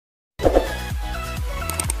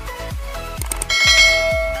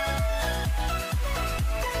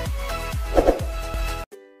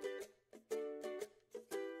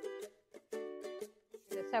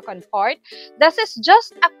second part, this is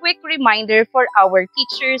just a quick reminder for our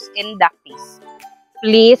teachers inductees.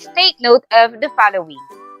 Please take note of the following.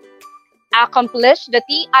 Accomplish the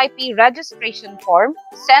TIP registration form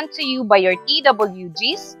sent to you by your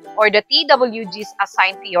TWGs or the TWGs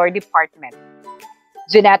assigned to your department.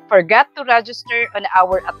 Do not forget to register on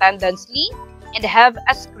our attendance link and have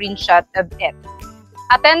a screenshot of it.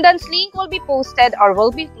 Attendance link will be posted or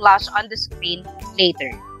will be flashed on the screen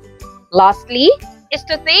later. Lastly, is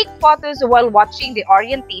to take photos while watching the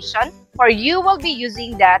orientation, for you will be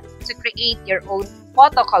using that to create your own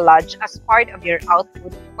photo collage as part of your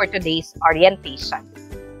output for today's orientation.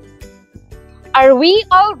 Are we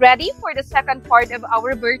all ready for the second part of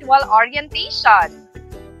our virtual orientation?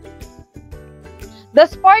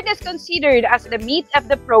 This part is considered as the meat of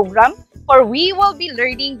the program, for we will be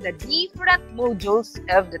learning the different modules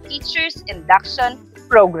of the Teacher's Induction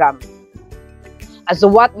program. As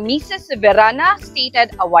what Mrs. Verana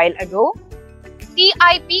stated a while ago,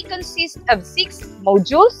 TIP consists of 6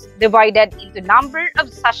 modules divided into number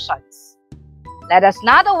of sessions. Let us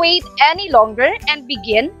not wait any longer and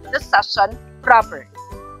begin the session proper.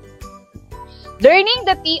 Learning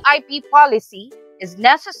the TIP policy is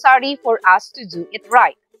necessary for us to do it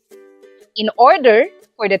right, in order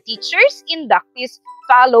for the teachers inductees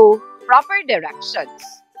follow proper directions.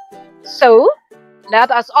 So,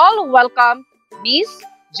 let us all welcome Ms.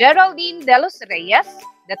 Geraldine De Los Reyes,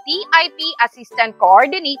 the TIP Assistant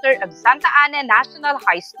Coordinator of Santa Ana National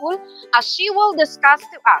High School, as she will discuss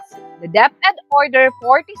to us the DepEd Order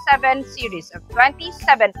 47 Series of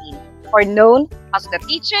 2017, or known as the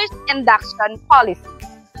Teacher's Induction Policy.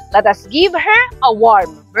 Let us give her a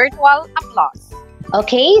warm virtual applause.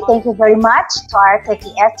 Okay, thank you very much to our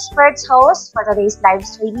techie experts host for today's live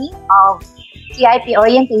streaming of TIP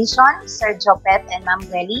Orientation, Sir Jopet and Ma'am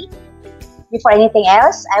Welly. Before anything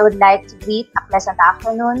else, I would like to greet a pleasant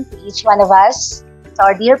afternoon to each one of us, to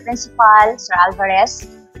our dear Principal, Sir Alvarez,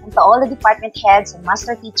 and to all the department heads and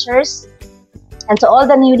master teachers, and to all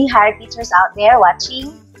the newly hired teachers out there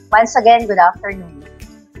watching. Once again, good afternoon.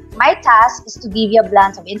 My task is to give you a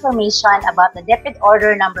blunt of information about the DepEd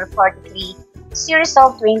Order number 43, Series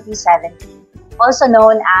of 2017, also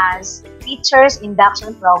known as Teacher's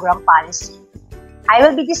Induction Program Policy. I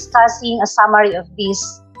will be discussing a summary of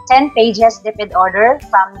this 10 pages DepEd order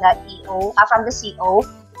from the CO,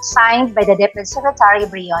 signed by the DepEd Secretary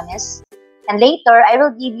Briones. And later, I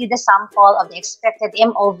will give you the sample of the expected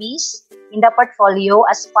MOVs in the portfolio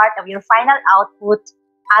as part of your final output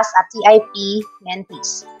as a TIP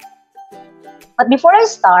mentees. But before I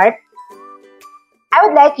start, I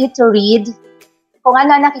would like you to read kung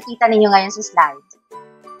ano nakikita ninyo ngayon sa slide.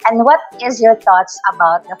 And what is your thoughts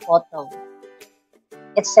about the photo?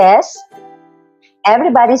 It says,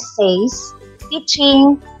 everybody says,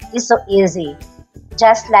 teaching is so easy,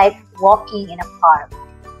 just like walking in a park.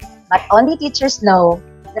 But only teachers know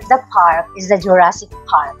that the park is the Jurassic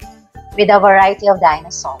Park with a variety of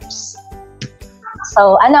dinosaurs.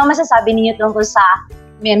 So, ano ang masasabi ninyo tungkol sa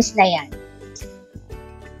memes na yan?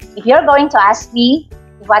 If you're going to ask me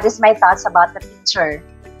what is my thoughts about the picture,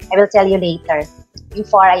 I will tell you later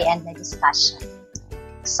before I end my discussion.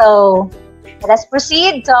 So, let us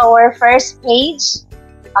proceed to our first page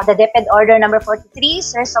of the DepEd Order number 43,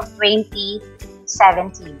 Series of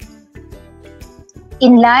 2017.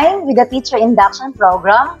 In line with the Teacher Induction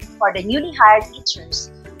Program for the newly hired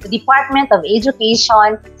teachers, the Department of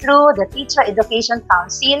Education, through the Teacher Education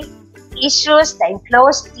Council, issues the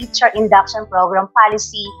enclosed Teacher Induction Program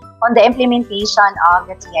Policy on the implementation of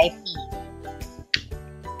the TIP.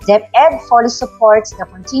 DepEd fully supports the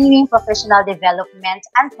continuing professional development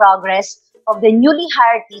and progress of the newly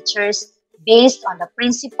hired teachers based on the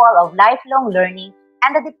principle of lifelong learning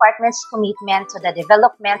and the department's commitment to the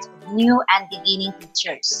development of new and beginning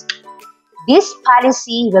teachers. This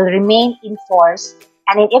policy will remain in force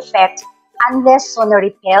and in effect unless sooner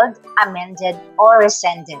repealed, amended, or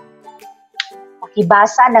rescinded.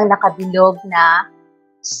 Pakibasa ng nakabilog na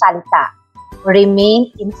salita,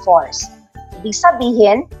 remain in force. Ibig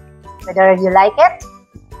sabihin, whether you like it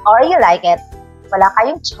or you like it, wala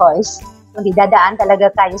kayong choice kundi dadaan talaga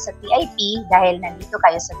kayo sa TIP dahil nandito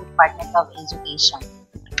kayo sa Department of Education.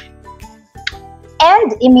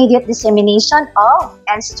 And immediate dissemination of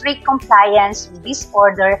and strict compliance with this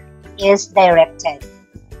order is directed.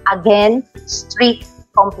 Again, strict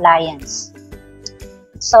compliance.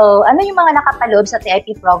 So, ano yung mga nakapaloob sa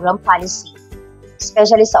TIP program policy?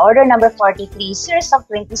 Especially sa Order number 43, Series of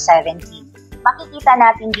 2017. Makikita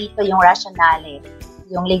natin dito yung rationale,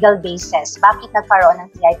 yung legal basis, bakit nagkaroon ng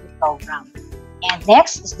TIP program. And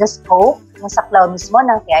next is the scope, yung saklaw mismo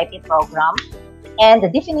ng TIP program, and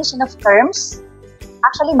the definition of terms,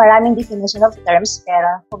 Actually, maraming definition of terms,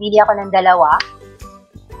 pero pumili ako ng dalawa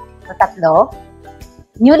o tatlo.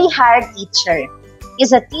 Newly hired teacher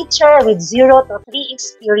is a teacher with 0 to 3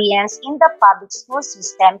 experience in the public school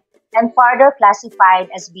system and further classified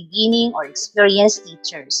as beginning or experienced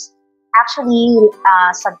teachers. Actually,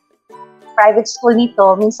 sa private school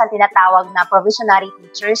nito, minsan tinatawag na provisionary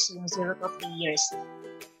teachers yung 0 to 3 years.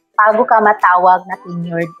 Bago ka matawag na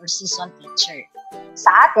tenured or seasoned teacher. Sa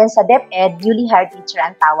atin, sa DepEd, newly hired teacher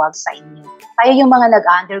ang tawag sa inyo. Kayo yung mga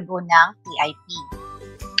nag-undergo ng TIP.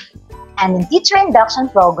 And the Teacher Induction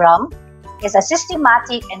Program is a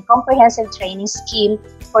systematic and comprehensive training scheme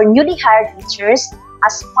for newly hired teachers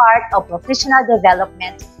as part of professional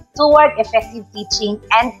development toward effective teaching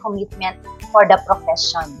and commitment for the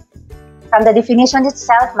profession. From the definition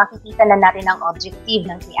itself, makikita na natin ang objective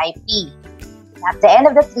ng TIP. At the end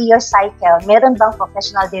of the 3-year cycle, meron bang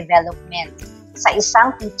professional development sa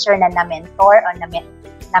isang teacher na na-mentor o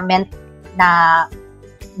na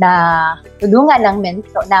tulungan ng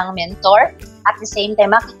mentor, at the same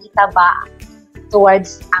time makikita ba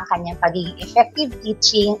towards ang kanyang pagiging effective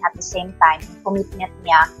teaching, at the same time commitment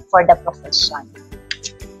niya for the profession.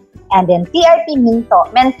 And then TIP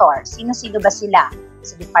mentor, sino-sino ba sila?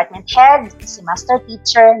 Si department head, si master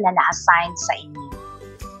teacher na na-assign sa inyo.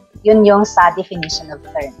 Yun yung sa definition of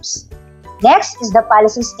terms. Next is the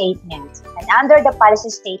policy statement. And under the policy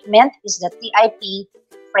statement is the TIP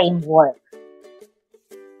framework.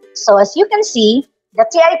 So as you can see, the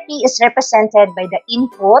TIP is represented by the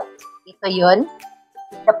input, ito yun,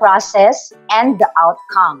 the process, and the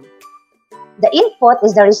outcome. The input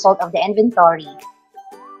is the result of the inventory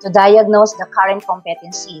to diagnose the current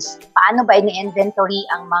competencies. Paano ba ini-inventory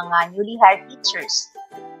ang mga newly hired teachers?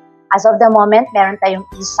 As of the moment, meron tayong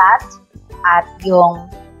ESAT at yung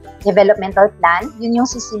developmental plan. Yun yung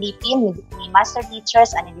sisilipin ni master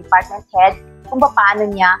teachers and ni department head kung paano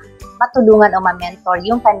niya matulungan o ma-mentor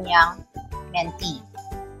yung kanyang mentee.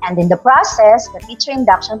 And in the process, the teacher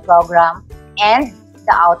induction program and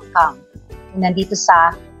the outcome. Yung nandito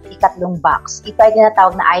sa ikatlong box. Ito ay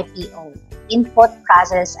tinatawag na IPO, Input,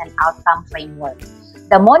 Process, and Outcome Framework.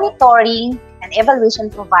 The monitoring and evaluation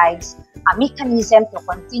provides a mechanism to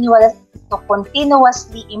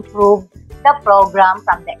continuously improve the program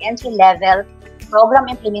from the entry-level program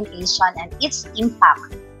implementation and its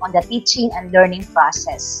impact on the teaching and learning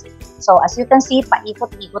process. So as you can see,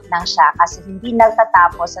 paikot-ikot lang siya kasi hindi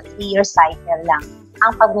nagtatapos sa 3-year cycle lang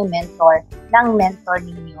ang pag-mentor ng mentor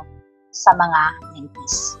ninyo sa mga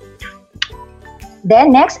mentees.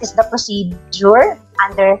 Then next is the procedure.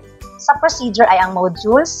 Sa procedure ay ang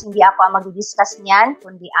modules. Hindi ako ang mag-discuss niyan,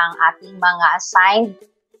 kundi ang ating mga assigned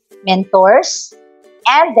mentors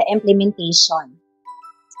and the implementation.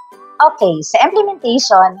 Okay, sa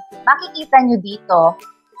implementation, makikita nyo dito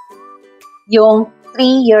yung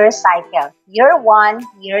 3-year cycle. Year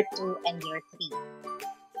 1, Year 2, and Year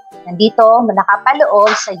 3. Nandito, nakapaloob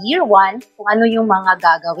sa Year 1 kung ano yung mga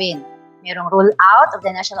gagawin. Merong roll out of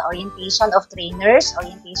the National Orientation of Trainers,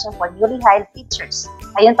 Orientation for Newly Hired Teachers.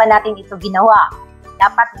 Ayun pa natin ito ginawa.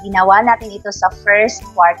 Dapat ginawa natin ito sa first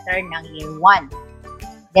quarter ng Year 1.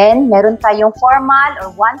 Then, meron tayong formal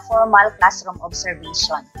or one-formal classroom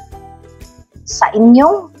observation. Sa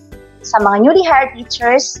mga newly hired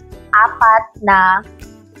teachers, 4 na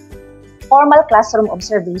formal classroom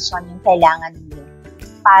observation yung kailangan ninyo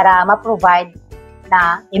para ma-provide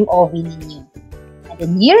na MOV ninyo. And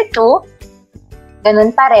then Year 2,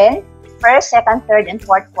 ganun pa rin, first, second, third, and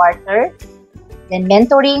fourth quarter. Then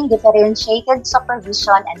mentoring, differentiated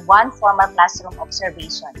supervision, and one formal classroom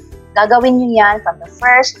observation. Gagawin nyo yan from the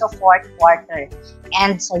first to fourth quarter.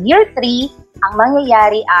 And sa Year 3, ang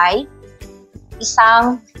mangyayari ay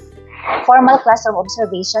isang formal classroom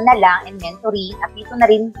observation na lang and mentoring, at dito na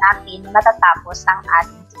rin natin matatapos ang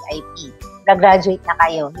ating TIP. Graduate na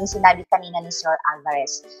kayo. Yung sinabi kanina ni Sir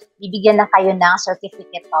Alvarez. Bibigyan na kayo ng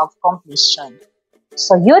Certificate of Completion.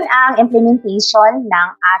 So, yun ang implementation ng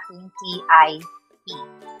ating TIP.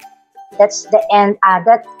 That's the end.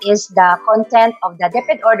 That is the content of the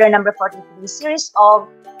DepEd Order Number 43 Series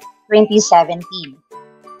of 2017.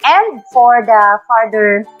 And for the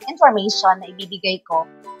further information na ibibigay ko,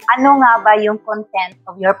 ano nga ba yung content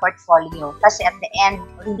of your portfolio? Kasi at the end,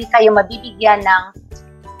 hindi kayo mabibigyan ng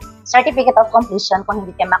Certificate of Completion kung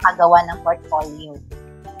hindi kayo makagawa ng portfolio.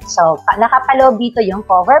 So, nakapaloob dito yung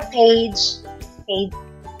cover page.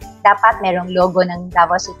 Dapat merong logo ng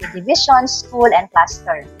Davao City Division, School, and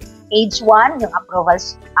Cluster. Page 1, yung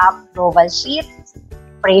approval sheet,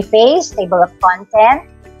 preface, table of content,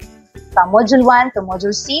 from Module 1 to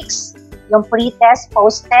Module 6, yung pre-test,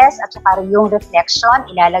 post-test, at saka yung reflection,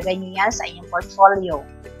 ilalagay nyo yan sa inyong portfolio.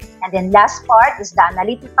 And then last part is the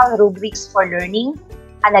analytical rubrics for learning,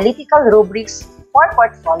 analytical rubrics for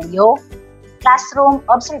portfolio, classroom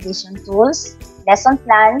observation tools, lesson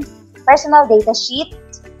plan, personal data sheet,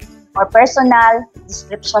 or personal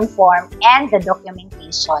description form, and the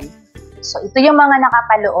documentation. So, ito yung mga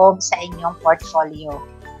nakapaloob sa inyong portfolio.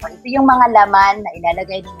 Or ito yung mga laman na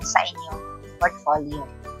ilalagay ninyo sa inyong portfolio.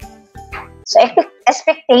 So,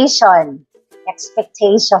 expectations,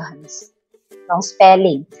 yung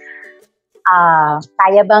spelling.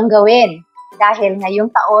 Kaya bang gawin? Dahil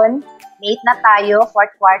ngayong taon, late na tayo,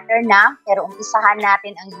 fourth quarter na, pero umpisahan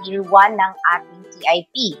natin ang year 1 ng ating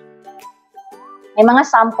TIP. May mga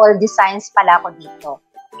sample designs pala ako dito.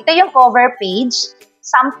 Ito yung cover page.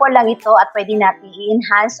 Sample lang ito at pwede natin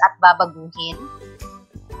i-enhance at babaguhin.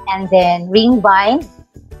 And then, ring bind.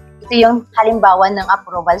 Ito yung halimbawa ng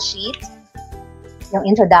approval sheet. Yung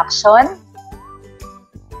introduction.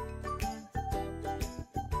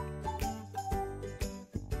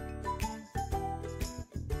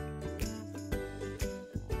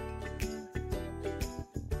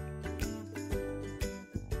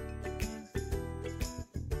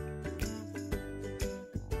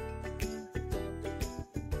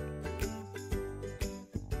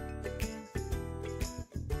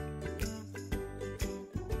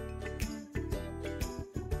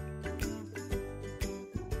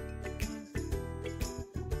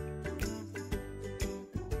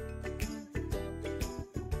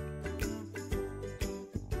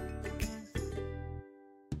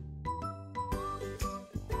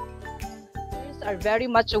 Are very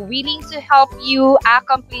much willing to help you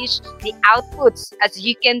accomplish the outputs. As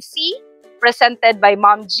you can see, presented by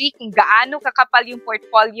Ma'am G, kung gaano kakapal yung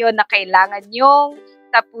portfolio na kailangan nyong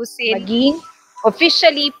tapusin. Maging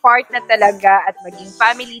officially part na talaga at maging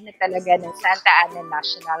family na talaga ng Santa Ana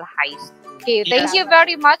National High School. Okay, thank you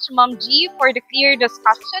very much, Ma'am G, for the clear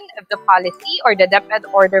discussion of the policy or the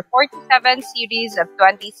DepEd Order 47 series of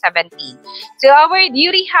 2017. To our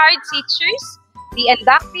newly hired teachers, the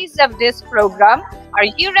inductees of this program, are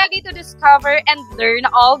you ready to discover and learn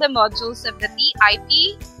all the modules of the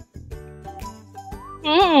TIP?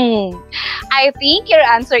 I think your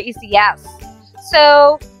answer is yes.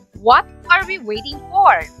 So, what are we waiting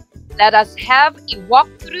for? Let us have a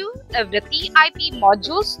walkthrough of the TIP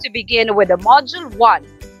modules to begin with the Module 1.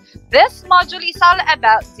 This module is all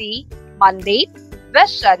about the mandate,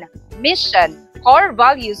 vision, mission, core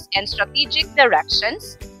values, and strategic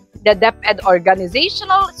directions, the DepEd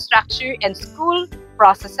organizational structure and school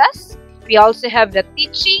processes. We also have the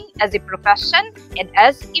teaching as a profession and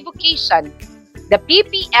as a vocation, the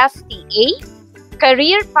PPSTA,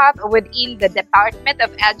 career path within the Department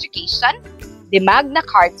of Education, the Magna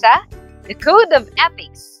Carta, the Code of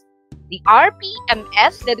Ethics, the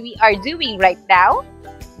RPMS that we are doing right now,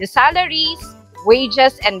 the salaries,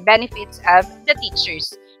 wages, and benefits of the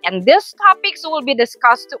teachers. And these topics will be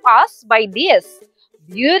discussed to us by these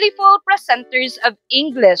beautiful presenters of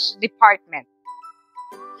English department.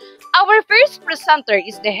 Our first presenter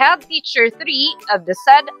is the head teacher 3 of the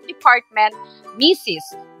said department, Mrs.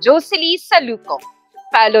 Jocelyn Saluco,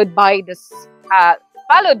 followed by the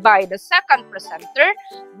second presenter,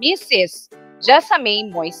 Mrs.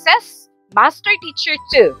 Jessamine Moises, master teacher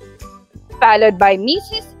 2, followed by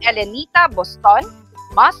Mrs. Elenita Boston,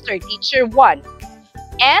 master teacher 1,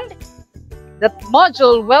 and the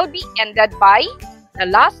module will be ended by the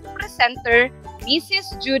last presenter,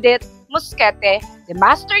 Mrs. Judith Musquete, the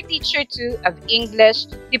Master Teacher 2 of English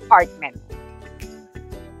Department.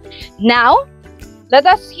 Now, let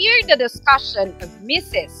us hear the discussion of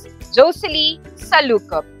Mrs. Jocelyn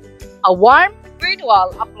Saluco. A warm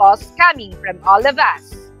virtual applause coming from all of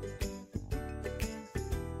us.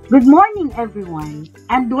 Good morning, everyone,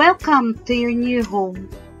 and welcome to your new home,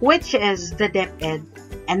 which is the DepEd,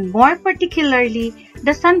 and more particularly,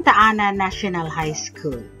 the Santa Ana National High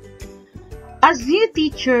School. As new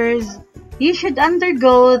teachers, you should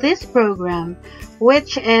undergo this program,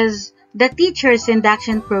 which is the Teachers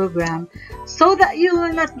Induction Program, so that you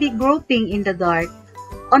will not be groping in the dark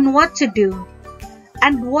on what to do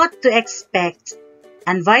and what to expect,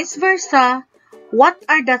 and vice versa, what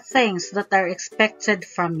are the things that are expected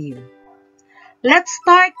from you. Let's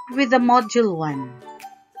start with the Module 1.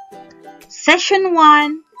 Session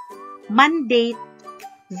 1, Mandate,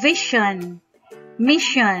 Vision,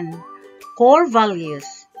 Mission, Core Values,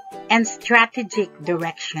 and Strategic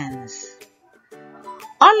Directions.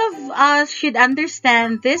 All of us should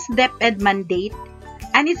understand this DepEd mandate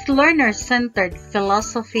and its learner-centered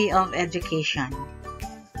philosophy of education.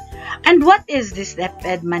 And what is this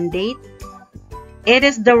DepEd mandate? It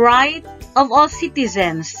is the right of all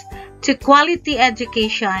citizens to quality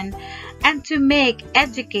education and to make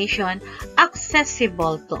education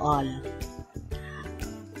accessible to all.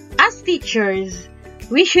 As teachers,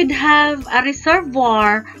 we should have a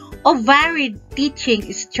reservoir of varied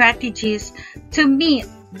teaching strategies to meet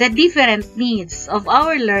the different needs of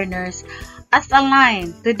our learners as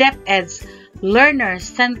aligned to DepEd's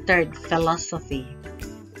learner-centered philosophy.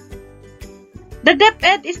 The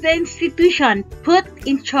DepEd is the institution put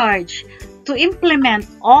in charge to implement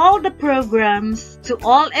all the programs to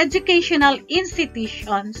all educational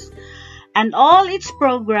institutions and all its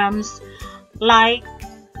programs like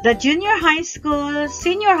the junior high school,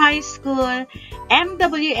 senior high school,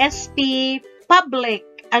 MWSP, public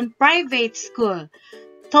and private school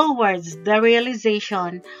towards the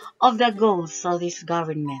realization of the goals of this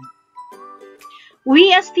government.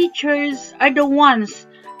 We as teachers are the ones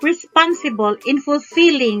responsible in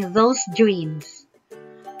fulfilling those dreams.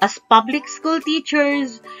 As public school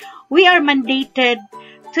teachers, we are mandated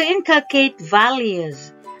to inculcate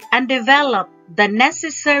values and develop the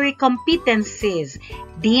necessary competencies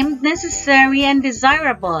deemed necessary and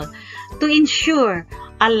desirable to ensure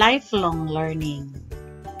a lifelong learning.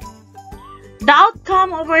 The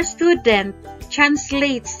outcome of our student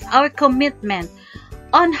translates our commitment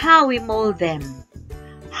on how we mold them,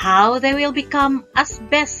 how they will become as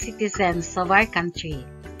best citizens of our country,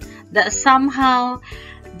 that somehow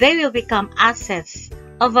they will become assets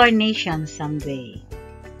of our nation someday.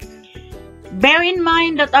 Bear in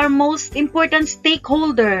mind that our most important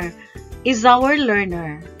stakeholder is our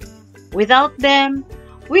learner. Without them,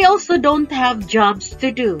 we also don't have jobs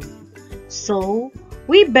to do. So,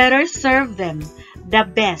 we better serve them the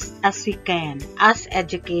best as we can as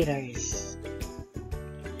educators.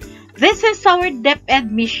 This is our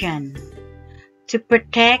DepEd mission, to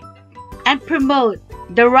protect and promote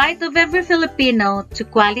the right of every Filipino to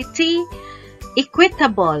quality,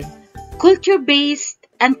 equitable, culture-based,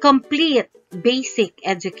 and complete basic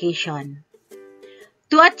education.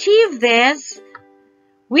 To achieve this,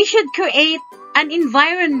 we should create an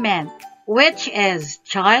environment which is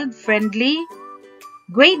child-friendly,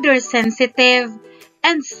 grader-sensitive,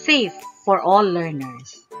 and safe for all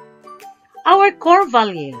learners. Our core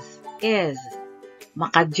values is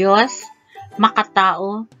makadiyos,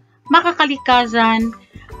 makatao, makakalikasan,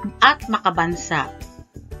 at makabansa.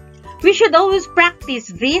 We should always practice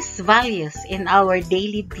these values in our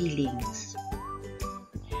daily dealings.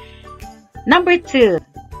 Number 2,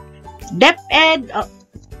 DepEd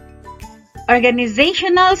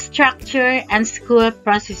organizational structure and school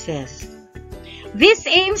processes. This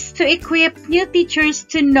aims to equip new teachers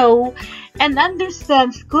to know and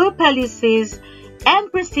understand school policies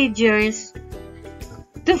and procedures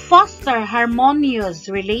to foster harmonious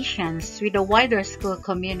relations with the wider school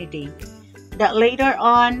community, that later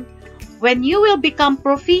on, when you will become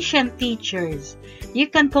proficient teachers, you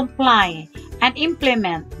can comply and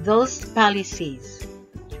implement those policies.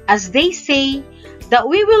 As they say, that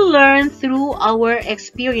we will learn through our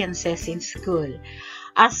experiences in school,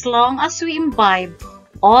 as long as we imbibe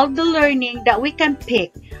all the learning that we can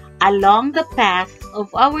pick along the path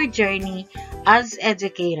of our journey as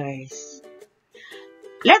educators.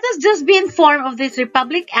 Let us just be informed of this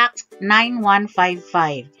Republic Act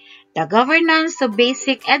 9155, the Governance of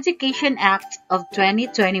Basic Education Act of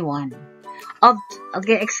 2021.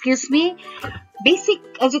 Basic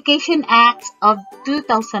Education Act of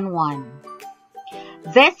 2001.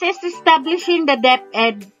 This is establishing the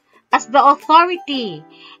DepEd as the authority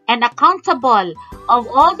and accountable of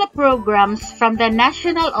all the programs from the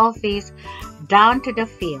national office down to the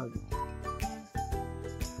field.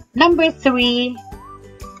 Number 3,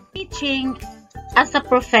 teaching as a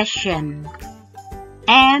profession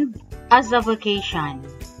and as a vocation.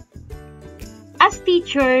 As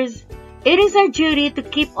teachers, it is our duty to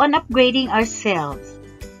keep on upgrading ourselves.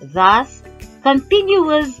 Thus,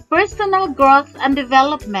 continuous personal growth and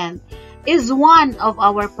development is one of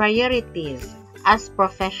our priorities as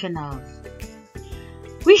professionals.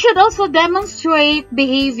 We should also demonstrate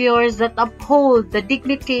behaviors that uphold the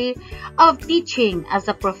dignity of teaching as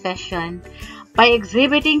a profession by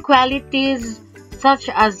exhibiting qualities such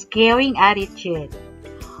as caring attitude.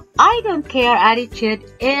 I don't care attitude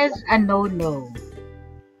is a no-no.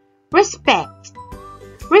 Respect.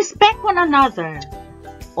 Respect one another.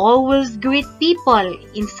 Always greet people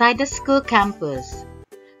inside the school campus.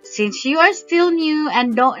 Since you are still new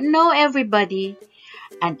and don't know everybody,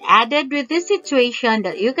 and added with this situation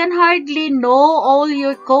that you can hardly know all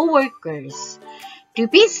your co-workers, to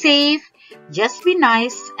be safe, just be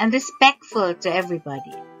nice and respectful to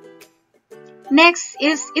everybody. Next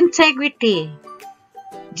is integrity.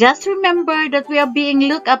 Just remember that we are being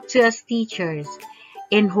looked up to as teachers.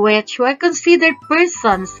 in which we are considered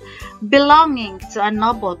persons belonging to a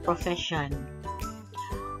noble profession.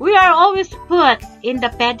 We are always put in the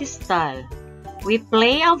pedestal. We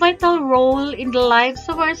play a vital role in the lives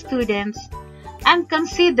of our students and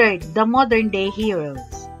considered the modern-day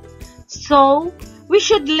heroes. So, we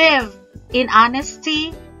should live in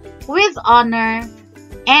honesty, with honor,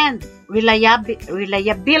 and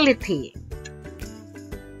reliability.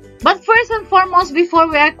 But first and foremost, before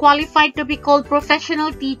we are qualified to be called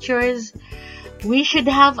professional teachers, we should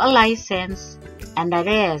have a license, and that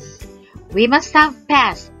is, we must have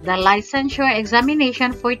passed the licensure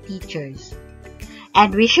examination for teachers.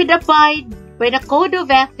 And we should abide by the code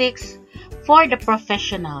of ethics for the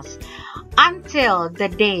professionals until the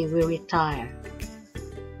day we retire.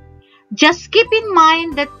 Just keep in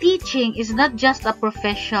mind that teaching is not just a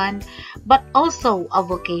profession, but also a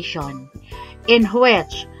vocation, in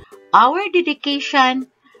which our dedication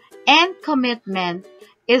and commitment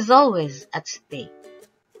is always at stake.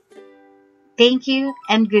 Thank you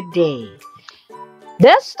and good day.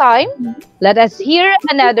 This time, let us hear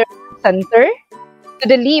another presenter to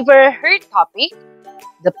deliver her topic,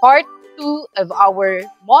 the part 2 of our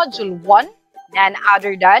Module 1, none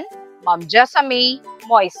other than Ma'am Jessamay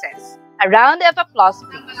Moises. A round of applause,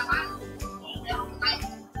 please.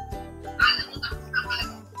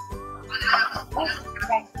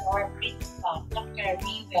 Director, Principal, Dr.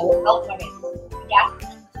 Rivel Alvarez, the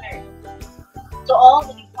afternoon, sir. To all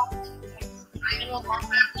the departments, fellow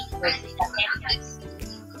teachers in attendance,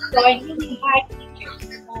 to our newly hired teachers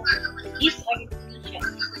who this organization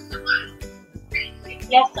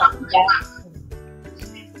reflects on that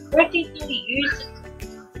 32 years ago,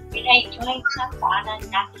 when I joined Santa Ana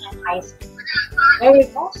National High School, there were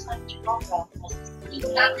no such program as the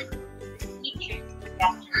Teachers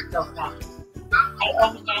Induction Program. I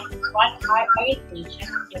only had 1 hour orientation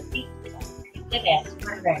in the week, and the rest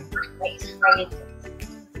were learned by experiences.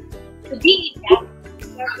 To be in that,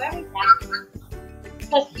 we are very lucky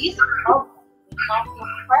because this program will not go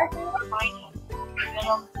further refine us to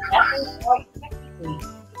develop better, more effective ways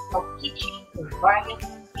of teaching the various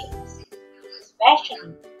things,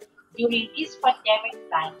 especially during this pandemic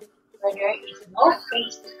time where there is no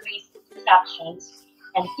face-to-face instructions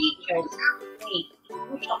and teachers play a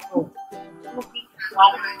crucial role in improving the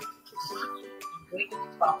quality of teaching and learning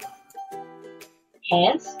process.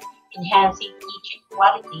 Hence, enhancing teaching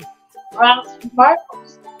quality ranks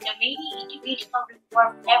foremost in the many educational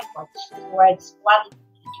reform efforts towards quality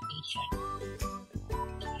education.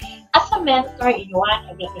 As a mentor in one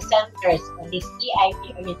of the presenters on this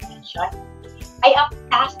EIP orientation, I am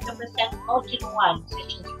tasked to present Module 1,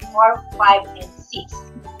 Sessions 4, 5, and 6.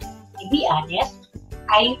 To be honest,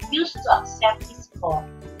 I refused to accept this call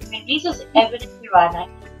when Mrs. Evelyn Mirana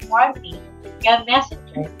informed me via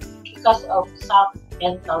messenger because of some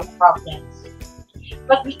mental problems.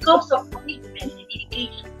 But because of commitment and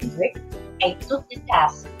dedication to work, I took the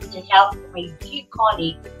task with the help of my dear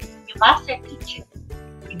colleague, the master teacher,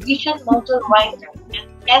 revision module writer, and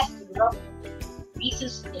test developer,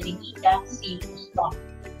 Mrs. Elenita C. Buston.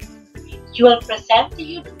 She will present to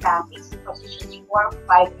you the topics for sessions 4,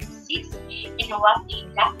 5, and 6 and what the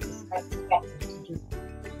inductees are expected to do.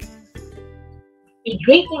 With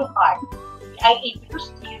grateful heart, I introduce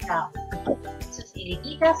to you now Mrs.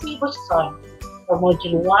 Elenita C. Buston for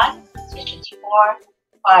Module 1, Sessions 4,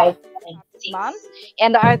 5, and 6. Ma'am,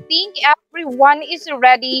 and I think everyone is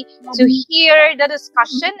ready to hear the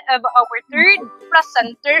discussion of our third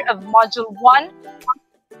presenter of Module 1.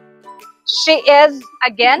 She is,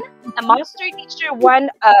 again, a Master Teacher 1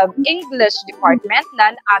 of English Department,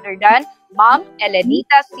 none other than Ma'am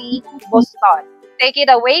Elenita C. Buston. Take it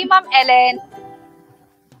away, Ma'am Ellen.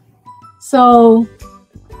 So,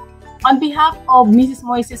 on behalf of Mrs.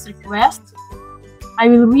 Moises' request, I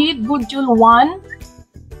will read Module 1,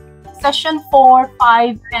 Session 4,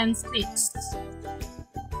 5, and 6.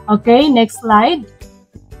 Okay, next slide.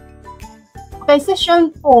 Okay,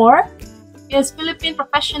 Session 4 is Philippine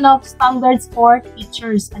Professional Standards for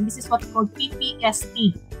Teachers, and this is what we call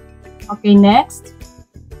PPST. Okay, next.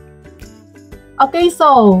 Okay,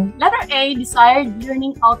 so letter A, desired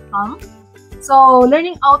learning outcome. So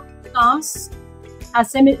learning outcomes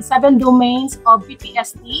has 7 domains of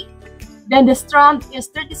PPST. Then the strand is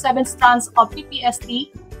 37 strands of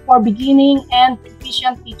PPST for beginning and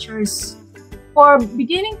proficient teachers. For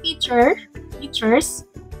beginning teachers,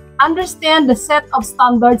 understand the set of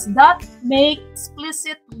standards that make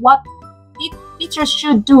explicit what teachers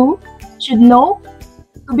should know,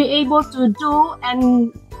 to be able to do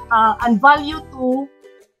and value to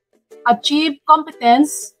achieve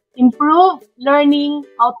competence, improve learning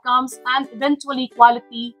outcomes, and eventually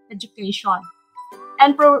quality education.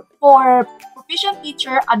 And for proficient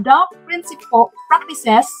teacher, adopt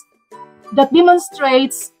practices that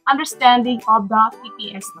demonstrates understanding of the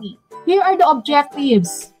PPST. Here are the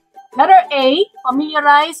objectives. Letter A,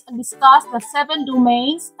 familiarize and discuss the 7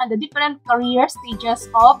 domains and the different career stages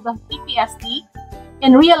of the PPST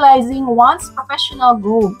in realizing one's professional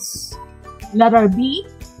goals. Letter B,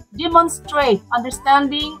 demonstrate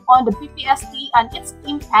understanding on the PPST and its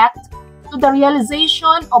impact to the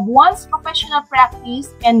realization of one's professional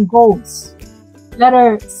practice and goals.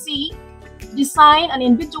 Letter C, design an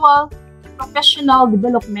individual professional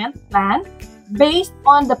development plan based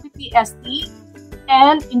on the PPST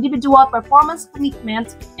and individual performance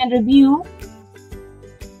commitment and review,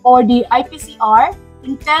 or the IPCR,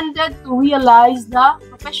 intended to realize the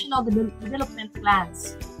professional development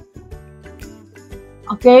plans.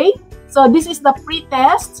 Okay, so this is the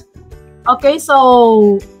pre-test. Okay,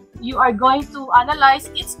 so you are going to analyze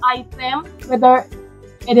each item whether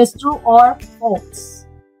it is true or false.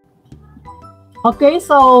 Okay,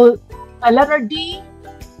 so letter D,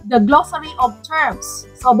 the glossary of terms.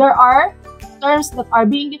 So there are terms that are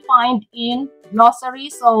being defined in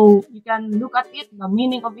glossary, so you can look at it, the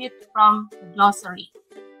meaning of it from the glossary.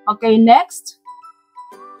 Okay, next,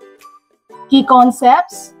 key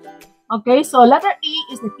concepts. Okay, so letter E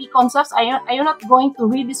is the key concepts. I am not going to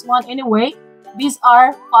read this one anyway. These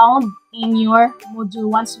are found in your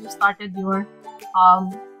module once you started your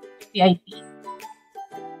PIP.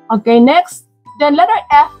 Okay, next, then letter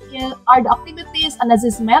F are the activities and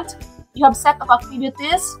assessment. You have set of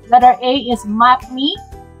activities. Letter A is map me.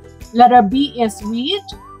 Letter B is read.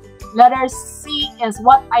 Letter C is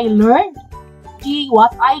what I learned. D,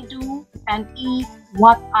 what I do. And E,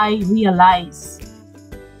 what I realize.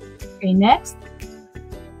 Okay, next.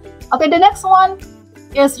 Okay, the next one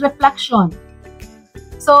is reflection.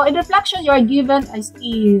 So in reflection, you are given a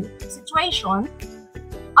situation.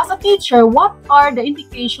 As a teacher, what are the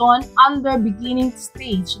indications under beginning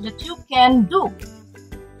stage that you can do?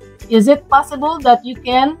 Is it possible that you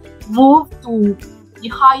can move to the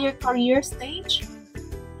higher career stage?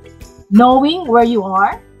 Knowing where you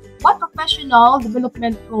are, what professional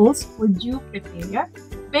development goals would you prepare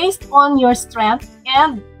based on your strength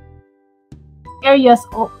and areas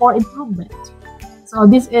for improvement? So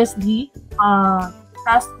this is the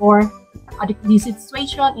task or the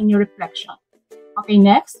situation in your reflection. Okay,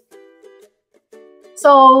 next.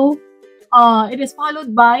 So it is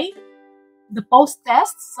followed by the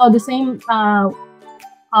post-test. So the same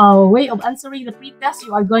way of answering the pre-test,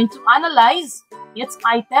 you are going to analyze its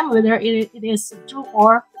item, whether it is true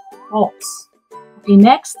or false. Okay,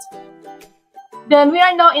 next. Then we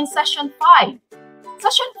are now in session 5.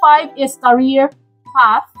 Session 5 is career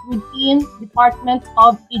path within Department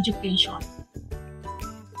of Education.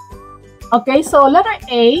 Okay, so letter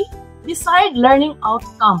A, desired learning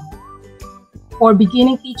outcome for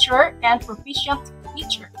beginning teacher and proficient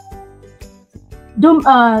teacher.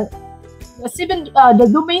 The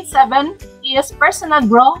domain 7 is personal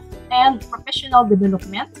growth and professional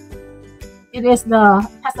development. It is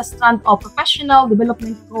has the strand of professional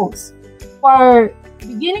development goals. For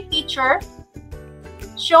beginning teacher,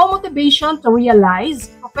 show motivation to realize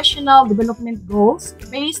professional development goals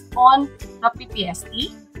based on the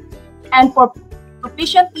PPST. And for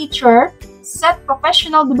proficient teacher, set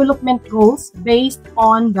professional development goals based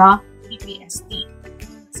on the PPST.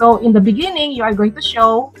 So in the beginning, you are going to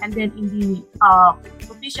show, and then in the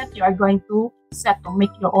proficient, you are going to set to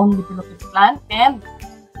make your own development plan, and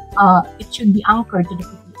it should be anchored to the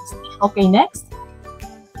PPST. Okay, next.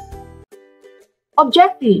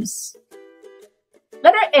 Objectives.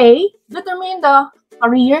 Letter A, determine the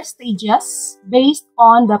career stages based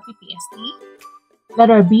on the PPST.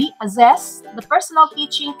 Letter B, assess the personal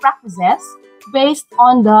teaching practices based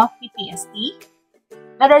on the PPST.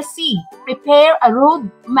 Letter C, prepare a road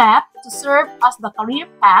map to serve as the career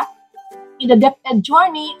path in the depth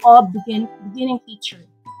journey of beginning teacher.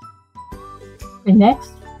 Okay,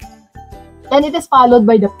 next. Then it is followed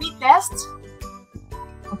by the pre-test.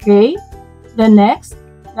 Okay. Then next,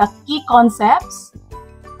 the key concepts.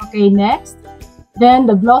 Okay, next. Then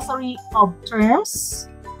the glossary of terms.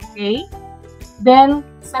 Okay. Then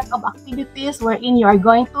set of activities wherein you are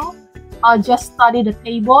going to just study the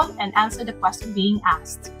table and answer the question being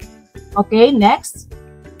asked. Okay, next.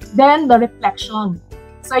 Then the reflection.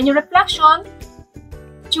 So in your reflection,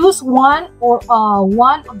 choose one of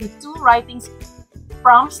the two writing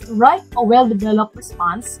prompts to write a well-developed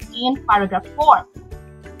response in paragraph 4.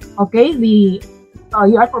 Okay, you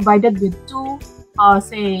are provided with two,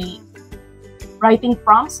 say, writing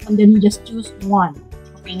prompts, and then you just choose one.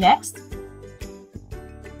 Okay, next.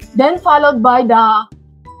 Then followed by the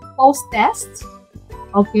post-test.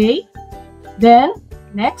 Okay, then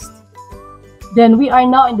next, then we are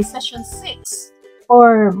now in the session 6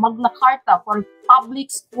 for Magna Carta for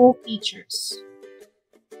public school teachers.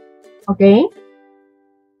 Okay,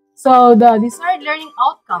 so the desired learning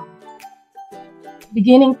outcome,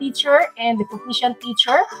 beginning teacher and the proficient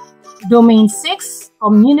teacher, domain 6,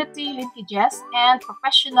 community linkages and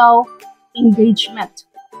professional engagement.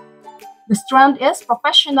 The strand is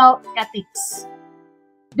professional ethics.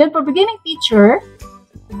 Then for beginning teacher,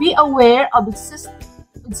 be aware of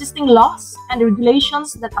existing laws and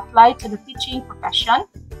regulations that apply to the teaching profession.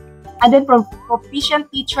 And then for proficient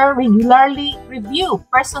teacher, regularly review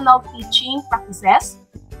personal teaching practices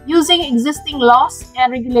using existing laws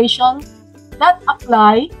and regulations that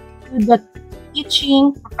apply to the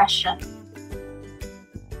teaching profession.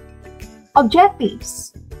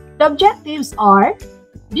 Objectives. The objectives are: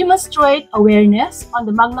 demonstrate awareness on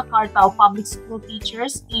the Magna Carta of public school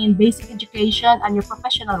teachers in basic education and your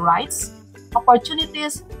professional rights,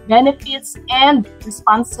 opportunities, benefits, and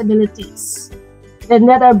responsibilities. Then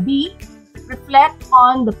letter B, reflect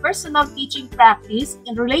on the personal teaching practice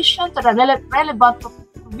in relation to the relevant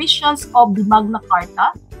provisions of the Magna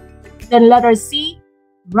Carta. Then letter C,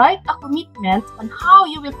 write a commitment on how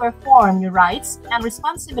you will perform your rights and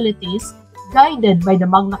responsibilities guided by the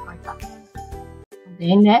Magna Carta.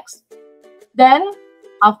 Okay, next. Then,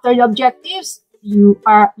 after the objectives, you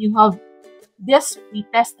have this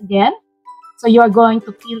retest again. So you are going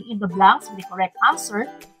to fill in the blanks with the correct answer.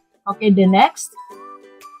 Okay, the next.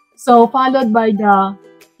 So followed by the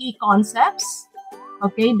key concepts.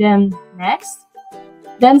 Okay, then next.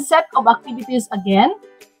 Then set of activities again.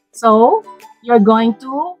 So you're going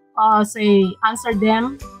to answer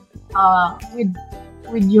them with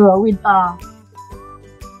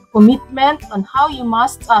commitment on how you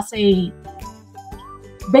must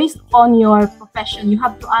based on your profession. You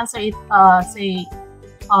have to answer it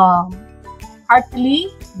heartily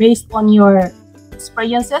based on your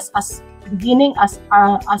experiences as beginning as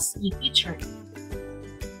a teacher.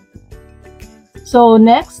 So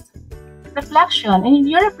next, reflection. And in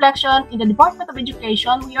your reflection, in the Department of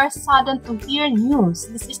Education, we are saddened to hear news.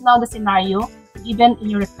 This is now the scenario given in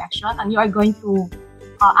your reflection, and you are going to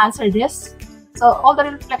answer this. So all the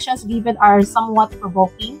reflections given are somewhat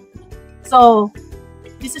provoking. So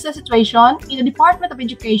this is a situation. In the Department of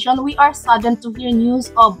Education, we are saddened to hear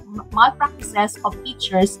news of malpractices of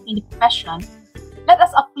teachers in the profession. Let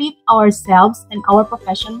us uplift ourselves and our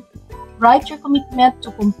profession. Write your commitment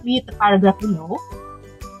to complete the paragraph below.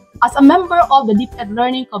 As a member of the Deep Ed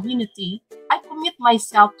Learning community, I commit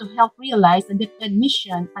myself to help realize the Deep Ed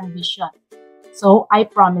mission and vision. So I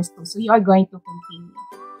promise to. So you are going to continue.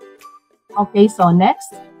 Okay, so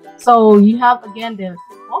next. So you have again the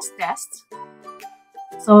post test.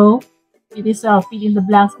 So it is fill in the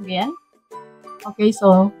blanks again. Okay,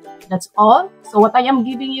 so that's all. So what I am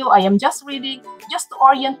giving you, I am just reading, just to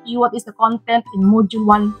orient you what is the content in Module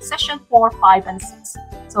 1, Session 4, 5, and 6.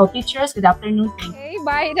 So teachers, good afternoon. Thank you. Okay,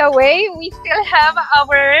 by the way, we still have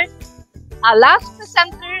our last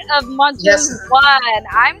presenter of Module 1.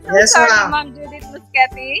 I'm so sorry, Ma'am Judith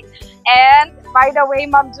Muscati. And by the way,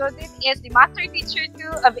 Ma'am Judith is the Master Teacher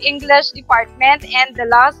 2 of English Department and the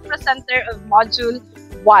last presenter of Module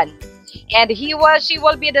 1. And she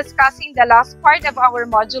will be discussing the last part of our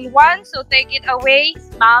Module 1. So take it away,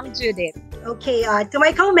 Ma'am Judith. Okay, to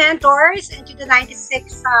my co-mentors and to the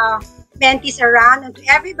 96 mentees around and to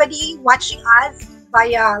everybody watching us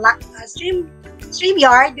via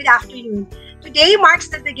StreamYard, good afternoon. Today marks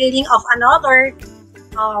the beginning of another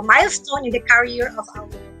milestone in the career of our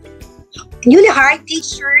newly hired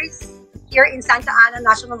teachers here in Santa Ana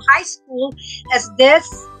National High School, as this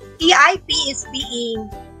TIP is being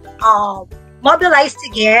mobilized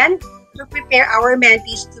again to prepare our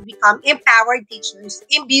mentees to become empowered teachers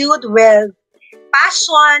imbued with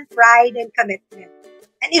passion, pride, and commitment,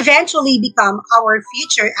 and eventually become our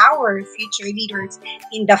future leaders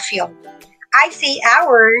in the field. I say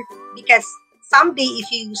our because someday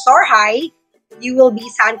if you soar high, you will be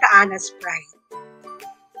Santa Ana's pride.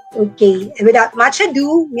 Okay, and without much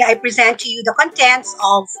ado, may I present to you the contents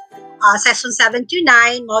of Session 7 to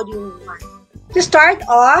 9, Module 1. To start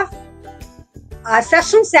off,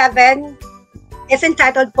 Session 7 is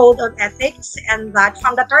entitled Code of Ethics, and that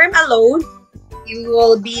from the term alone, you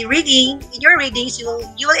will be reading, in your readings, you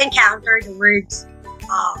will encounter the words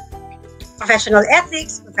professional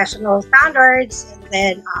ethics, professional standards, and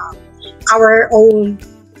then our own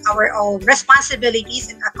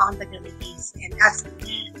responsibilities and accountabilities. And as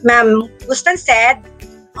Ma'am Gustan said,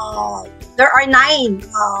 there are 9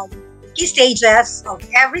 key stages of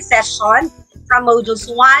every session from modules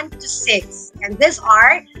 1 to 6. And these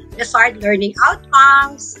are desired learning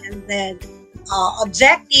outcomes, and then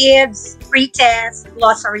objectives, pre-test,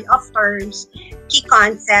 glossary of terms, key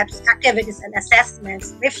concepts, activities and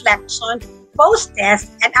assessments, reflection,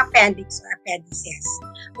 post-test, and appendix or appendices.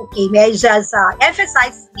 Okay, may I just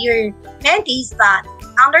emphasize, dear mentees, that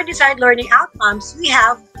under desired learning outcomes, we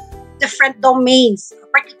have different domains,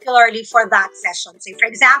 particularly for that session. So, for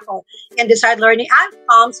example, in desired learning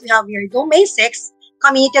outcomes, we have your domain 6,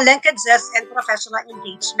 community linkages, and professional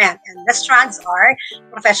engagement. And the strands are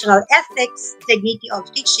professional ethics, dignity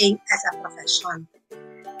of teaching as a profession.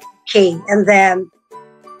 Okay, and then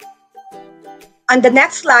on the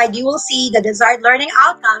next slide, you will see the desired learning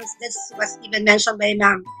outcomes. This was even mentioned by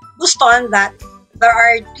Ma'am Buston that there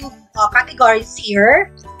are two categories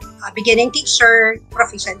here, beginning teacher,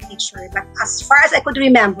 proficient teacher. But as far as I could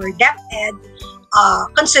remember, DepEd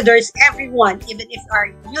considers everyone, even if they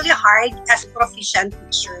are really hard, as proficient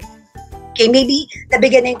teacher. Okay, maybe the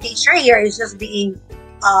beginning teacher here is just being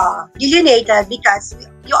delineated because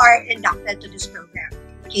you are inducted to this program.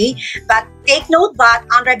 Okay, but take note that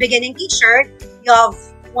under beginning teacher, you have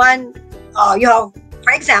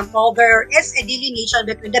for example, there is a delineation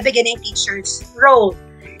between the beginning teacher's role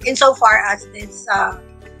insofar as this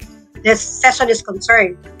session is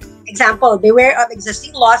concerned. Example, beware of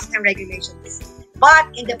existing laws and regulations. But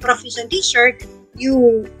in the proficient teacher,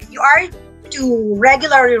 you are to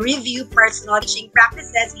regularly review personal teaching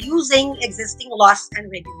practices using existing laws and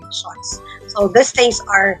regulations. So these things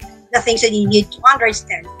are the things that you need to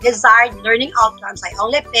understand. Desired learning outcomes, I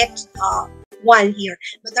only picked one here,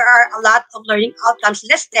 but there are a lot of learning outcomes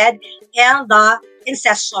listed in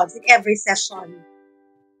sessions, in every session.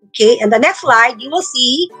 Okay, and the next slide, you will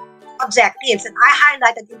see objectives, and I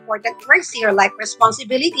highlighted important words here like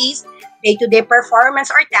responsibilities, day-to-day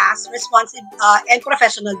performance or tasks, and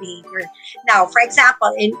professional behavior. Now, for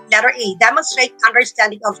example, in letter A, demonstrate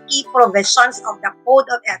understanding of key provisions of the Code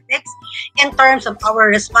of Ethics in terms of our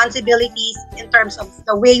responsibilities, in terms of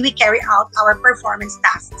the way we carry out our performance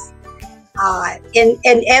tasks in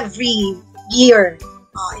every year,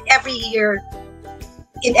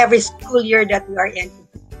 in every school year that we are in.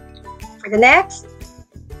 For the next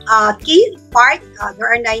key part, there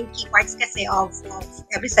are 9 key parts kasi of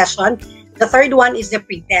every session. The third one is the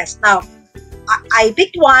pre-test. Now, I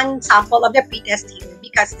picked one sample of the pre-test here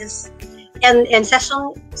because this in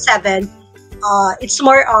session 7, it's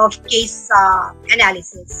more of case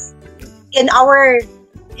analysis. In our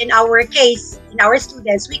case, in our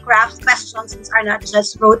students, we craft questions which are not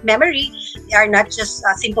just rote memory, they are not just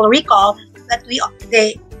simple recall, but we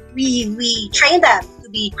train them to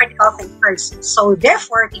be critical thinkers. So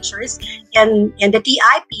therefore, teachers, in the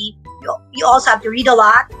TIP, you also have to read a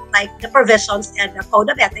lot, like the provisions and the Code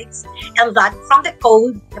of Ethics, and that from the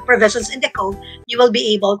code, the provisions in the code, you will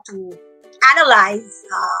be able to analyze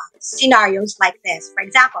scenarios like this. For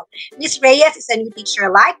example, Miss Reyes is a new teacher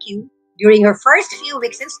like you. During her first few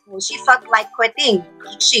weeks in school, she felt like quitting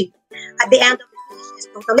teaching. At the end of the day, she is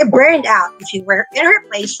totally burned out. If you were in her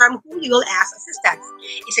place, from who you will ask assistance?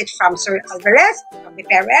 Is it from Sir Alvarez, from the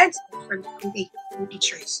parents, or from the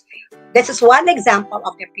teachers? This is one example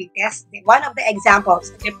of the pretest, one of the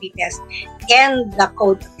examples of the pretest in the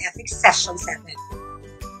Code of Ethics Session 7.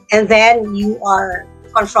 And then you are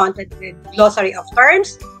confronted with glossary of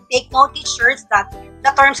terms. Take note, teachers, that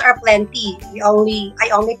the terms are plenty. I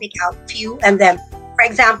only pick out few, and then, for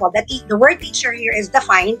example, the word teacher here is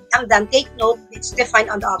defined, and then take note it's defined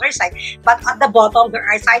on the other side. But at the bottom, there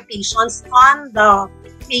are citations on the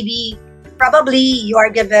probably you are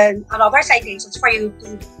given another citations for you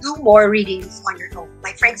to do more readings on your own.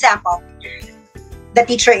 Like, for example, the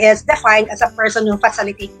teacher is defined as a person who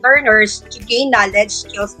facilitates learners to gain knowledge,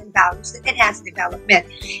 skills, and values that enhance development.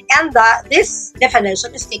 And this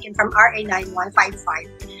definition is taken from RA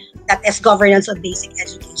 9155, that is Governance of Basic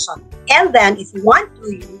Education. And then, if you want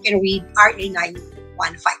to, you can read RA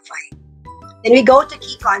 9155. Then we go to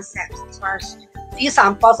key concepts. First, a few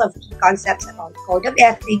samples of key concepts about Code of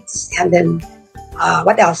Ethics, and then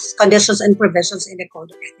what else? Conditions and provisions in the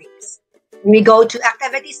Code of Ethics. We go to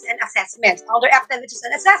activities and assessments. Under activities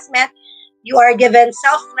and assessment, you are given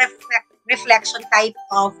self-reflection type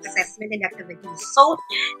of assessment and activities. So,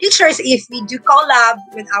 teachers, if we do collab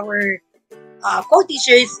with our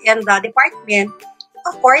co-teachers in the department,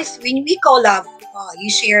 of course, when we collab, you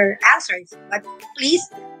share answers. But please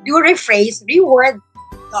do reword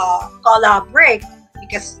the collab work,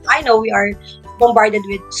 because I know we are bombarded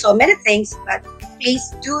with so many things, but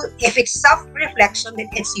please do, if it's self-reflection, then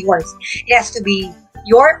it's yours. It has to be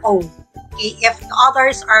your own. Okay? If the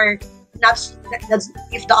others are not,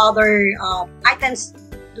 if the other items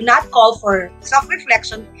do not call for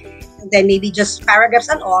self-reflection, and then maybe just paragraphs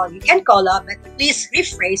and all, you can call up, but please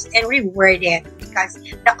rephrase and reword it because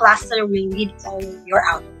the cluster will need all your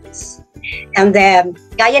outputs. And then,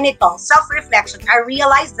 gaya nito, self-reflection. I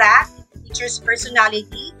realized that teacher's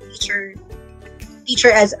personality,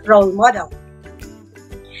 teacher as role model.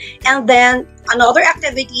 And then another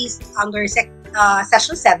activities under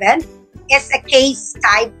session 7 is a case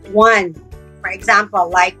type 1. For example,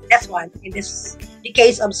 like this one, the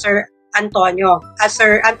case of Sir Antonio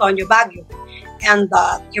Baguio. And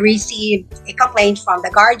he received a complaint from the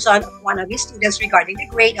guardian of one of his students regarding the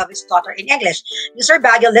grade of his daughter in English. Mr.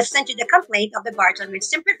 Baguio listened to the complaint of the guardian with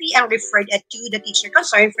sympathy and referred it to the teacher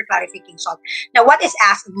concerned for clarification. Now, what is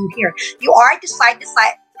asked of you here? You are to cite the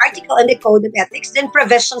article in the Code of Ethics, then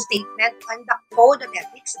provision statement on the Code of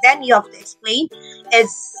Ethics. Then you have to explain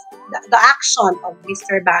is the action of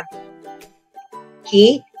Mr. Baguio.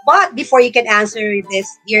 Okay? But before you can answer this,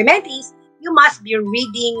 dear mentees, you must be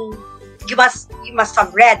reading. You must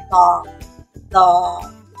have read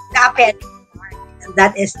the appendix, and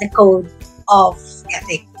that is the Code of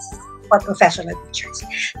Ethics for professional teachers.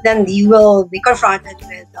 Then you will be confronted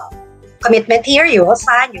with commitment here. You will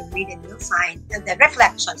sign, you read, and you'll sign. And then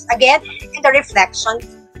reflections. Again, in the reflection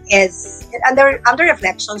is under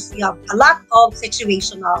reflections, you have a lot of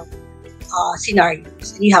situational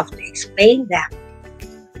scenarios, and you have to explain them.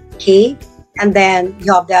 Okay, and then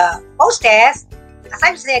you have the post test. As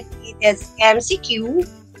I've said, it is MCQ,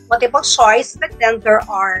 multiple choice, but then there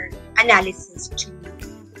are analysis to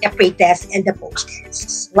the pre-test and the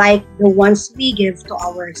post-tests, like the ones we give to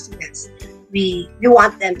our students. We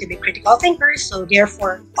want them to be critical thinkers, so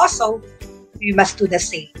therefore also we must do the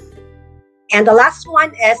same. And the last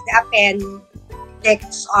one is the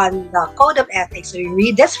appendix on the Code of Ethics. So you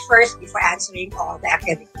read this first before answering all the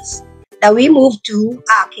activities. Now we move to,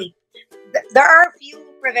 okay, there are a few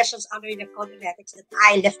provisions under the Code of Ethics that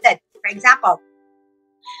I lifted. For example,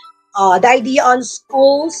 the idea on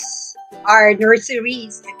schools are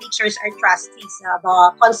nurseries and teachers are trustees.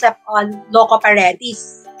 The concept on loco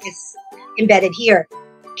parentis is embedded here.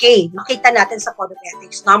 Okay, makita natin sa Code of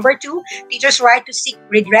Ethics. Number 2, teachers' right to seek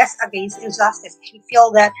redress against injustice. If you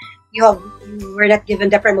feel that you were not given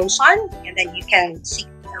the promotion, and then you can seek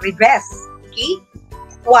redress. Okay?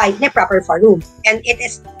 Why? In a proper forum. And it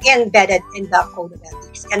is embedded in the Code of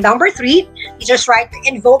Ethics. And number 3, teachers' right to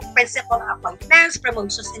invoke principal appointments,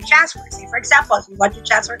 promotions, and transfers. Say, for example, if you want to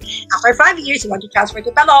transfer after 5 years, you want to transfer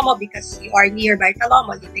to Talomo because you are nearby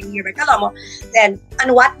Talomo, living nearby Talomo, then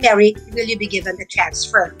on what merit will you be given the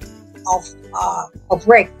transfer of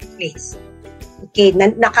workplace? Okay,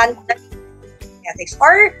 ethics.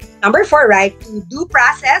 Or number 4, right, to due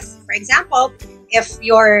process. For example,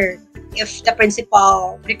 if the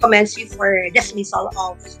principal recommends you for dismissal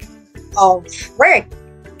of work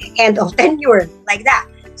and of tenure, like that.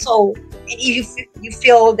 So, and if you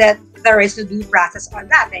feel that there is a due process on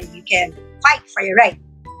that, then you can fight for your right.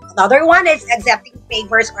 Another one is accepting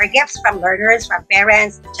favors or gifts from learners, from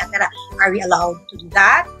parents, etc. Are we allowed to do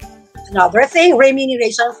that? Another thing,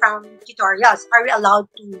 remuneration from tutorials. Are we allowed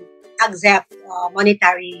to accept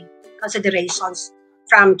monetary considerations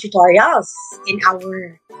from tutorials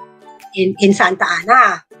in Santa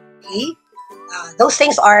Ana? Okay, those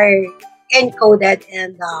things are encoded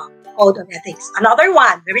in the Code of Ethics. Another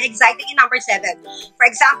one, very exciting in number 7. For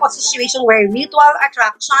example, situation where mutual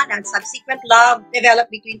attraction and subsequent love develop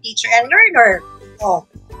between teacher and learner. Oh,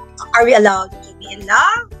 are we allowed to be in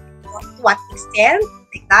love? To what extent?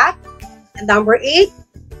 Like that. And number 8,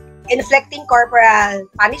 inflicting corporal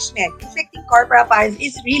punishment. Inflicting corporal punishment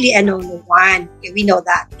is really a no-no one. Okay, we know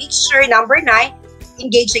that. Teacher, number 9,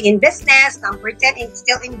 engaging in business. Number 10,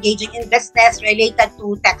 still engaging in business related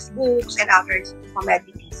to textbooks and other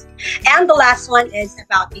commodities. And the last one is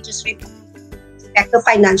about teachers' respect to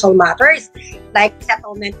financial matters like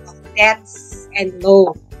settlement of debts and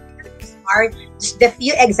loans. These are just the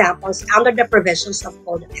few examples under the provisions of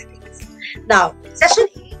Code of Ethics. Now, session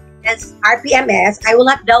 8 is RPMS. I will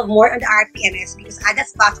not delve more on the RPMS because I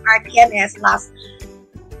discussed RPMS last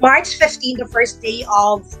March 15, the first day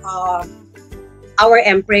of our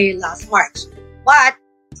Emperor last March. But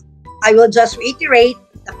I will just reiterate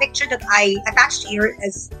the picture that I attached here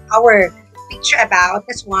is our picture about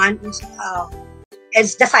this one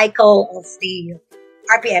is the cycle of the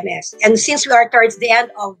RPMS. And since we are towards the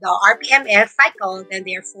end of the RPMS cycle, then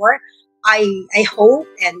therefore I hope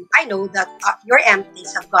and I know that your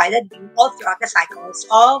MPs have guided you all throughout the cycles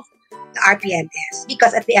of the RPMS,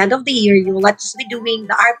 because at the end of the year, you will not just be doing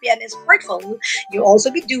the RPMS portfolio, you'll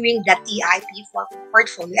also be doing the TIP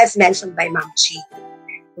portfolio as mentioned by Ma'am Chi.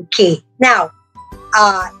 Okay, now,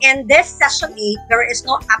 In this session 8, there is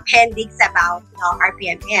no appendix about the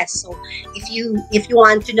RPMS. So if you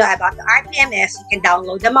want to know about the RPMS, you can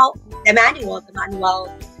download the manual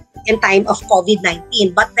in time of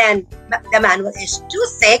COVID-19. But then the manual is too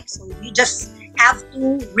thick, so you just have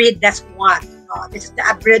to read this one. This is the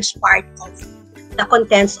abridged part of the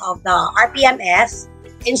contents of the RPMS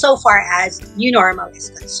insofar as new normal is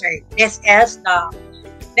concerned. This is the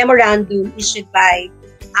memorandum issued by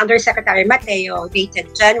Undersecretary Mateo,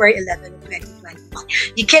 dated January 11,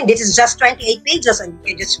 2021. This is just 28 pages, and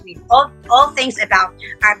you can just read all things about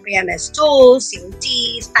RPMS tools,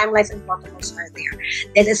 COTs, timelines, and protocols are there.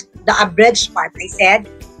 This is the abridged part. I said,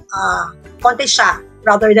 konti siya,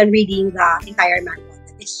 rather than reading the entire manual.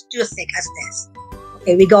 It's too thick as this.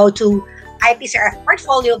 Okay, we go to IPCRF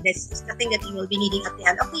portfolio. This is the thing that you will be needing at the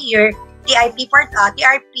end of the year. TRP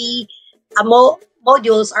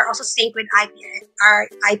modules are also synced with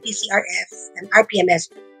IPCRF and RPMS.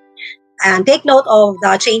 And take note of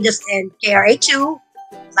the changes in KRA2.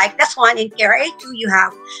 Like this one, in KRA2, you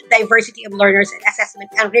have diversity of learners and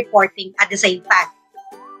assessment and reporting at the same time.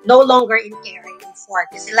 No longer in KRA4.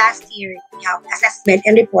 Because last year, we have assessment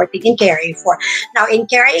and reporting in KRA4. Now, in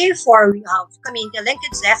KRA4, we have community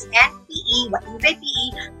linkages and PE. What do you mean by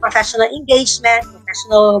PE? Professional engagement,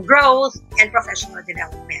 professional growth, and professional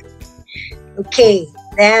development. Okay,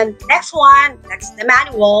 then next one, that's the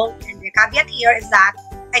manual. And the caveat here is that,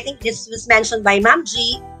 I think this was mentioned by Ma'am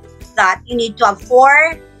G, that you need to have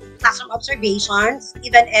 4 classroom observations,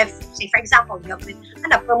 even if, say for example, you have been,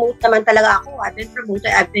 promote naman talaga ako. I've been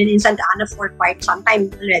promoted. I've been in Santa Ana for quite some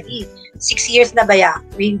time already. 6 years na ba ya?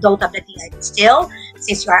 We don't have the TIP. Still,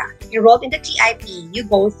 since you are enrolled in the TIP, you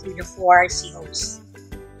go through the 4 COs.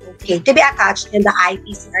 Okay, to be attached in the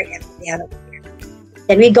IPCRF at the end of the year.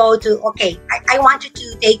 Then we go to, okay, I want you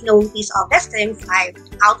to take notice of these things. I've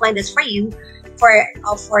outlined this for you.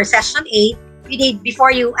 For session 8, you need,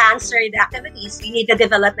 before you answer the activities, you need the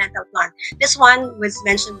developmental plan. This one was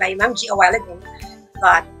mentioned by Ma'am G a while ago,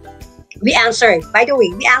 but we answered, by the way,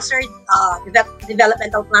 we answered the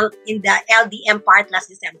developmental plan in the LDM part last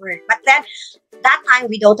December. But then, that time,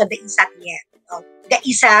 we don't have the ESAT yet. The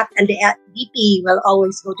ESAT and the DP will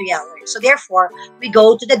always go together. So therefore, we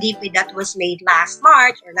go to the DP that was made last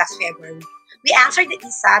March or last February. We answered the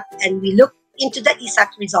ESAT and we looked into the ESAT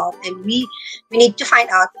result, and we need to find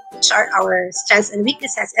out which are our strengths and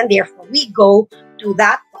weaknesses, and therefore we go to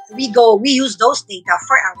that. We use those data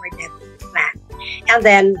for our development plan. And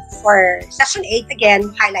then for session 8,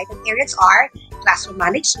 again, highlighted areas are classroom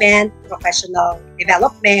management, professional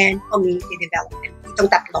development, community development. Itong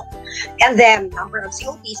tatlo. And then number of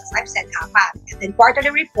COTs, as I've said, 4. And then quarterly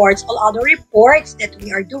reports, all other reports that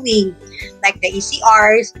we are doing, like the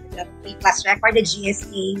ECRs, the P-class record, the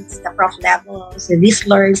GSAs, the prof levels, the list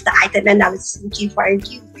learns, the item analysis in Q4 and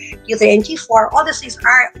Q3 and Q4, all these things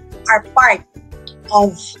are part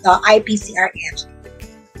of the IPCRF,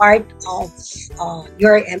 part of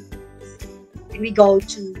your and we go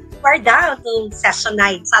to, we're down to session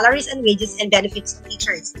 9, salaries and wages and benefits of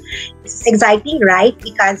teachers. This is exciting, right?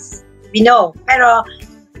 Because we know, pero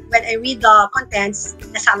when I read the contents,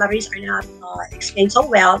 the salaries are not explained so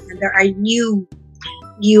well, and there are new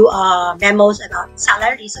memos about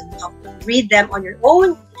salaries, so you have to read them on your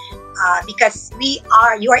own. Because you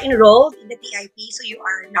are enrolled in the TIP, so you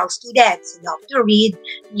are now students. So you have to read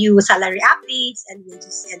new salary updates and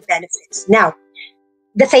wages and benefits. Now,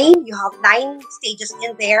 the same, you have 9 stages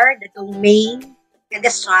in there. The domain and the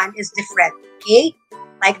strand is different, okay?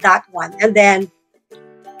 Like that one. And then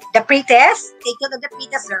the pretest, take note of the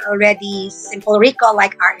pretest. They're already simple recall,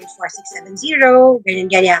 like RA4670,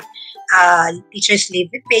 ganyan. Teachers leave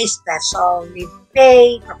with pay, special leave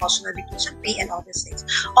pay, proportional vacation pay, and all these things.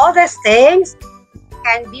 All these things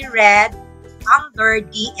can be read under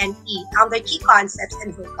D and E, under key concepts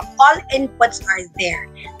and vocab. All inputs are there,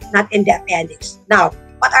 not in the appendix. Now,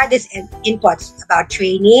 what are these inputs? About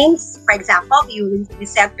trainings. For example, you will be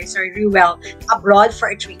sent by Sir Ruel abroad for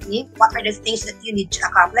a training. What are the things that you need to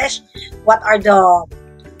accomplish? What are the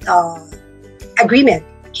agreement?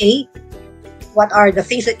 Okay. What are the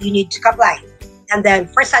things that you need to comply? And then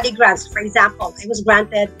for study grants, for example, I was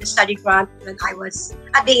granted the study grant when I was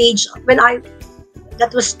at the age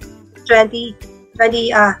that was 20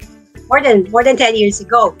 more than 10 years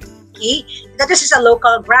ago. Okay, that this is a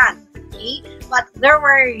local grant. Okay, but there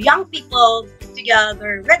were young people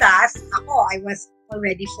together with us. I was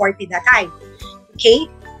already 40 that time. Okay,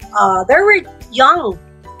 there were young.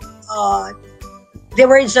 They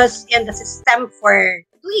were just in the system for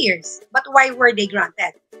 2 years. But why were they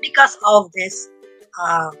granted? Because of this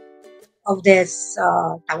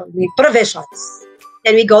provisions.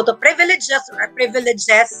 Then we go to privileges or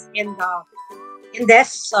privileges in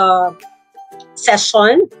this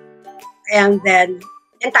session, and then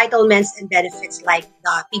entitlements and benefits like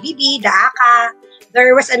the PBB, the ACA.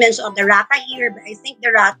 There was a mention of the RATA here, but I think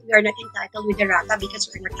the RATA, we are not entitled with the RATA because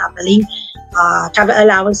we're not traveling. Travel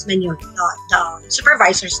allowance menu. The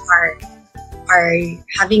supervisors are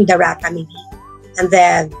having the RATA maybe. And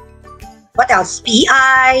then, what else?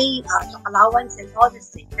 PI, talk allowance, and all these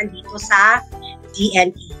things. Nandito sa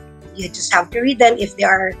DNE. You just have to read them if they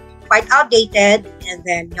are quite outdated, and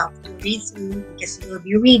then you have to read through because you will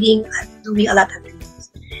be reading and doing a lot of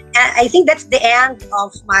things. And I think that's the end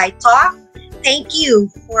of my talk. Thank you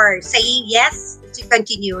for saying yes to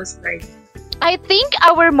continuous learning. I think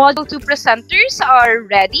our Module 2 presenters are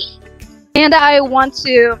ready, and I want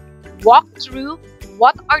to walk through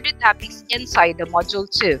what are the topics inside the Module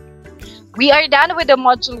 2. We are done with the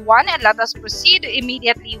Module 1 and let us proceed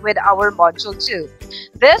immediately with our Module 2.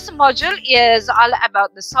 This module is all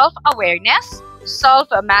about the self-awareness,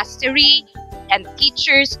 self-mastery, and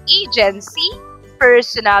teachers' agency,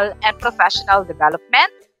 personal and professional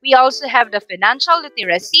development. We also have the financial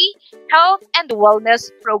literacy, health and wellness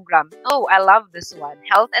program. Oh, I love this one,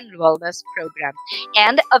 health and wellness program.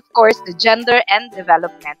 And of course, the gender and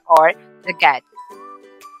development or the GAD.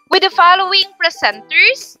 With the following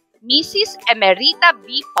presenters, Mrs. Emerita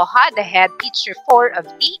B. Poha, the head teacher 4 of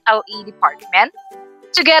ELE department.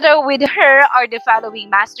 Together with her are the following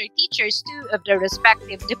master teachers 2 of the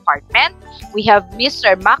respective department. We have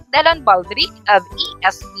Mr. Macdalan Baldric of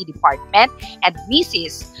ESP department and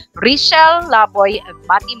Mrs. Richelle Laboy of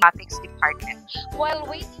mathematics department. While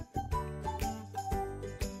waiting.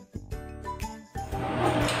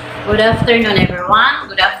 Good afternoon, everyone.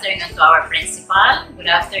 Good afternoon to our principal. Good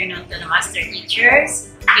afternoon to the master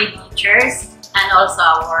teachers, lead teachers, and also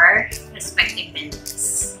our respective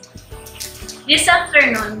mentees. This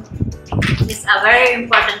afternoon is a very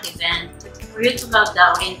important event for you to have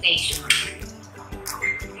the orientation.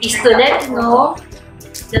 Is to let you know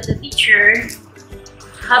that the teacher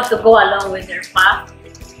have to go along with their path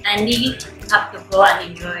and they have to go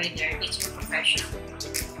and enjoy their teaching profession.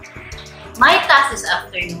 My task this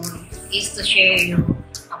afternoon is to share you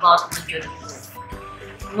about Module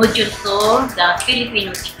 2. Module 2, the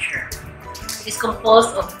Filipino teacher. It is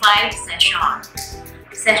composed of 5 sessions.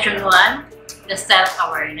 Session 1, the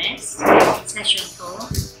self-awareness. Session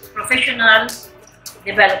 2, professional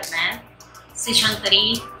development. Session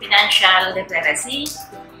 3, financial literacy.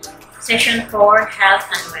 Session 4, health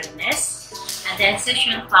and wellness. And then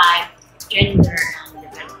Session 5, gender and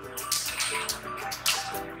development.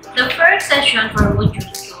 The first session for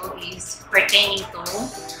Module 2 is pertaining to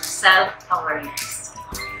self-awareness.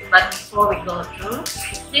 But before we go through,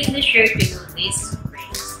 let me share to you this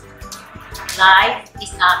phrase. Life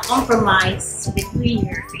is a compromise between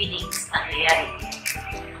your feelings and reality.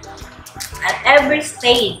 At every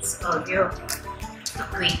stage of your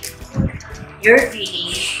quit, your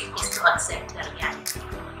feeling is to accept the reality.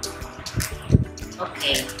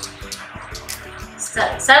 Okay.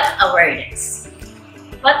 Self-awareness.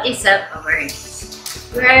 What is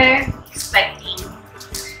self-awareness? We're expecting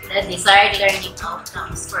the desired learning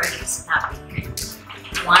outcomes for this topic.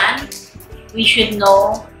 1. We should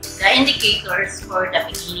know the indicators for the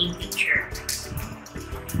beginning teacher.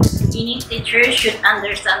 Beginning teachers should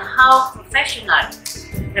understand how professional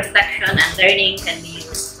reflection and learning can be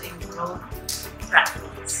used to improve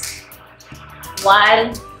practice.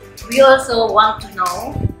 While we also want to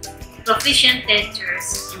know proficient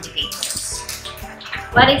teachers' indicators.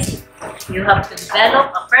 What is it? You have to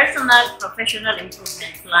develop a personal professional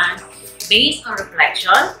improvement plan based on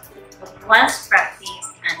reflection of one's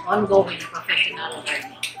practice and ongoing professional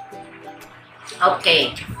learning.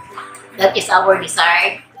 Okay, that is our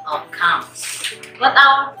desired outcomes. What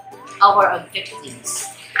are our objectives?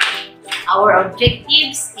 Our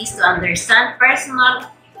objectives is to understand personal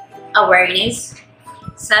awareness,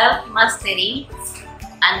 self-mastery,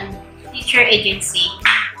 and teacher agency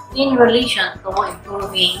in relation to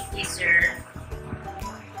improving teacher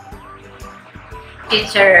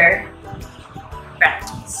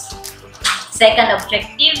practice. Second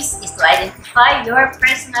objectives is to identify your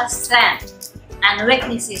personal strengths and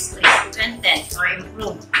weaknesses to strengthen or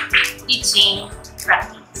improve teaching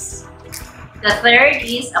practice. The third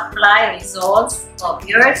is apply results of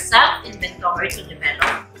your self-inventory to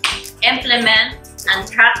develop, implement,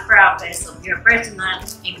 and track progress of your personal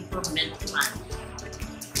improvement plan.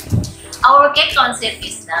 Our key concept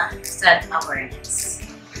is the self-awareness.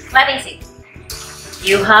 What is it?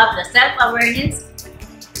 You have the self-awareness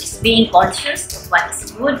is being conscious of what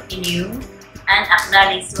is good in you and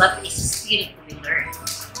acknowledge what is still to be learned.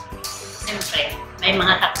 Simple. May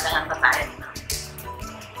mga kakulangan pa tayo dito.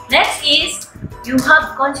 Next is, you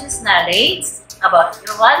have conscious knowledge about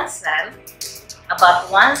your oneself, about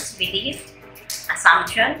one's belief,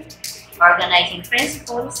 assumption, organizing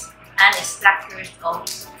principles, and structures of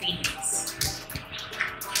feelings.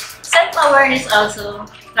 Self-awareness also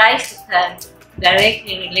tries to have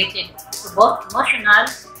directly related to both emotional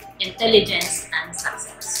intelligence and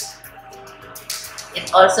success.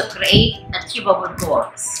 It also creates achievable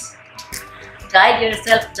goals. Guide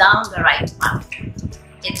yourself down the right path.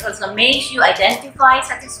 It also makes you identify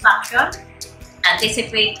satisfaction,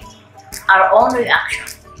 anticipate our own reaction.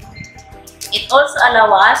 It also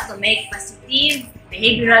allows us to make positive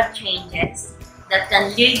behavioral changes that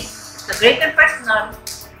can lead to greater personal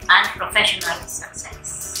and professional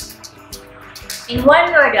success. In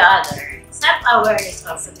one way or the other, self-awareness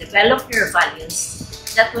also develops your values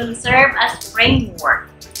that will serve as framework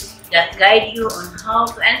that guide you on how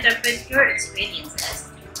to interpret your experiences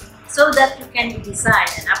so that you can decide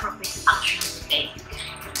an appropriate action to take.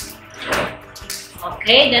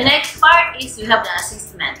 Okay, the next part is you have the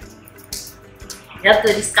assessment. You have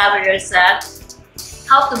to discover yourself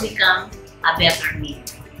how to become a better me.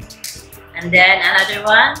 And then another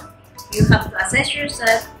one, you have to assess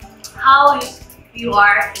yourself how you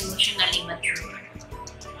are emotionally mature.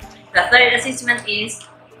 The third assessment is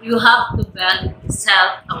you have to build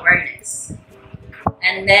self-awareness.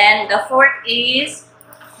 And then the fourth is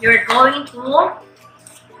you're going to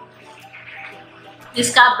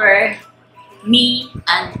discover me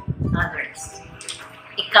and others.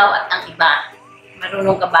 Ikaw at ang iba.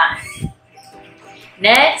 Marunong ka ba?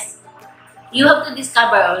 Next, you have to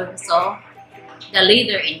discover also the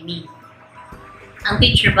leader in me. Ang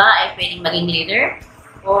teacher ba ay pwedeng maging leader?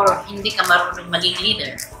 Or hindi ka marunong maging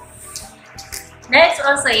leader? Next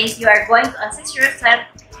also is you are going to assess yourself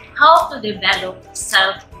how to develop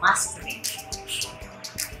self-mastery.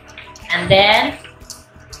 And then,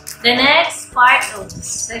 the next part of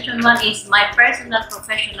session 1 is my personal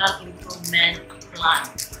professional improvement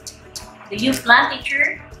plan. Do you plan,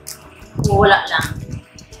 teacher? Wala lang.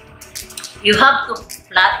 You have to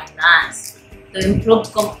plot plans to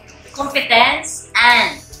improve competence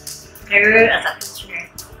and career as a teacher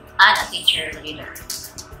and a teacher leader.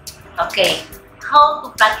 Okay, how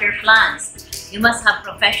to plot your plans? You must have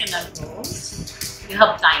professional goals. You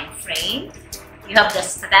have time frame. You have the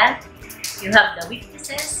strength. You have the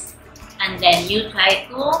weaknesses, and then you try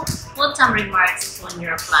to put some remarks on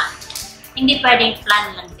your plan. Hindi pwedeng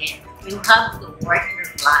plan lang din. You have to work your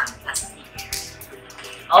plan as a teacher.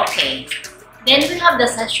 Okay. Then we have the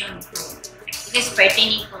session 2. It is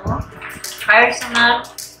pertaining to personal,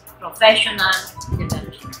 professional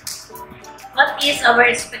development. What is our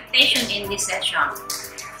expectation in this session?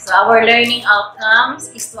 So our learning outcomes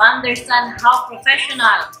is to understand how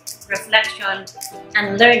professional reflection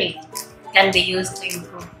and learning can be used to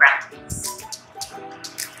improve practice.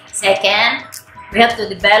 Second, we have to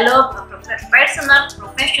develop a personal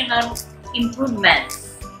professional improvement,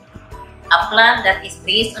 a plan that is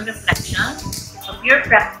based on reflection of your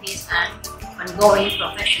practice and ongoing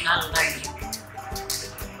professional learning.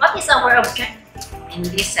 What is our objective in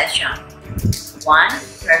this session? 1,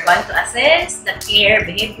 we are going to assess the peer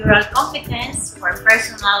behavioral competence for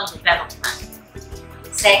personal development.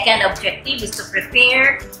 Second objective is to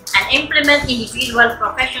prepare and implement individual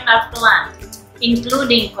professional plans,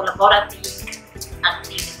 including collaborative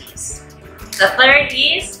activities. The third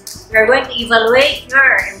is we are going to evaluate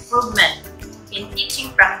your improvement in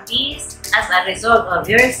teaching practice as a result of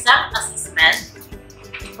your self-assessment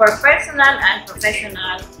for personal and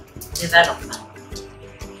professional development.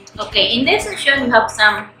 Okay, in this session, you have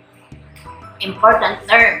some important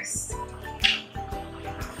terms.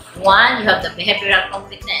 1, you have the behavioral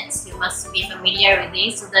competence. You must be familiar with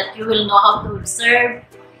this so that you will know how to observe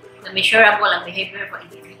the measurable and behavior for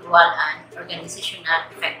individual and organizational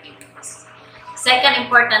effectiveness. Second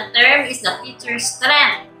important term is the teacher's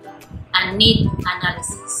strength and need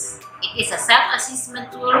analysis. It is a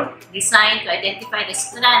self-assessment tool designed to identify the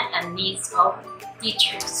strength and needs of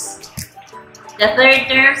teachers. The third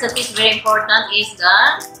term that is very important is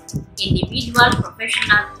the Individual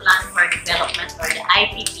Professional Plan for Development, or the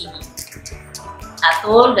IPP, a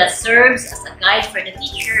tool that serves as a guide for the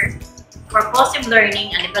teacher for positive learning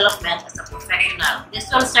and development as a professional. This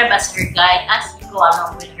will serve as your guide as you go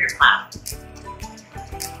along with your path.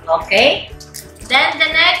 Okay? Then the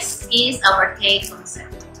next is our K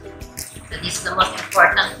concept. So this is the most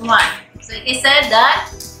important one. So it is said that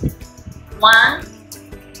 1,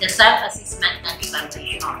 the self-assessment and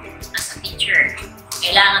evaluation as a teacher.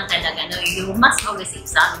 Kailangan talaga, no? You must always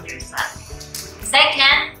examine yourself.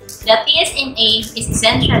 Second, The TSNA is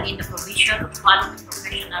essential in the provision of quality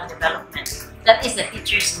professional development. That is the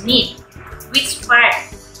teacher's need. Which part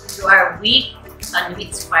you are weak and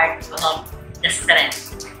which part you have the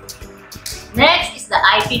strength. Next is the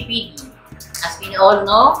IPPD. As we all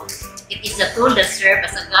know, it is a tool that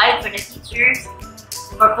serves as a guide for the teachers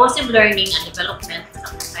for purposive learning and development as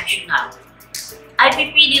a professional.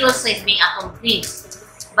 IPPD also is being accomplished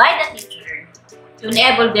by the teacher to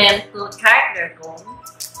enable them to chart their goals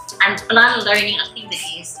and plan learning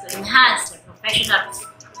activities to enhance their professional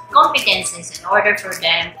competencies in order for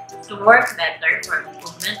them to work better for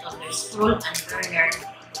improvement of their school and learner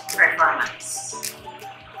performance.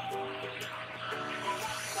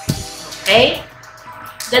 Okay?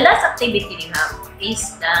 The last activity we have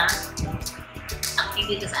is the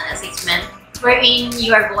activities and assessment, wherein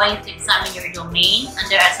you are going to examine your domain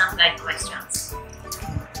and there are some guide questions.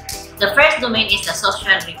 The first domain is the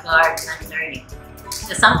social regard and learning.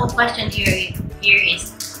 The sample question here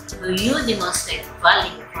is, do you demonstrate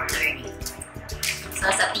value for learning? So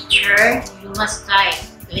as a teacher, you must try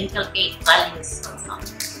to inculcate values also.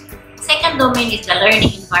 Second domain is the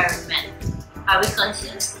learning environment. Are we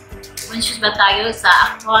conscious? Conscious ba tayo sa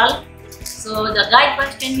actual? So the guide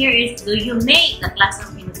question here is, do you make the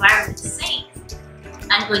classroom environment safe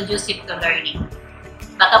and conducive to learning?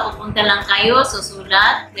 Baka pupunta lang kayo,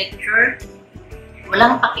 susulat, lecture,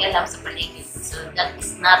 walang pakialam sa paligid. So that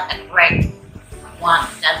is not a correct one.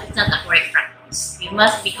 That is not a correct practice. You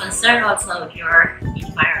must be concerned also with your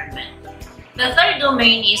environment. The third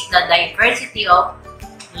domain is the diversity of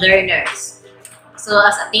learners. So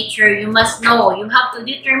as a teacher, you must know, you have to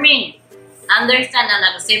determine, understand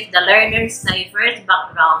and accept the learners' diverse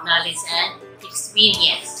background, knowledge, and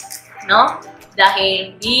experience. No?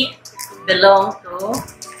 Dahil we belong to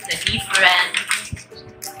the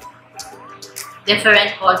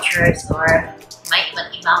different cultures or may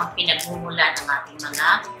iba't ibang pinagmumulan ng ating mga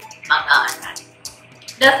mag-aaral.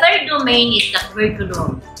 The third domain is the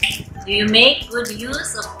curriculum. Do you make good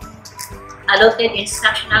use of allotted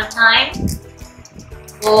instructional time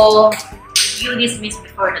or you dismiss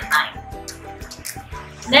before the time?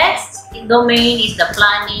 Next domain is the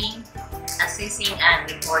planning, assessing,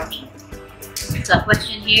 and reporting. So the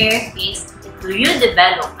question here is, do you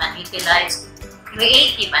develop and utilize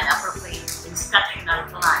creative and appropriate instructional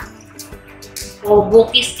plan? O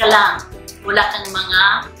bukis ka lang, wala kang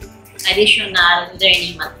mga additional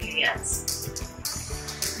learning materials.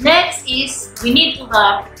 Next is, we need to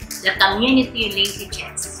have the community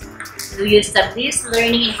linkages. Do you establish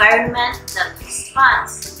learning environment that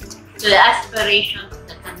responds to the aspiration of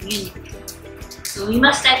the community? So we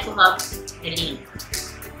must try to have the link.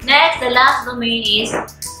 Next, the last domain is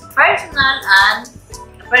personal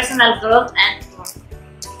growth and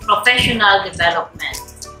professional development.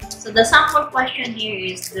 So the sample question here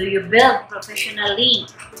is, do you build professionally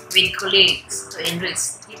with colleagues to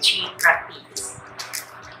enrich teaching practice?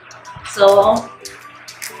 So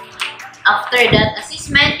after that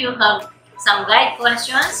assessment, you have some guide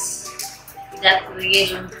questions that will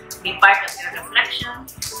be part of your reflection.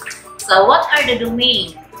 So what are the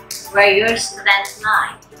domains where your strengths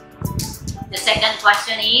lie? The second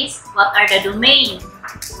question is, what are the domains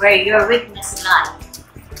where your weakness lie?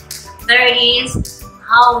 Third is,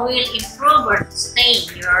 how will improve or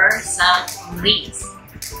sustain yourself on risk?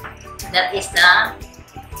 That is the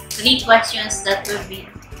three questions that will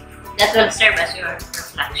serve as your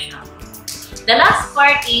reflection. The last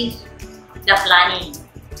part is the planning.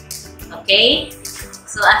 Okay?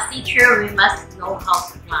 So as teacher, we must know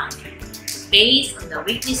how to plan. Based on the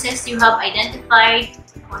weaknesses you have identified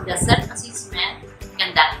on the self-assessment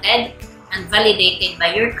conducted and validated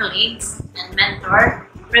by your colleagues and mentor,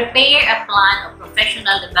 prepare a plan of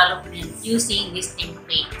professional development using this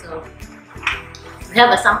template. So we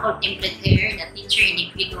have a sample template here, the teacher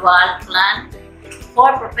individual plan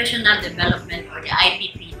for professional development or the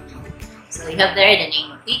IPPD. So you have there the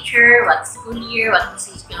name of teacher, what school year, what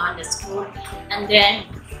position on the school, and then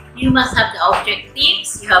you must have the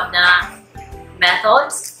objectives, you have the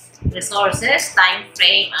methods, resources, time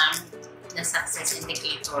frame, and the success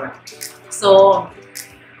indicator. So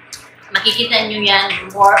makikita nyo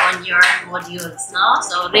yan more on your modules, no?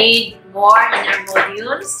 So read more on your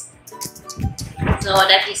modules. So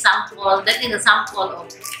that is a sample of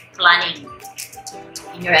planning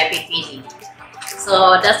in your IPPD.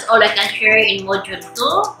 So that's all I can share in module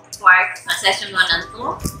 2 for session 1 and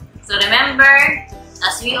 2. So remember,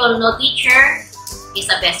 as we all know, teacher is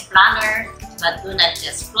a best planner, but do not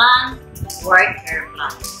just plan, work your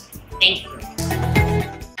plan. Thank you.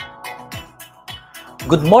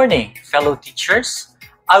 Good morning, fellow teachers.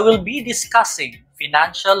 I will be discussing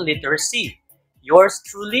financial literacy. Yours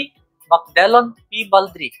truly, Macdellon P.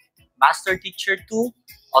 Baldric, Master Teacher 2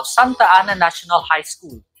 of Santa Ana National High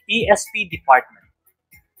School, PSP Department.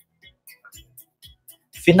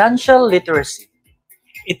 Financial literacy.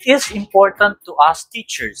 It is important to us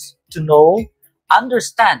teachers to know,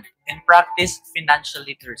 understand, and practice financial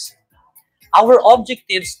literacy. Our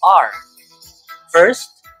objectives are: first,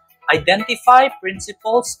 identify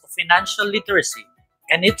principles of financial literacy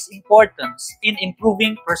and its importance in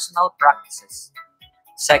improving personal practices.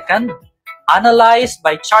 Second, analyze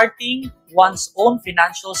by charting one's own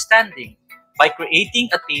financial standing by creating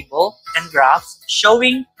a table and graphs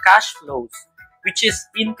showing cash flows, which is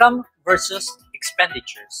income versus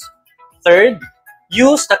expenditures. Third,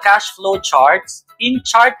 use the cash flow charts in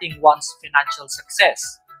charting one's financial success.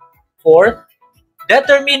 Fourth,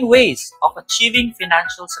 determine ways of achieving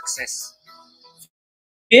financial success.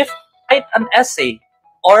 Fifth, write an essay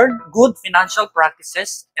on good financial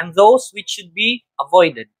practices and those which should be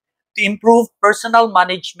avoided to improve personal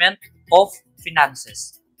management of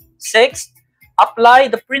finances. Sixth, apply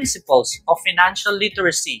the principles of financial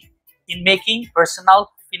literacy in making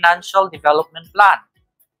personal financial development plan.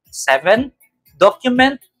 7.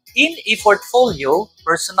 Document in a portfolio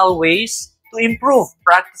personal ways to improve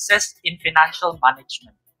practices in financial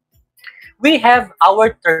management. We have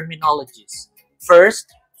our terminologies.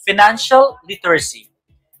 First, financial literacy.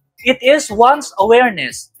 It is one's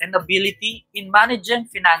awareness and ability in managing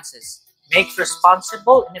finances, makes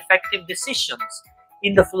responsible and effective decisions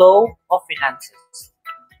in the flow of finances.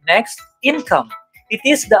 Next, income. It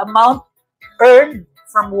is the amount earned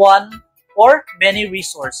from one or many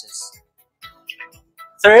resources.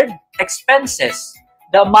 Third, expenses.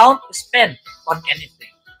 The amount spent on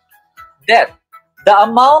anything. Debt. The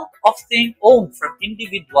amount of thing owned from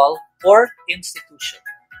individual or institution.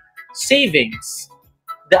 Savings.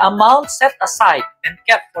 The amount set aside and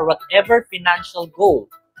kept for whatever financial goal.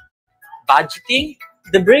 Budgeting.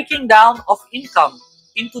 The breaking down of income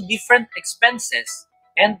into different expenses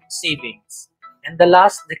and savings. And the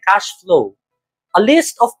last, the cash flow. A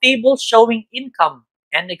list of tables showing income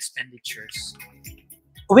and expenditures.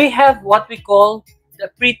 We have what we call the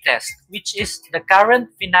pre-test, which is the current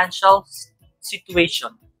financial situation.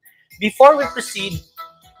 Before we proceed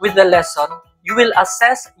with the lesson, you will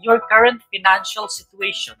assess your current financial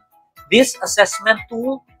situation. This assessment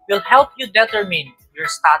tool will help you determine your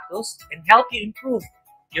status and help you improve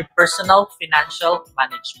your personal financial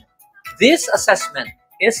management. This assessment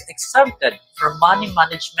is exempted from Money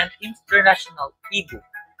Management International ebook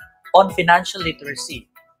on financial literacy.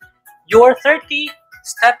 Your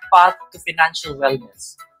 30-step path to financial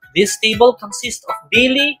wellness. This table consists of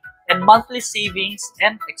daily and monthly savings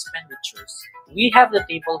and expenditures. We have the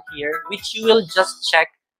table here, which you will just check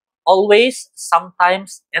always,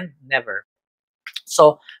 sometimes, and never.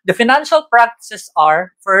 So, the financial practices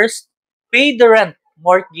are: first, pay the rent,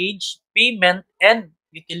 mortgage, payment, and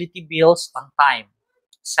utility bills on time.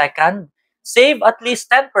 Second, save at least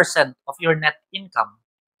 10% of your net income.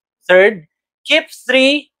 Third, keep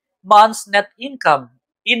 3 months net income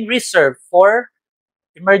in reserve for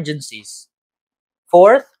emergencies.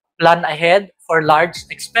 Fourth, plan ahead for large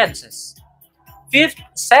expenses. Fifth,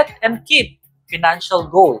 set and keep financial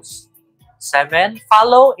goals. 7,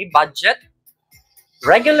 follow a budget.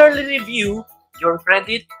 Regularly review your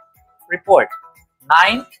credit report.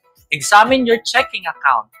 9, examine your checking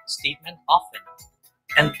account statement often.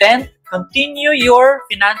 And 10, continue your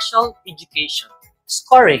financial education.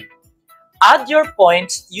 Scoring. Add your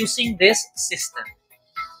points using this system.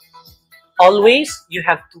 Always you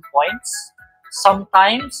have 2 points,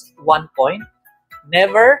 sometimes 1 point,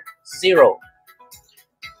 never 0.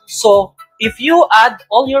 So if you add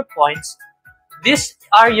all your points, these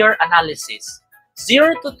are your analysis.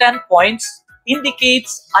 0 to 10 points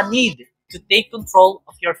indicates a need to take control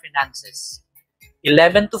of your finances.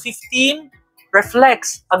 11 to 15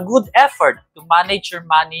 reflects a good effort to manage your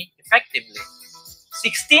money effectively.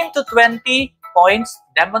 16 to 20 points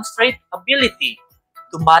demonstrate ability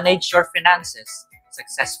to manage your finances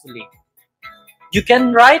successfully. You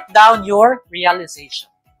can write down your realization.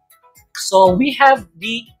 So we have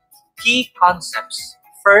the key concepts.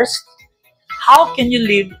 First, how can you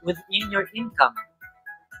live within your income?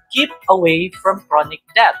 Keep away from chronic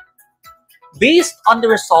debt. Based on the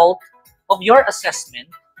result of your assessment,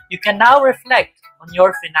 you can now reflect on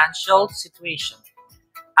your financial situation.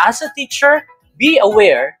 As a teacher, be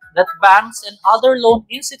aware that banks and other loan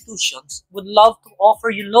institutions would love to offer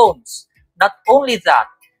you loans. Not only that,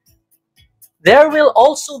 there will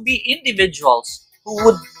also be individuals who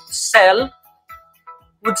would sell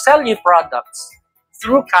you products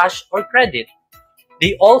through cash or credit.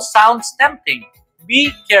 They all sound tempting.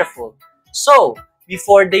 Be careful. So,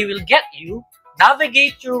 before they will get you,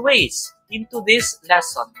 navigate your ways into this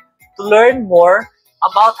lesson to learn more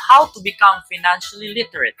about how to become financially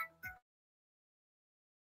literate.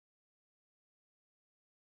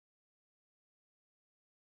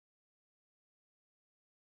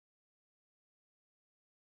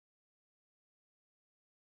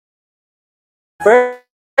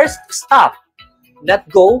 First stop, let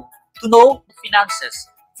go to know finances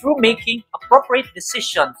through making appropriate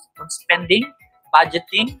decisions on spending,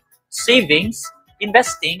 budgeting, savings,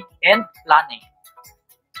 investing, and planning.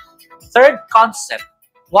 Third concept,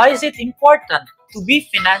 why is it important to be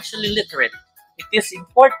financially literate? It is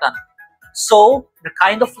important so the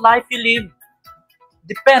kind of life you live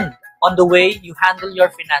depend on the way you handle your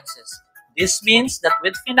finances. This means that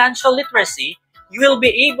with financial literacy, you will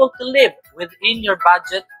be able to live within your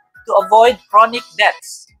budget to avoid chronic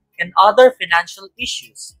debts and other financial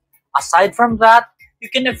issues. Aside from that, you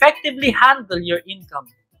can effectively handle your income,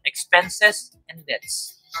 expenses, and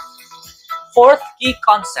debts. Fourth key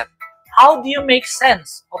concept, how do you make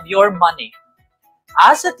sense of your money?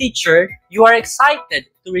 As a teacher, you are excited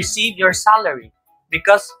to receive your salary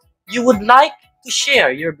because you would like to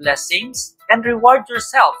share your blessings and reward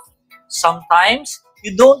yourself. Sometimes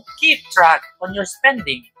you don't keep track on your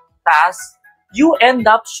spending, thus you end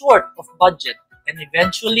up short of budget and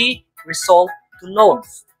eventually result to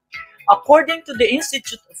loans. According to the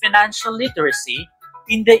Institute of Financial Literacy,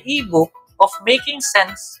 in the ebook of Making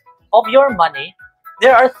Sense of Your Money,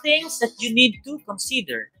 there are things that you need to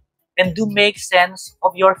consider and do make sense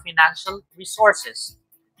of your financial resources.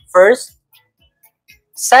 First,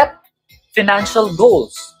 set financial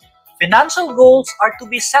goals. Financial goals are to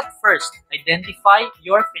be set first. Identify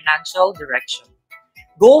your financial direction.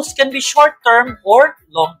 Goals can be short-term or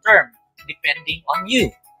long-term, depending on you.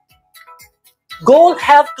 Goals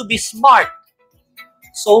have to be SMART.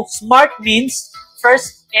 So SMART means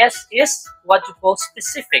first S is what you call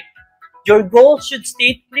specific. Your goal should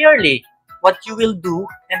state clearly what you will do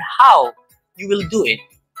and how you will do it.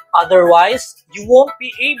 Otherwise, you won't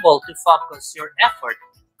be able to focus your effort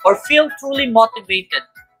or feel truly motivated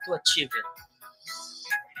to achieve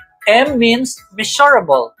it. M means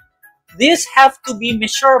measurable. These have to be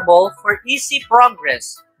measurable for easy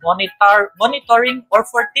progress, monitoring, or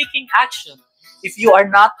for taking action if you are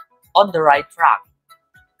not on the right track.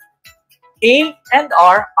 A and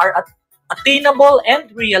R are attainable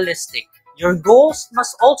and realistic. Your goals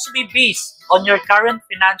must also be based on your current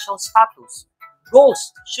financial status.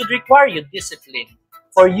 Goals should require you discipline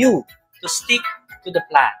for you to stick to the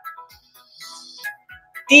plan.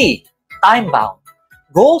 T. Time-bound.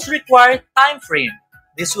 Goals require time frame.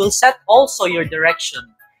 This will set also your direction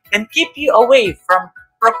and keep you away from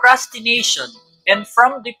procrastination and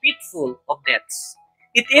from the pitfall of debts.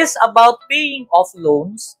 It is about paying off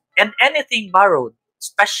loans and anything borrowed,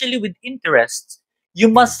 especially with interest. You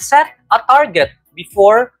must set a target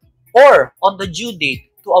before or on the due date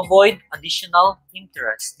to avoid additional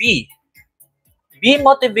interest. B. Be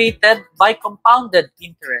motivated by compounded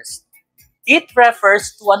interest. It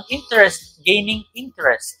refers to an interest gaining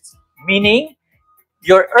interest, meaning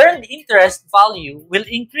your earned interest value will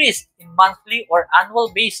increase in monthly or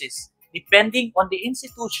annual basis depending on the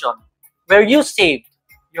institution where you saved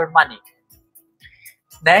your money.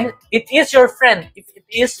 Then, it is your friend if it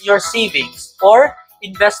is your savings or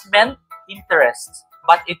investment interests,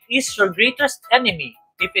 but it is your greatest enemy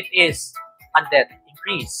if it is a debt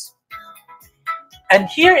increase. And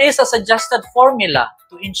here is a suggested formula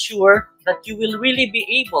to ensure that you will really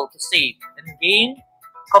be able to save and gain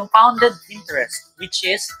compounded interest, which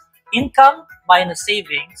is income minus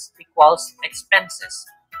savings equals expenses.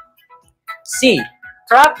 C.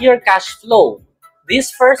 Track your cash flow.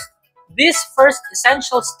 This first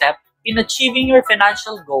essential step in achieving your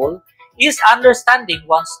financial goal is understanding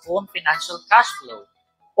one's own financial cash flow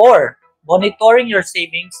or monitoring your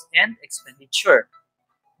savings and expenditure.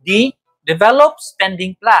 D. Develop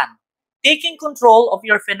spending plan. Taking control of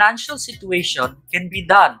your financial situation can be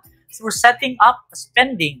done through setting up a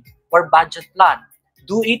spending or budget plan.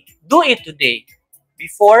 Do it today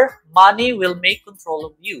before money will make control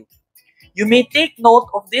of you. You may take note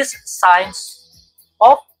of these signs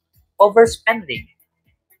of overspending.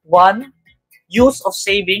 1. Use of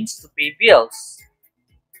savings to pay bills.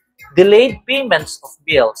 Delayed payments of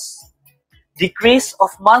bills. Decrease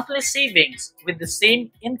of monthly savings with the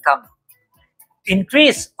same income.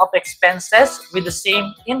 Increase of expenses with the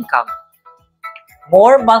same income.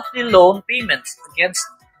 More monthly loan payments against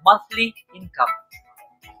monthly income.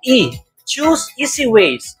 E. Choose easy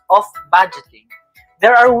ways of budgeting.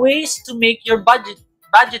 There are ways to make your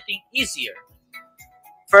budgeting easier.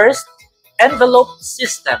 First, envelope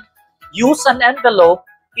system. Use an envelope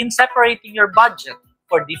in separating your budget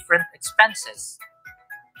for different expenses.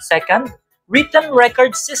 Second, written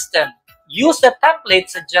record system. Use the template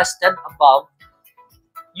suggested above.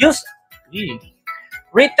 Use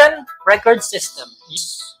written record system.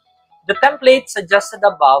 Use the template suggested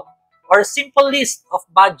above or a simple list of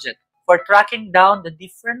budget for tracking down the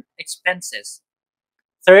different expenses.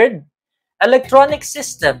 Third, electronic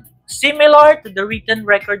system. Similar to the written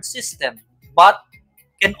record system, but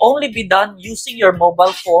can only be done using your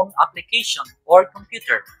mobile phone application or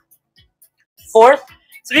computer. Fourth,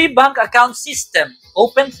 three bank account system.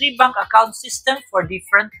 Open three bank account system for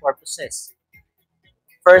different purposes.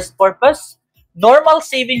 First purpose, normal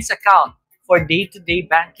savings account for day-to-day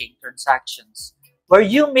banking transactions, where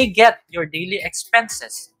you may get your daily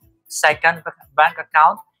expenses. Second bank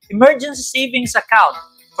account, emergency savings account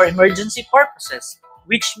for emergency purposes,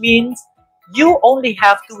 which means you only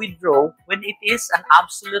have to withdraw when it is an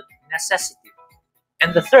absolute necessity.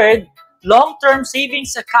 And the third, long-term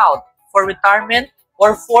savings account for retirement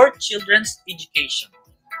or for children's education.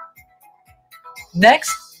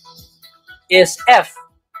 Next is F.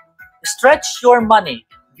 Stretch your money.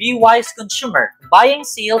 Be wise consumer. Buying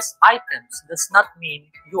sales items does not mean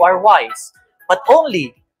you are wise, but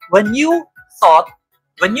only when you bought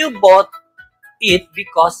it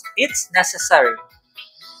because it's necessary.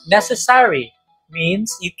 Necessary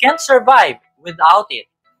means you can't survive without it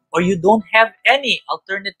or you don't have any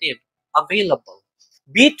alternative available.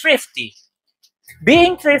 Be thrifty.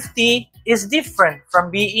 Being thrifty is different from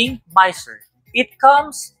being miser. It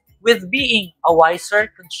comes with being a wiser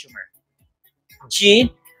consumer.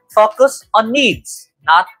 G. Focus on needs,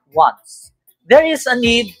 not wants. There is a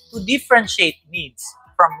need to differentiate needs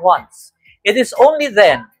from wants. It is only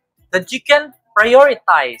then that you can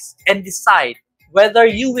prioritize and decide whether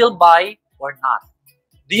you will buy or not.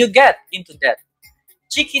 Do you get into debt?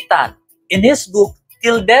 Chiquitan, in his book,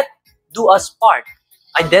 Till Death Do Us Part,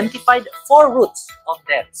 identified 4 roots of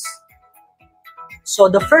debts. So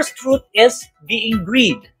the first root is being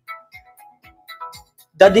greed.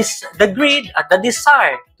 The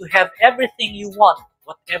desire to have everything you want,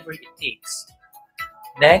 whatever it takes.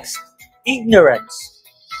 Next, ignorance.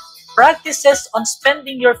 Practices on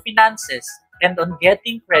spending your finances and on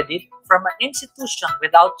getting credit from an institution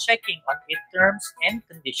without checking on its terms and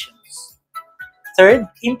conditions. Third,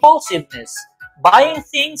 impulsiveness. Buying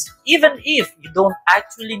things even if you don't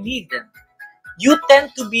actually need them. You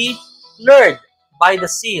tend to be lured by the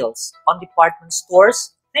sales on department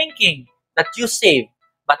stores thinking that you save,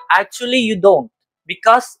 but actually you don't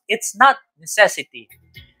because it's not necessity.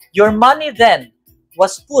 Your money then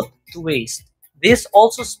was put to waste. This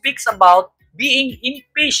also speaks about being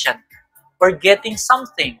impatient for getting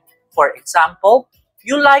something. For example,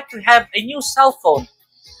 you like to have a new cell phone,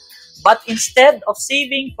 but instead of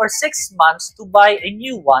saving for 6 months to buy a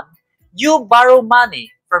new one, you borrow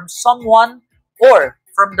money from someone or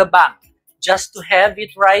from the bank just to have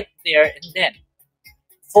it right there and then.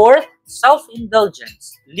 Fourth,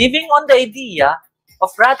 self-indulgence. Living on the idea of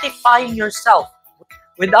ratifying yourself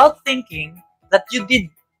without thinking that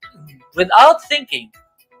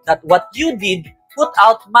what you did put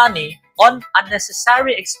out money on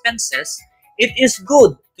unnecessary expenses. It is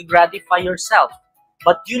good to gratify yourself,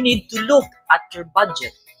 but you need to look at your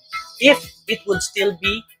budget if it would still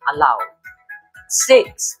be allowed.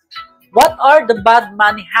 6. What are the bad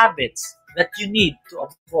money habits that you need to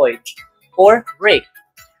avoid or break?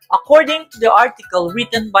 According to the article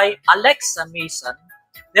written by Alexa Mason,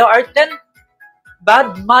 there are 10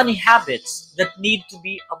 bad money habits that need to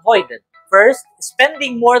be avoided. First,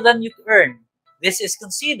 spending more than you earn. This is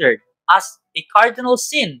considered as a cardinal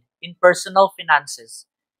sin in personal finances.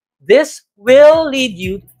 This will lead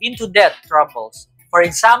you into debt troubles. For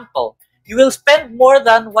example, you will spend more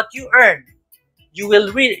than what you earn. You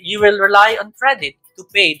will rely on credit to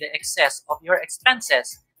pay the excess of your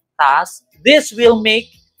expenses. Thus, this will make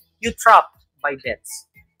you trapped by debts.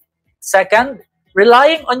 Second,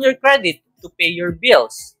 relying on your credit to pay your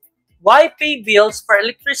bills. Why pay bills for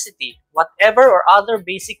electricity, whatever or other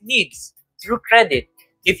basic needs through credit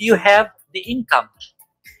if you have the income?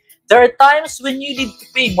 There are times when you need to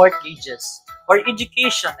pay mortgages or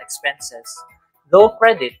education expenses, though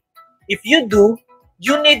credit. If you do,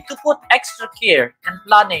 you need to put extra care and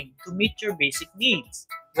planning to meet your basic needs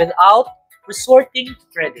without resorting to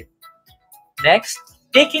credit. Next,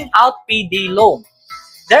 taking out payday loan.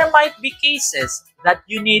 There might be cases that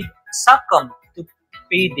you need succumb to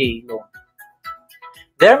payday loan.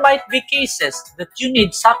 There might be cases that you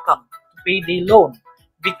need succumb to payday loan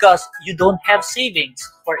because you don't have savings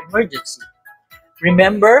for emergency.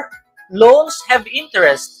 Remember, loans have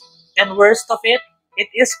interest, and worst of it, it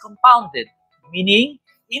is compounded, meaning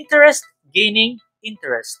interest gaining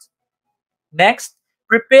interest. Next,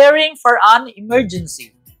 preparing for an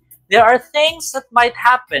emergency. There are things that might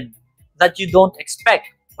happen that you don't expect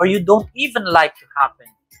or you don't even like to happen.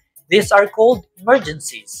 These are called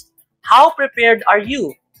emergencies. How prepared are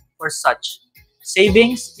you for such?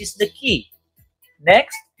 Savings is the key.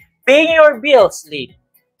 Next, paying your bills late.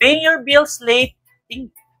 Paying your bills late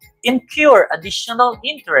incur additional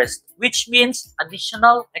interest, which means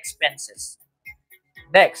additional expenses.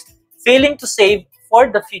 Next, failing to save for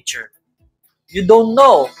the future. You don't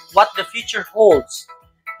know what the future holds.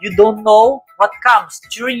 You don't know what comes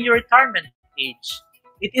during your retirement age.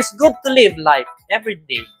 It is good to live life every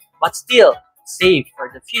day, but still save for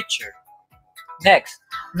the future. Next,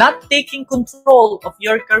 not taking control of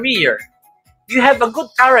your career. You have a good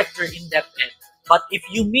character in that end, but if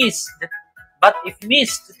miss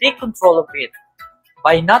to take control of it,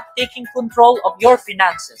 by not taking control of your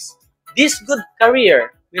finances, this good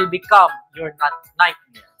career will become your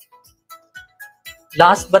nightmare.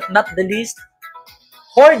 Last but not the least,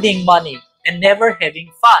 hoarding money and never having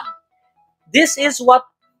fun. This is what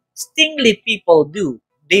stingly people do.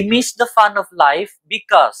 They miss the fun of life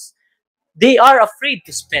because they are afraid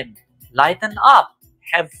to spend. Lighten up,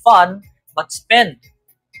 have fun, but spend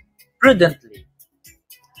prudently.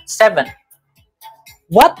 7.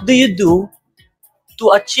 What do you do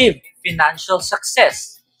to achieve financial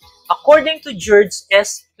success? According to George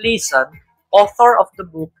S. Clason, author of the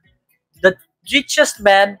book The Richest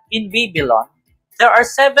Man in Babylon, there are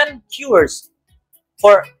 7 cures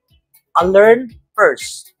for a learned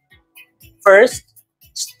purse. First,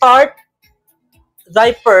 start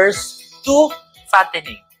thy purse to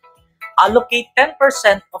fattening. Allocate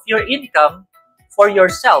 10% of your income for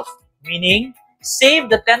yourself, meaning save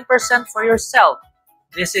the 10% for yourself.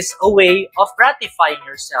 This is a way of gratifying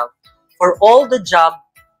yourself for all the job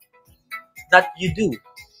that you do.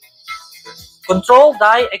 Control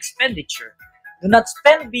thy expenditure. Do not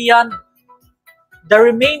spend beyond the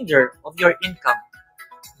remainder of your income.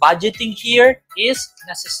 Budgeting here is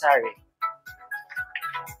necessary.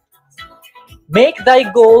 Make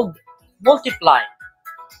thy gold multiply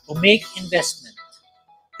to make investment.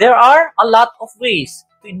 There are a lot of ways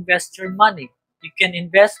to invest your money. You can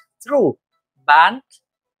invest through bank,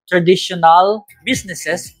 traditional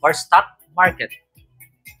businesses, or stock market.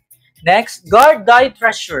 Next, guard thy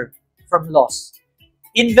treasure from loss.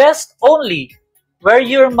 Invest only where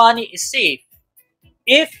your money is safe.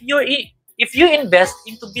 If you invest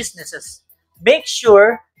into businesses, make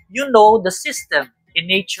sure you know the system and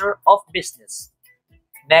nature of business.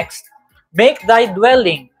 Next, make thy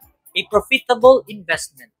dwelling a profitable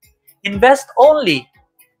investment. Invest on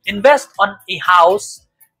a house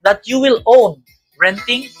that you will own.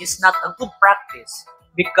 Renting is not a good practice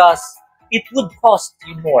because it would cost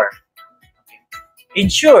you more.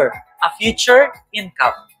 Ensure a future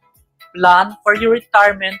income. Plan for your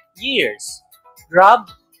retirement years. Grab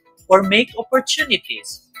or make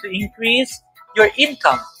opportunities to increase your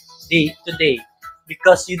income day to day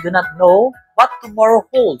because you do not know what tomorrow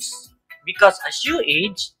holds. Because as you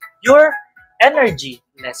age, your energy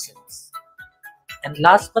lessens. And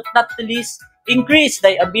last but not the least, increase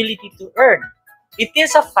thy ability to earn. It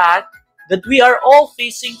is a fact that we are all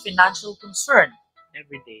facing financial concern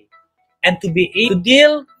every day. And to be able to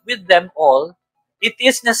deal with them all, it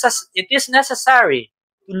is necessary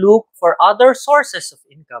to look for other sources of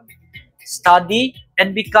income, study,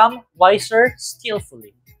 and become wiser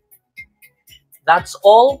skillfully. That's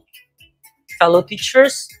all, fellow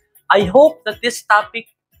teachers. I hope that this topic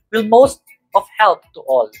will most of help to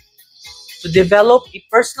all to develop a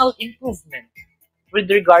personal improvement with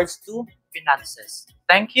regards to finances.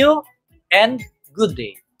 Thank you and good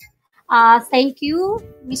day. Thank you,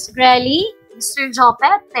 Miss Grelly, Mr.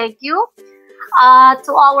 Jopet, thank you.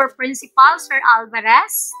 To our principal, Sir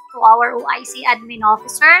Alvarez, to our OIC admin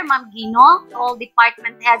officer, Ma'am Gino, to all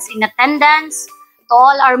department heads in attendance, to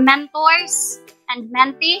all our mentors and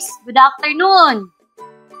mentees, good afternoon.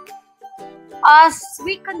 As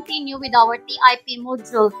we continue with our TIP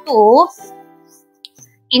Module 2,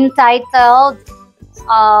 entitled,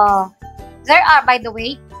 there are, by the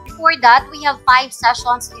way, before that, we have 5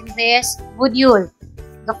 sessions in this module.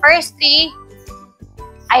 The first 3,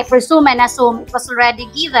 I presume and assume it was already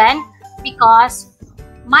given because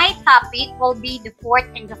my topic will be the 4th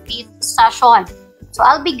and the 5th session. So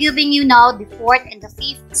I'll be giving you now the 4th and the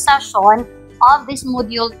 5th session of this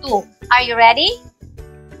module 2. Are you ready?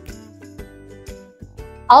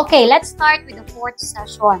 Okay, let's start with the 4th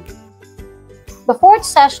session. The 4th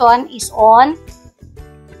session is on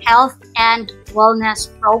Health and Wellness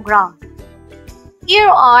Program. Here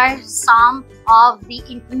are some of the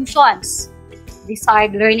inclusions: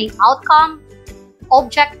 desired learning outcome,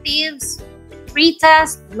 objectives,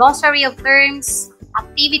 pre-test, glossary of terms,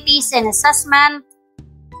 activities and assessment,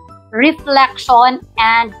 reflection,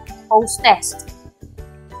 and post-test.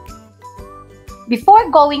 Before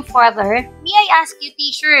going further, may I ask you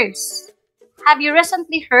teachers, have you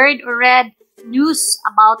recently heard or read news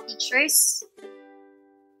about teachers?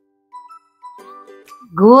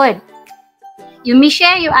 Good. You may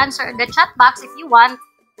share your answer in the chat box if you want,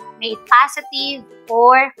 may it positive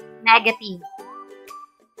or negative.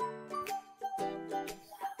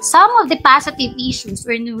 Some of the positive issues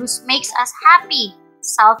or news makes us happy,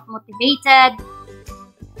 self-motivated,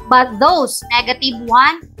 but those negative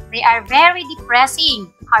ones, they are very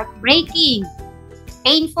depressing, heartbreaking,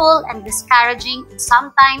 painful, and discouraging. And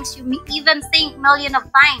sometimes you may even think millions of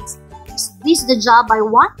times, is this the job I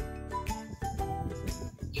want?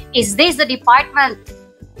 Is this the department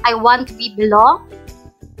I want to be belong?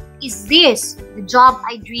 Is this the job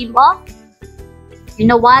I dream of? You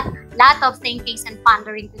know what? Lot of thinkings and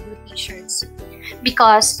pondering to do, teachers.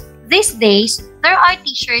 Because these days, there are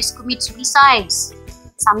teachers commit suicides.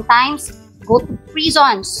 Sometimes go to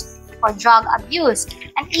prisons for drug abuse.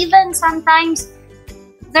 And even sometimes,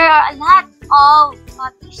 there are a lot of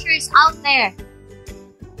teachers out there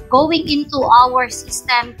going into our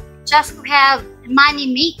system just to have money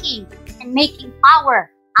making and making power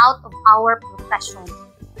out of our profession.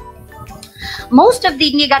 Most of the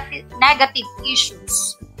negative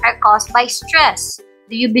issues are caused by stress.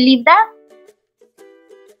 Do you believe that?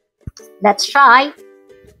 Let's try.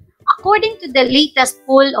 According to the latest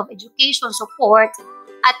poll of education support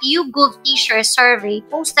at YouGov Teacher Survey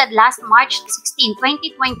posted last March 16,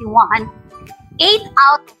 2021, 8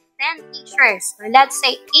 out of 10 teachers, or let's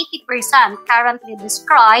say 80%, currently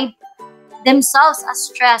describe themselves as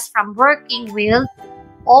stressed from working with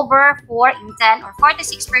over 4 in 10 or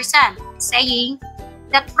 46%, saying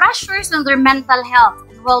that pressures on their mental health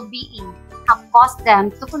and well-being have caused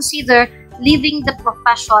them to consider leaving the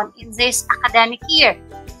profession in this academic year.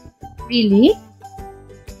 Really?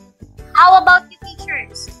 How about you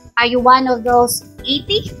teachers? Are you one of those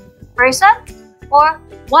 80% or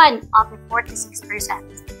one of the 46%?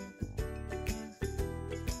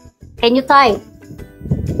 Can you type?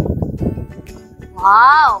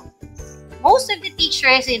 Wow! Most of the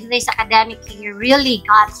teachers in this academic year really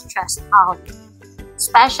got stressed out,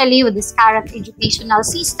 especially with this current educational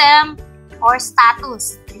system or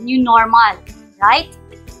status, the new normal, right?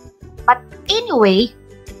 But anyway,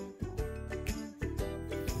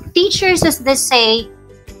 teachers, as they say,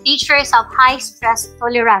 teachers have high stress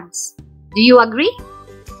tolerance. Do you agree?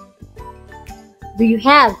 Do you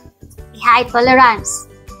have a high tolerance?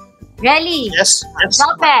 Really? Yes.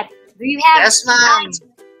 Stop it. Do you have Yes, ma'am.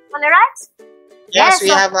 tolerance? Yes, we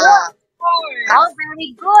of have course. a. Oh,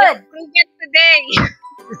 very good. Prove it today.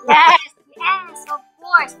 Yes, of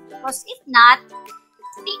course. Because if not,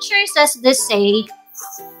 teachers, as they say,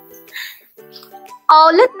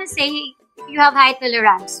 oh, let me say, if you have high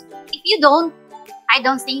tolerance. If you don't, I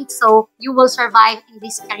don't think so, you will survive in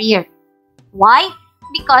this career. Why?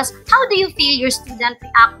 Because how do you feel your student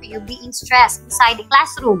react to you being stressed inside the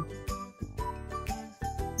classroom?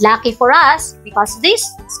 Lucky for us, because this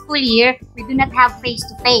school year, we do not have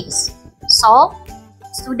face-to-face. So,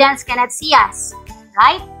 students cannot see us,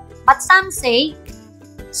 right? But some say,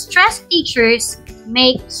 stressed teachers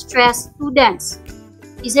make stressed students.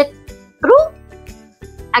 Is it true?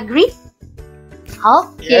 Agree?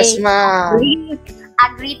 Okay. Yes, ma'am.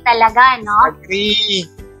 Agree talaga, no? Agree.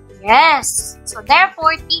 Yes. So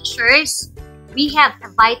therefore, teachers, we have a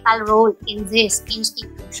vital role in this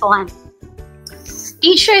institution.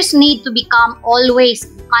 Teachers need to become always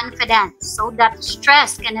confident so that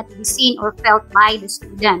stress cannot be seen or felt by the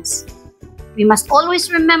students. We must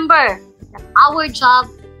always remember that our job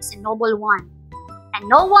is a noble one, and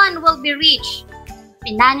no one will be rich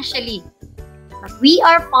financially, but we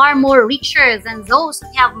are far more richer than those who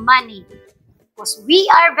have money, because we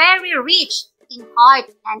are very rich in heart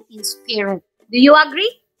and in spirit. Do you agree?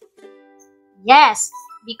 Yes,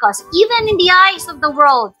 because even in the eyes of the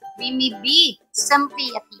world, we may be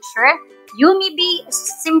simply a teacher. You may be a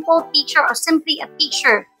simple teacher or simply a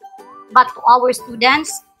teacher. But to our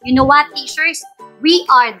students, you know what, teachers? We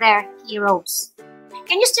are their heroes.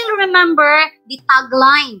 Can you still remember the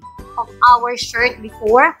tagline of our shirt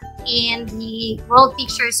before in the World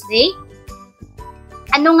Teachers Day?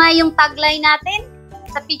 Ano nga yung tagline natin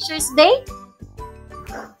sa Teachers Day?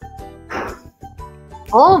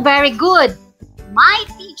 Oh, very good. My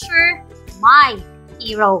teacher, my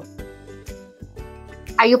hero.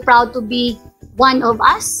 Are you proud to be one of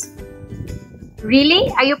us?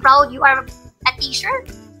 Really? Are you proud you are a teacher?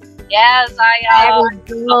 Yes, I am.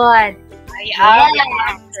 Very good. I am. Yes.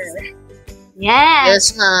 Yes.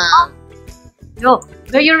 Yes, ma'am.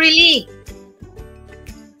 Do you really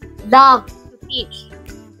love to teach?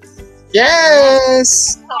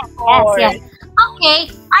 Yes. Of Yes, course. yes. Okay,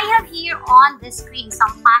 I have here on the screen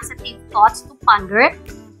some positive thoughts to ponder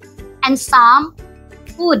and some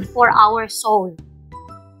food for our soul.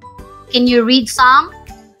 Can you read some?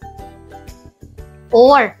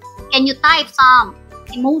 Or can you type some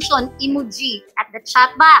emotion emoji at the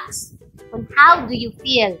chat box? On how do you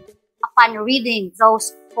feel upon reading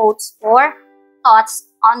those quotes or thoughts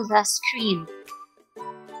on the screen?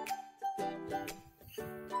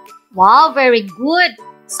 Wow, very good.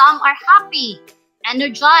 Some are happy,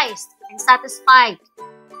 energized, and satisfied.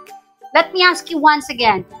 Let me ask you once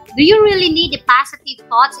again, do you really need the positive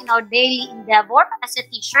thoughts in our daily endeavor as a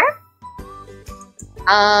teacher?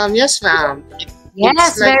 Yes, ma'am. Yes,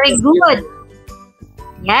 It's like very a good. given.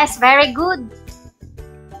 Yes, very good.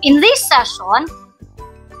 In this session,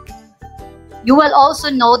 you will also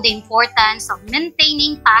know the importance of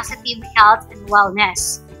maintaining positive health and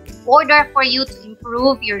wellness in order for you to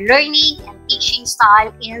improve your learning and teaching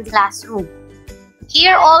style in the classroom.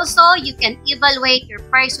 Here also, you can evaluate your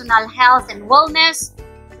personal health and wellness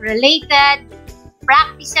related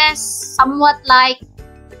practices, somewhat like,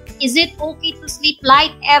 is it okay to sleep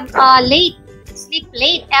late every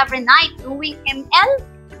night doing ML?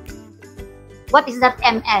 What is that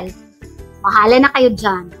ML? Bahala na kayo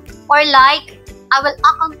dyan. Or like, I will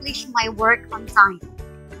accomplish my work on time.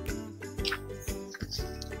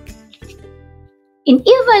 In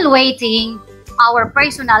evaluating our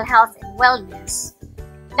personal health and wellness,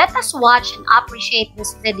 let us watch and appreciate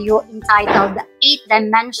this video entitled The 8th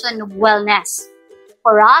Dimension of Wellness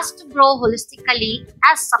for us to grow holistically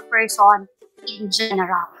as a person in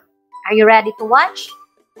general. Are you ready to watch?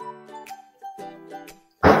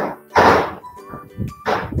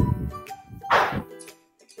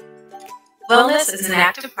 Wellness is an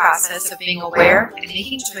active process of being aware and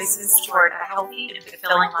making choices toward a healthy and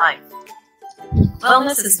fulfilling life.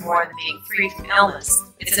 Wellness is more than being free from illness.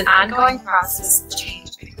 It's an ongoing process of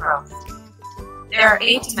change and growth. There are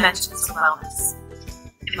 8 dimensions of wellness: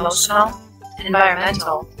 emotional,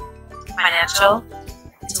 environmental, financial,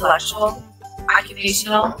 intellectual,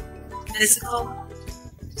 occupational, physical,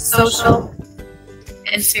 social,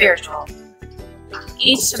 and spiritual.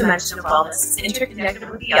 Each dimension of wellness is interconnected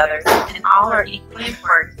with the others, and all are equally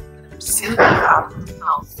important for the pursuit of optimal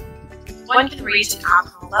health. One can reach an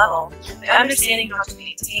optimal level by understanding how to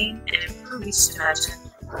maintain and improve each dimension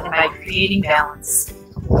and by creating balance.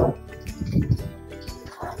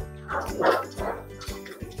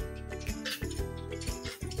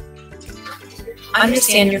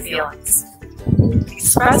 Understand your feelings.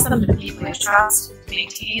 Express them to people you trust.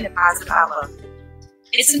 Maintain a positive outlook.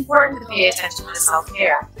 It's important to pay attention to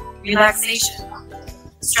self-care, relaxation,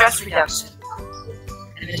 stress reduction,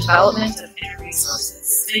 and the development of inner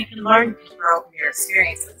resources so you can learn and grow from your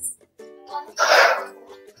experiences.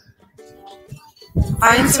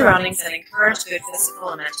 Find surroundings that encourage good physical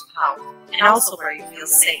and mental health, and also where you feel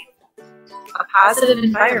safe. A positive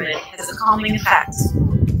environment has a calming effect.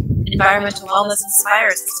 Environmental wellness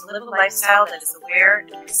inspires us to live a lifestyle that is aware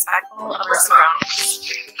and respectful of our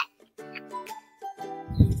surroundings.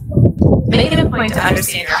 Make it a point to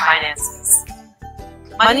understand your finances.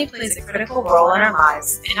 Money plays a critical role in our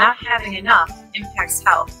lives, and not having enough impacts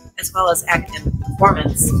health as well as academic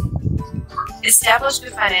performance. Establish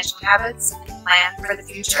good financial habits and plan for the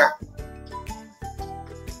future.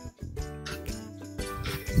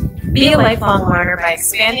 Be a lifelong learner by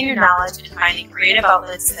expanding your knowledge and finding creative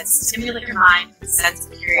outlets that stimulate your mind with a sense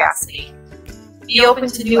of curiosity. Be open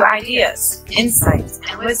to new ideas, insights,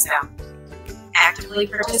 and wisdom. Actively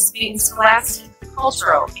participate in scholastic,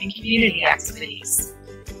 cultural, and community activities.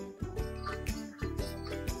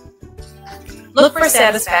 Look for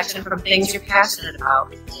satisfaction from things you're passionate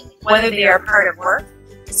about, whether they are part of work,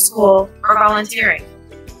 school, or volunteering.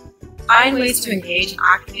 Find ways to engage in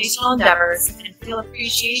occupational endeavors and feel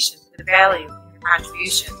appreciation for the value in your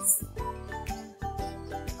contributions.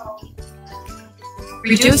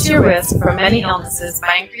 Reduce your risk from many illnesses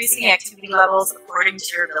by increasing activity levels according to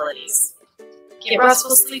your abilities. Get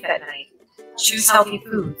restful sleep at night, choose healthy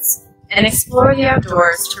foods, and explore the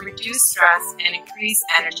outdoors to reduce stress and increase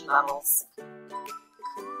energy levels.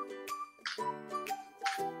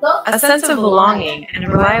 A sense of belonging and a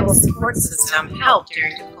reliable support system help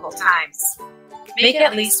during difficult times. Make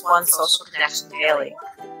at least one social connection daily.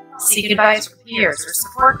 Seek advice from peers or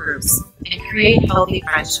support groups, and create healthy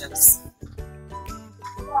friendships.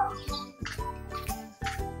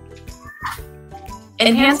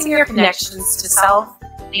 Enhancing your connections to self,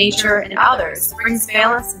 nature, and others brings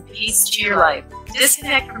balance and peace to your life.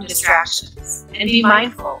 Disconnect from distractions and be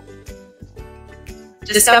mindful.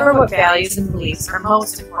 Discover what values and beliefs are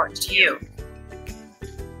most important to you.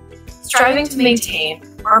 Striving to maintain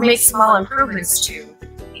or make small improvements to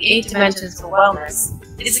the 8 dimensions of wellness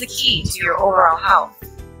is the key to your overall health.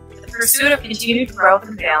 The pursuit of continued growth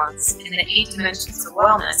and balance in the 8 dimensions of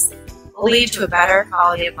wellness will lead to a better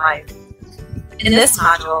quality of life. In this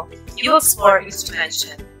module, you will explore each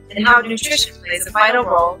dimension and how nutrition plays a vital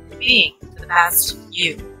role in being the best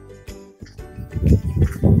you.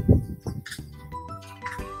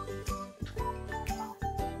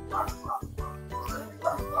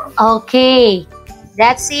 Okay,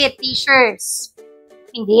 that's it, teachers.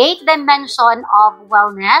 In the 8th dimension of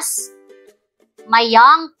wellness, my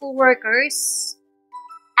young co-workers,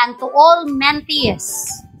 and to all mentees,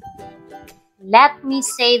 let me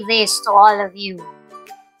say this to all of you.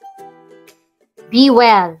 Be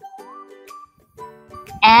well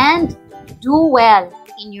and do well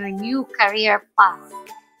in your new career path.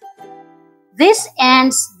 This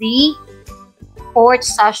ends the 4th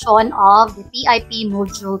session of the PIP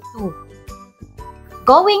Module 2.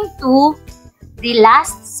 Going to the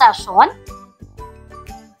last session,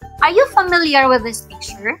 are you familiar with this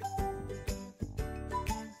picture?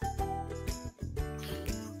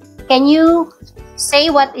 Can you say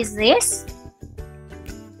what is this?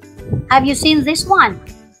 Have you seen this one?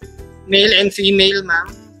 Male and female, ma'am.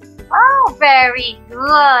 Oh, very good.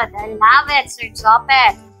 I love it, Sir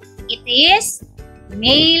Jopet. It is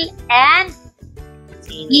male and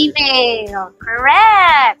female.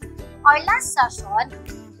 Correct. Our last session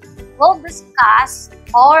will discuss,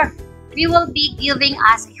 or we will be giving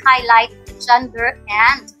us a highlight of gender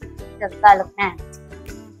and development.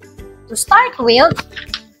 To start with,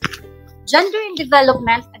 gender and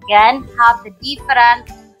development again have the different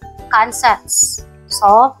concepts.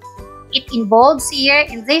 So, it involves here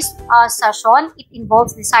in this session, it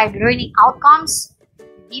involves desired learning outcomes,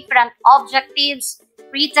 different objectives,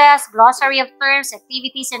 pretest, glossary of terms,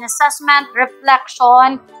 activities and assessment,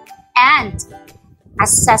 reflection, and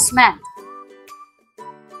assessment.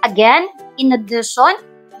 Again, in addition,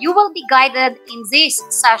 you will be guided in this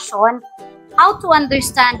session how to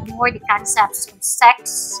understand more the concepts of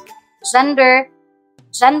sex, gender,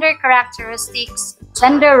 gender characteristics,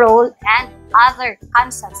 gender role, and other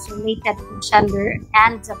concepts related to gender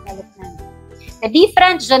and development. The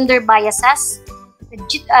different gender biases, the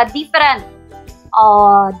different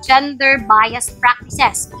gender bias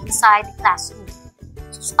practices inside the classroom.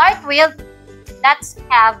 To start with, let's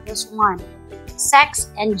have this one. Sex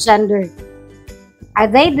and gender. Are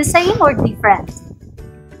they the same or different?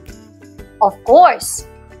 Of course,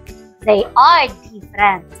 they are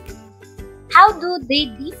different. How do they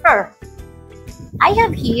differ? I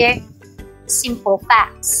have here simple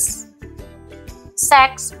facts.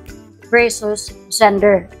 Sex versus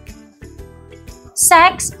gender.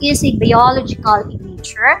 Sex is a biological in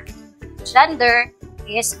nature. Gender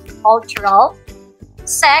is cultural.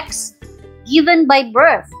 Sex given by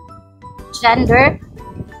birth. Gender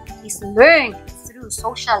is learned through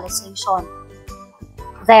socialization.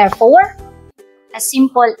 Therefore, as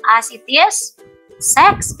simple as it is,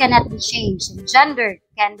 sex cannot be changed and gender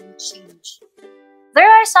can be changed. There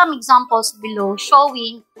are some examples below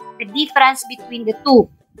showing the difference between the two.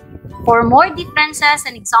 For more differences,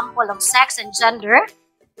 an example of sex and gender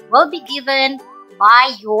will be given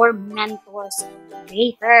by your mentors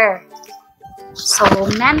later. So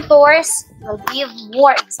mentors will give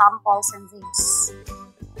more examples in this.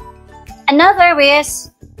 Another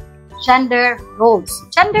is gender roles.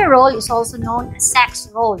 Gender role is also known as sex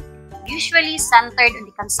role, usually centered on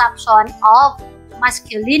the conception of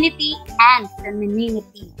masculinity and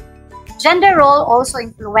femininity. Gender role also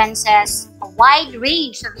influences a wide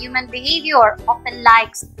range of human behavior, often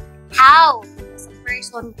likes how does a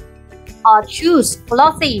person choose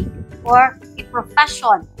clothing or a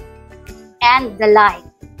profession and the like.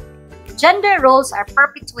 Gender roles are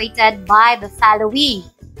perpetuated by the following: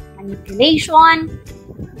 manipulation,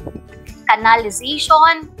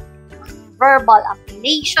 canalization, verbal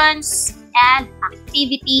appellations, and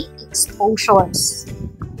activity exposures.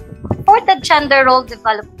 For the gender role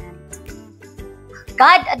development,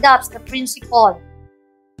 God adopts the principle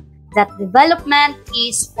that development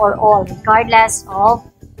is for all, regardless of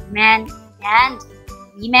men and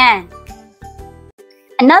women.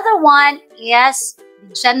 Another one is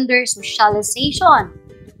the gender socialization.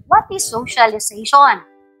 What is socialization?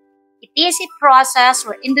 It is a process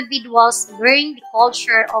where individuals learn the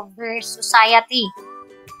culture of their society.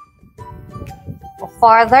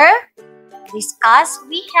 Further, discuss,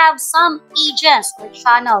 we have some agents or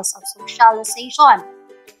channels of socialization.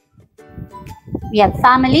 We have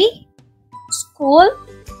family, school,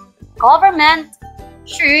 government,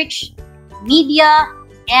 church, media,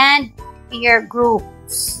 and peer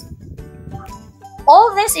groups.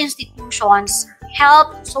 All these institutions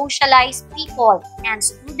help socialize people and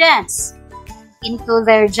students into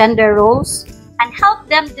their gender roles and help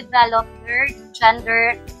them develop their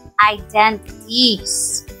gender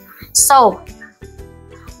identities. So,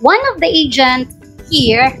 one of the agents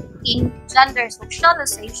here in gender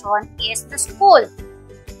socialization is the school.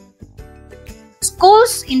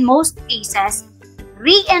 Schools, in most cases,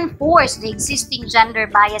 reinforce the existing gender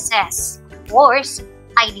biases, force,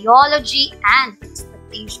 ideology, and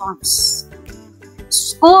expectations.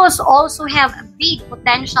 Schools also have a big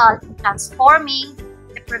potential in transforming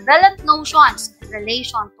the prevalent notions in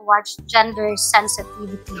relation towards gender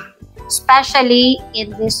sensitivity, especially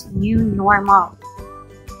in this new normal.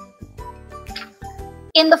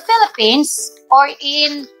 In the Philippines, or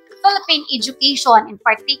in Philippine education in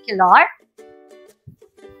particular,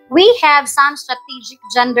 we have some strategic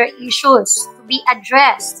gender issues to be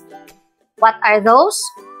addressed. What are those?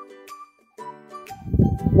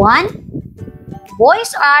 1.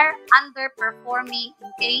 Boys are underperforming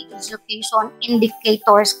in K-education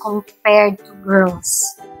indicators compared to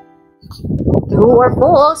girls. True or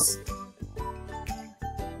false?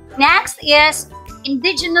 Next is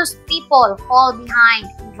indigenous people fall behind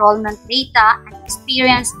enrollment data and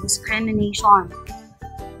experience discrimination.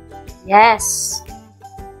 Yes.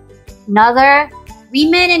 Another,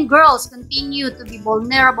 women and girls continue to be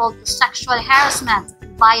vulnerable to sexual harassment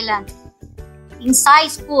and violence inside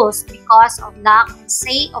schools because of lack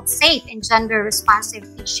of safe and gender-responsive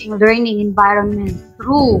teaching learning environment.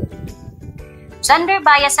 True. Gender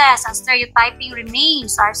biases and stereotyping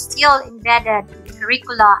remains are still embedded in the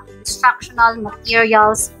curricula, instructional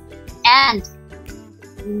materials, and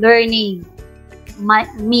learning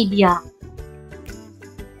media.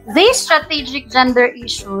 These strategic gender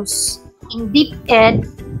issues in deep ed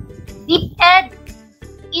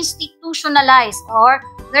institutionalized, or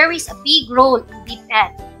there is a big role in deep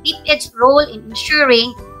ed. Deep ed's role in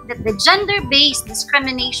ensuring that the gender-based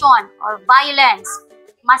discrimination or violence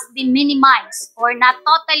must be minimized or not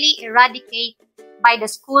totally eradicated by the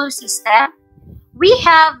school system. We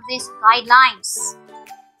have these guidelines.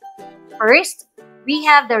 First, we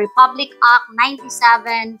have the Republic Act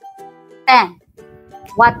 9710.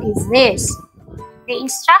 What is this? The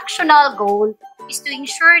instructional goal is to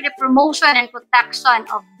ensure the promotion and protection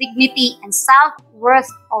of dignity and self-worth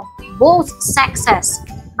of both sexes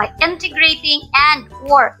by integrating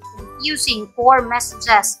and/or infusing core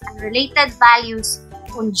messages and related values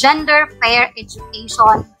on gender-fair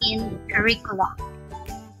education in curricula.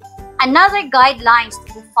 Another guidelines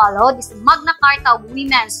to be followed is the Magna Carta of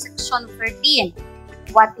Women, Section 13.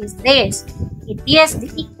 What is this? It is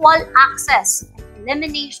the equal access and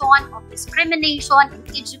elimination of discrimination in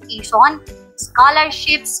education,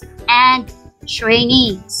 scholarships, and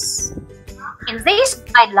trainings. In these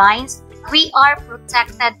guidelines, we are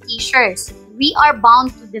protected teachers. We are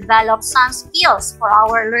bound to develop some skills for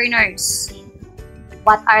our learners.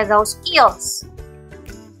 What are those skills?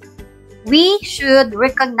 We should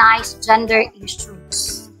recognize gender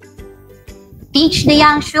issues. Teach the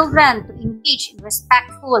young children to engage in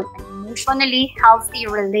respectful and emotionally healthy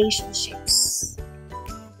relationships.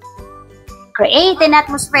 Create an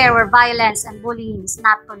atmosphere where violence and bullying is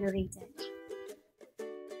not tolerated.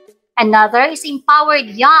 Another is empowered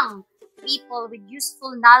young people with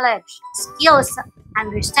useful knowledge, skills,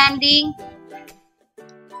 understanding,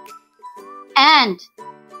 and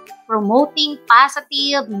promoting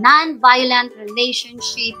positive, non-violent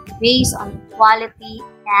relationship based on equality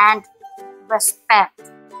and respect.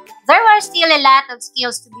 There are still a lot of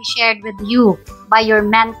skills to be shared with you by your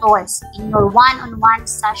mentors in your one-on-one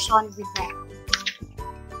session with them.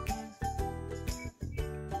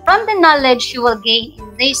 From the knowledge you will gain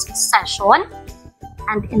in this session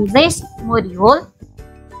and in this module,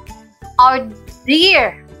 our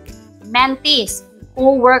dear mentees and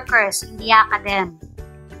co-workers in the academy,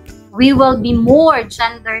 we will be more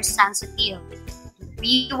gender sensitive.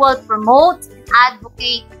 We will promote and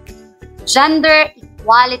advocate gender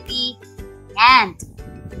equality and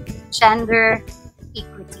gender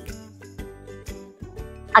equity.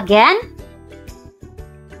 Again,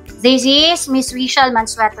 this is Ms. Rachel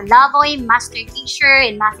Mansueto Lavoy, Master Teacher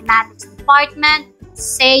in Mathematics Department,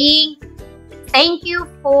 saying thank you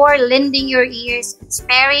for lending your ears and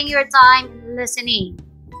sparing your time in listening.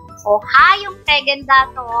 Ohayong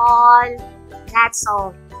kaganda to all. That's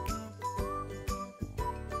all.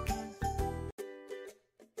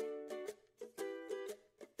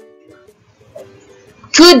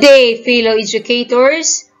 Good day, fellow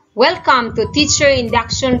educators. Welcome to Teacher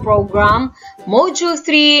Induction Program, Module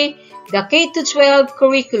 3, the K-12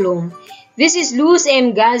 Curriculum. This is Luz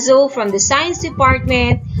M. Gazo from the Science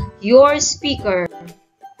Department, your speaker.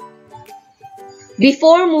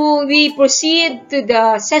 Before we proceed to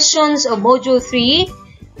the sessions of Module 3,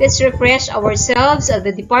 let's refresh ourselves of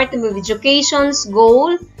the Department of Education's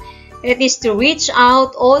goal. That is to reach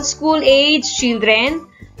out all school-age children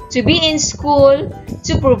to be in school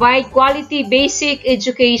to provide quality basic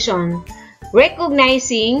education,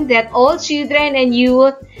 recognizing that all children and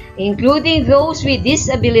youth, including those with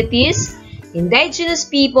disabilities, indigenous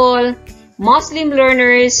people, Muslim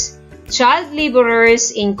learners, child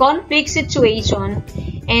laborers in conflict situation,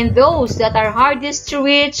 and those that are hardest to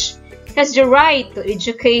reach, has the right to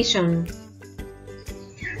education.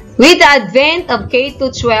 With the advent of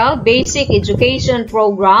K-12 basic education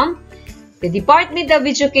program, the Department of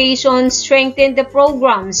Education strengthened the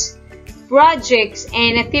programs, projects,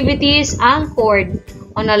 and activities anchored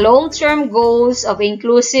on the long-term goals of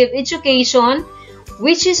inclusive education,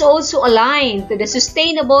 which is also aligned to the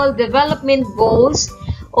Sustainable Development Goals,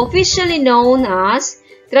 officially known as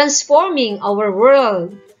Transforming Our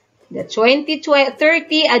World. The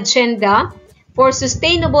 2030 Agenda for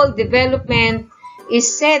Sustainable Development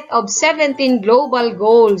is set of 17 global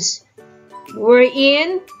goals,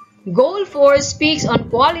 wherein Goal 4 speaks on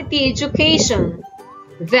quality education,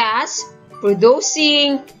 thus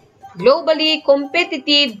producing globally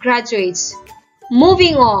competitive graduates.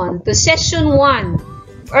 Moving on to Session 1,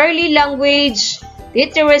 Early Language,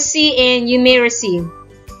 Literacy, and Numeracy.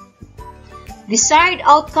 Desired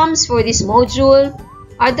outcomes for this module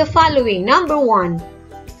are the following. Number 1,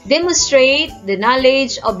 demonstrate the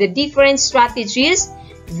knowledge of the different strategies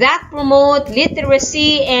that promote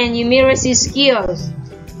literacy and numeracy skills.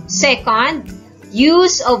 Second,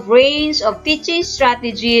 use of range of teaching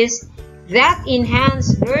strategies that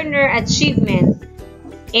enhance learner achievement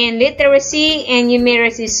in literacy and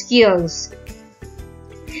numeracy skills.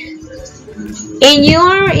 In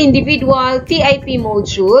your individual TIP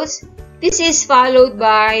modules, this is followed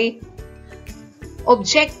by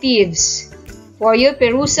objectives for your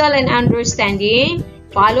perusal and understanding,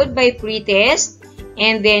 followed by pretest,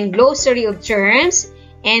 and then glossary of terms,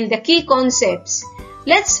 and the key concepts.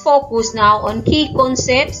 Let's focus now on key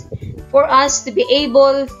concepts for us to be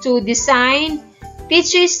able to design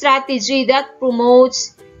teaching strategy that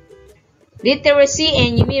promotes literacy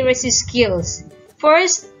and numeracy skills.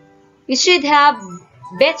 First, we should have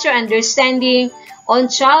better understanding on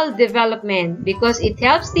child development because it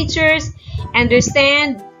helps teachers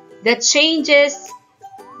understand the changes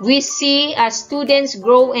we see as students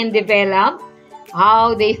grow and develop,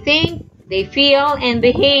 how they think, they feel, and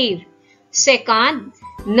behave. Second,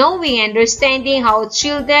 knowing and understanding how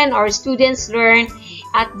children or students learn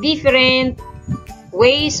at different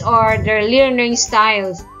ways or their learning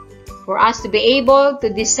styles, for us to be able to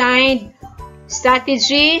design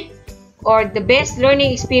strategy or the best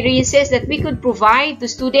learning experiences that we could provide to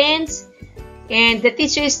students and the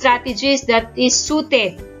teaching strategies that is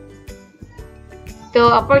suited to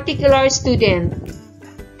a particular student.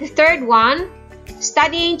 The third one,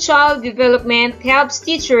 studying child development helps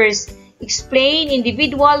teachers explain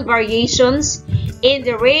individual variations in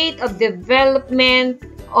the rate of development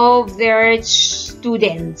of their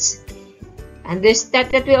students. And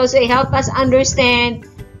that will also help us understand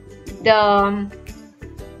the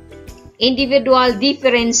individual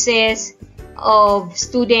differences of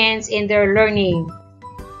students in their learning.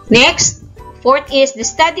 Next, fourth is the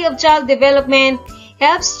study of child development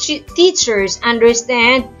helps teachers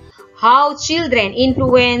understand how children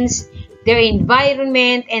influence their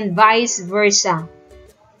environment and vice versa,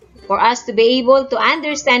 for us to be able to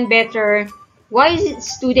understand better why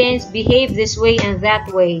students behave this way and that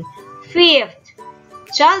way. Fifth,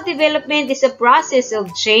 child development is a process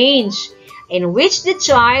of change in which the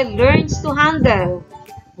child learns to handle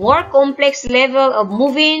more complex level of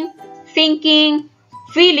moving, thinking,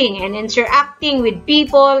 feeling, and interacting with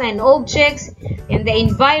people and objects in the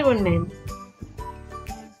environment.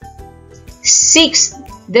 Sixth,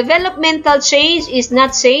 developmental change is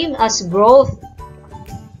not same as growth.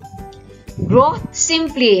 Growth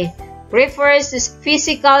simply refers to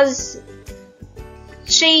physical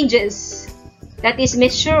changes that is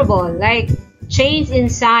measurable, like change in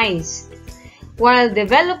size, while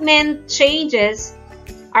development changes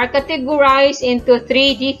are categorized into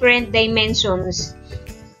 3 different dimensions.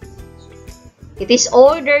 It is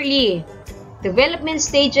orderly. Development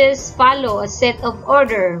stages follow a set of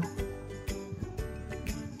order.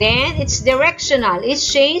 Then it's directional. Each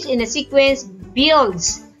change in a sequence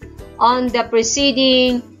builds on the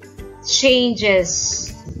preceding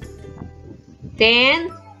changes.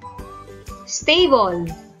 Then, stable.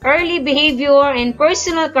 Early behavior and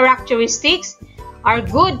personal characteristics are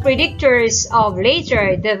good predictors of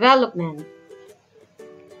later development.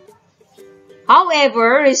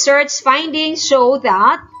 However, research findings show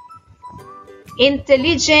that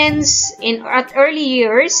intelligence at early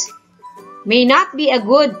years may not be a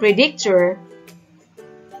good predictor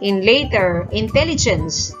in later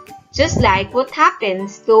intelligence, just like what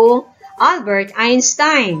happens to Albert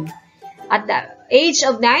Einstein. At the age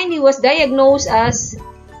of 9, he was diagnosed as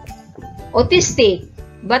autistic,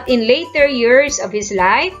 but in later years of his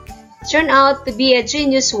life, turned out to be a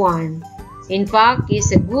genius one. In fact, he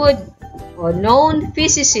is a good or known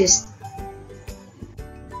physicist.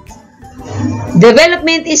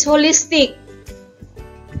 Development is holistic.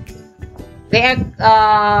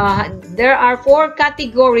 There are 4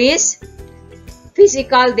 categories: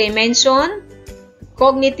 physical dimension,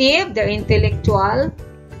 cognitive, the intellectual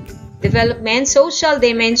development, social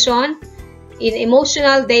dimension, in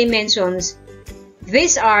emotional dimensions.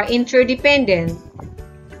 These are interdependent,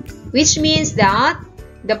 which means that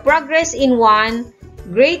the progress in one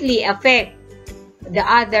greatly affect the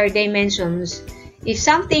other dimensions. If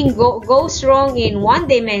something goes wrong in one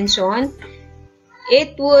dimension,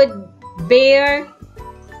 it would bear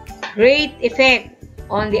great effect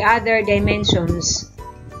on the other dimensions.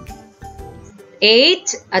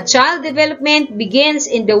 8. A child development begins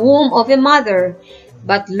in the womb of a mother,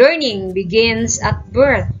 but learning begins at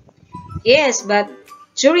birth. Yes, but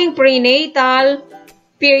during prenatal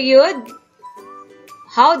period,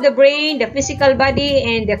 how the brain, the physical body,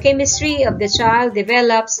 and the chemistry of the child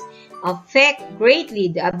develops affect greatly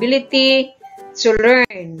the ability to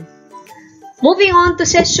learn. Moving on to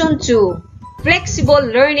session 2, flexible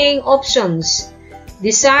learning options,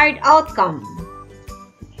 desired outcome.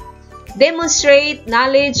 Demonstrate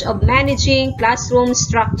knowledge of managing classroom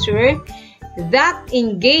structure that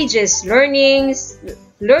engages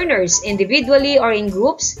learners individually or in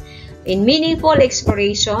groups in meaningful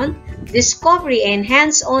exploration, discovery, and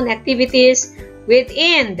hands-on activities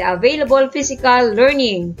within the available physical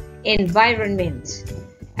learning environment.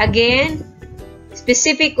 Again,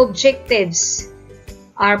 specific objectives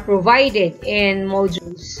are provided in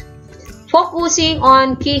modules. Focusing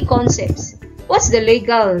on key concepts. What's the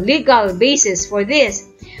legal basis for this?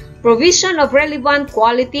 Provision of relevant,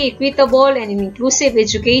 quality, equitable, and inclusive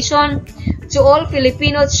education to all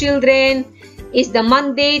Filipino children is the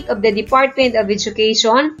mandate of the Department of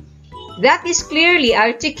Education that is clearly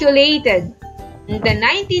articulated in the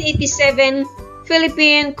 1987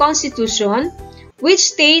 Philippine Constitution, which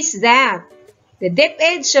states that the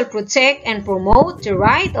DepEd shall protect and promote the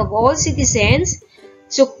right of all citizens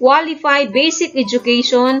to qualified basic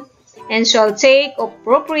education and shall take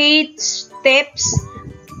appropriate steps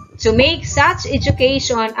to make such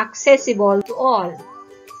education accessible to all.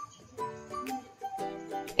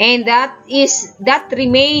 And that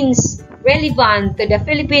remains relevant to the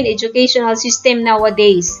Philippine educational system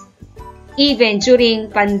nowadays, even during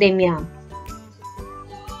pandemia.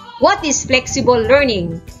 What is flexible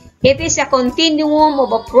learning? It is a continuum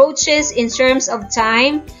of approaches in terms of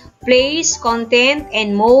time, place, content,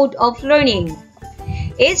 and mode of learning.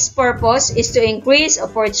 Its purpose is to increase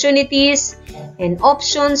opportunities and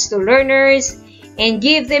options to learners and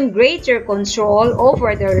give them greater control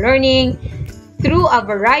over their learning through a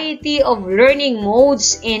variety of learning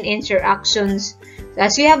modes and interactions.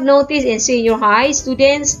 As we have noticed in senior high,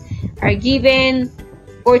 students are given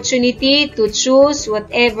opportunity to choose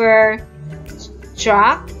whatever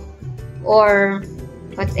track or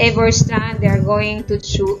whatever strand they are going to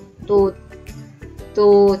choose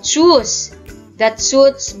that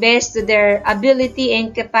suits best to their ability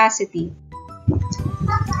and capacity.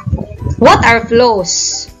 What are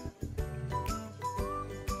flows?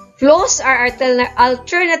 Flows are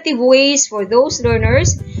alternative ways for those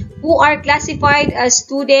learners who are classified as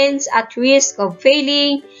students at risk of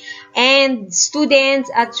failing and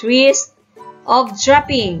students at risk of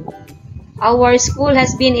dropping. Our school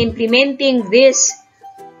has been implementing this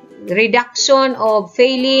reduction of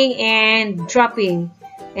failing and dropping,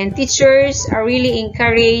 and teachers are really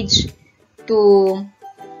encouraged to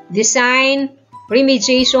design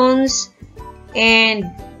remediations and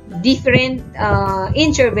different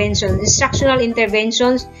instructional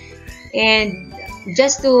interventions, and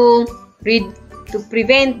just to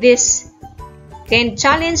prevent this. Then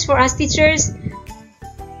challenge for us teachers,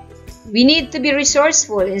 we need to be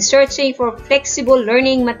resourceful in searching for flexible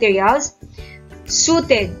learning materials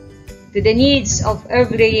suited to the needs of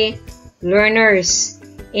every learners.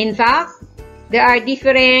 In fact, there are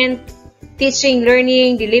different teaching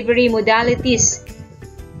learning delivery modalities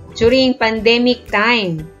during pandemic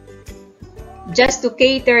time, just to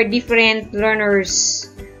cater different learners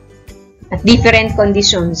at different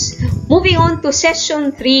conditions. Moving on to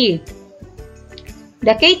session 3,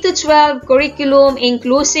 the K-12 curriculum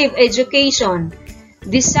inclusive education,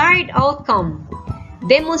 desired outcome,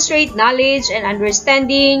 demonstrate knowledge and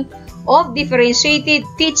understanding of differentiated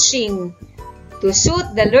teaching to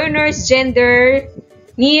suit the learner's gender,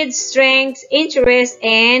 needs, strengths, interests,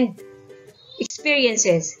 and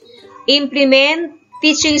experiences. Implement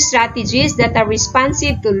teaching strategies that are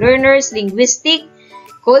responsive to learners' linguistic,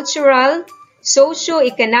 cultural,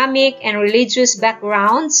 socio-economic, and religious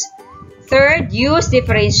backgrounds. Third, use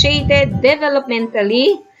differentiated,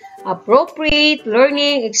 developmentally appropriate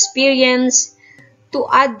learning experience to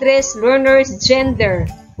address learners' gender,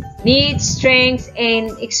 needs, strengths,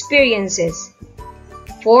 and experiences.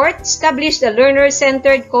 Fourth, establish a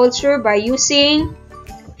learner-centered culture by using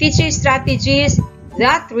teaching strategies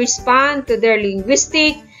that respond to their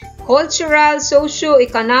linguistic, cultural,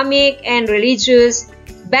 socio-economic, and religious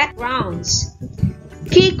backgrounds.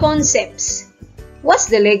 Key concepts. What's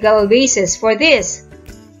the legal basis for this?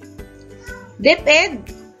 DepEd,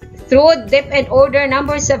 through DepEd Order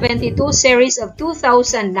Number 72 Series of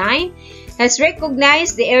 2009, has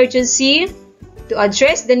recognized the urgency to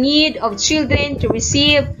address the need of children to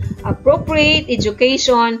receive appropriate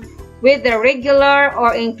education with a regular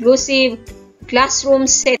or inclusive classroom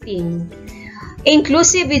setting.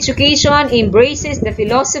 Inclusive education embraces the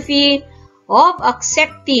philosophy of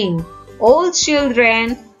accepting all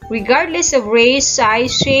children regardless of race,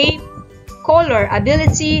 size, shape, color,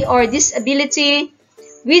 ability, or disability,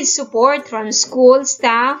 with support from school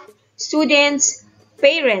staff, students,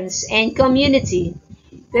 parents, and community.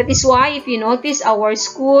 That is why, if you notice, our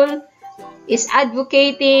school is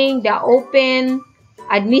advocating the open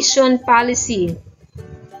admission policy.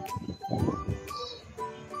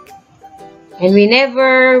 And we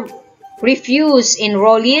never refuse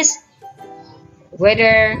enrollees,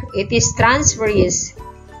 whether it is transferees,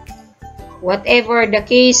 whatever the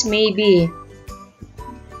case may be,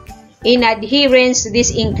 in adherence to this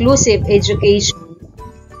inclusive education.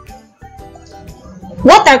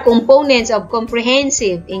 What are components of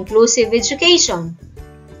comprehensive inclusive education?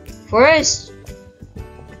 First,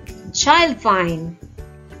 child find.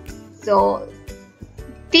 So,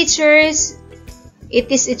 teachers, it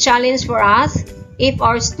is a challenge for us. If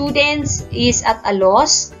our students is at a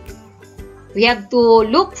loss, we have to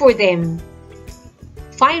look for them,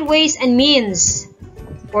 find ways and means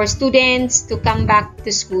for students to come back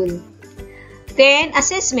to school. Then,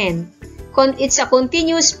 assessment. It's a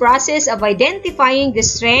continuous process of identifying the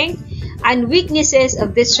strengths and weaknesses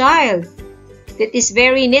of the child. That is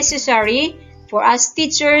very necessary for us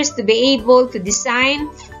teachers to be able to design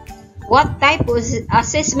what type of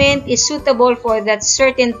assessment is suitable for that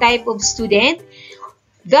certain type of student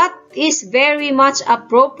that is very much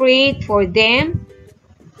appropriate for them,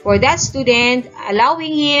 for that student,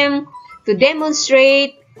 allowing him to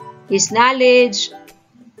demonstrate his knowledge,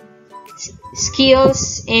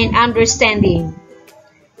 skills, and understanding.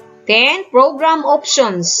 Then, program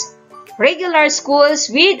options. Regular schools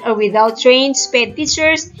with or without trained SPED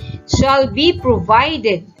teachers shall be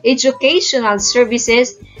provided educational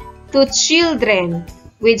services to children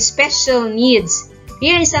with special needs.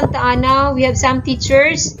 Here in Santa Ana, we have some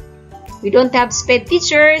teachers. We don't have SPED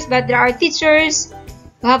teachers, but there are teachers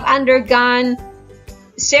who have undergone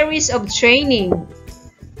series of training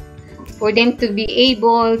for them to be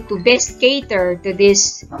able to best cater to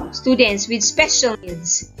these students with special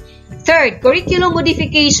needs. Third, curriculum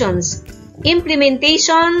modifications.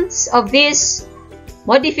 Implementations of these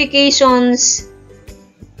modifications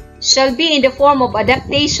shall be in the form of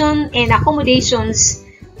adaptation and accommodations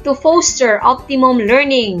to foster optimum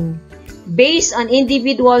learning based on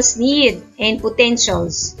individuals' needs and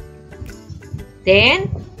potentials. Then,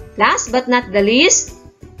 last but not the least,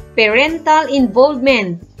 parental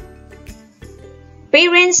involvement.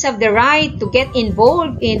 Parents have the right to get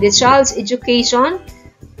involved in the child's education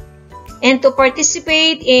and to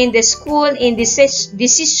participate in the school in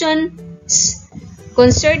decisions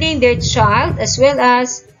concerning their child, as well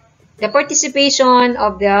as the participation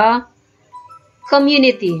of the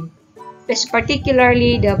community,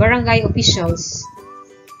 particularly the barangay officials.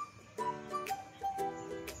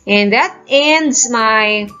 And that ends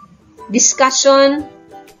my discussion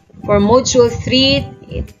for Module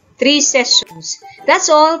 3, 3 sessions. That's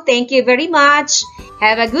all. Thank you very much.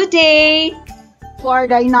 Have a good day. For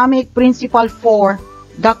Dynamic Principal 4,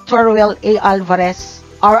 Dr. Ruel A. Alvarez,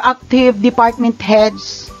 our active department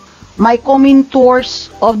heads, my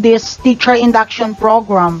co-mentors of this teacher induction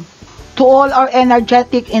program, to all our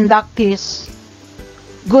energetic inductees,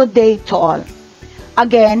 Good day to all.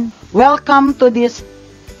 Again, welcome to this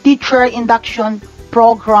Teacher Induction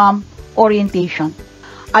Program Orientation.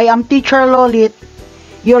 I am Teacher Lolit,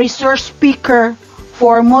 your resource speaker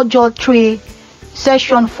for Module 3,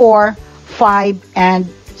 Session 4, 5, and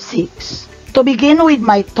 6. To begin with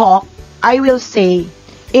my talk, I will say,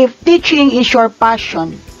 if teaching is your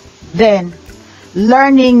passion, then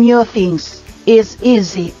learning new things is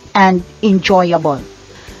easy and enjoyable.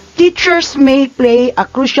 Teachers may play a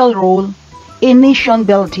crucial role in nation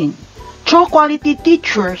building. Through quality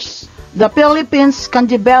teachers, the Philippines can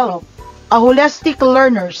develop a holistic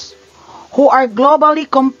learners who are globally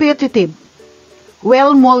competitive,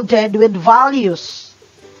 well-molded with values,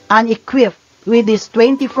 and equipped with these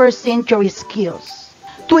 21st century skills.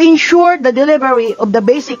 To ensure the delivery of the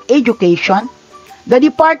basic education, the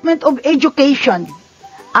Department of Education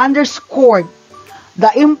underscored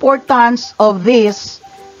the importance of this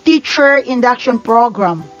teacher induction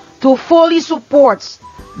program to fully support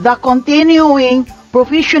the continuing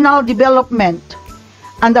professional development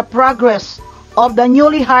and the progress of the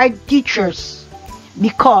newly hired teachers,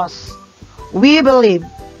 because we believe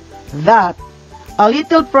that a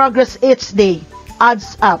little progress each day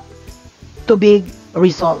adds up to big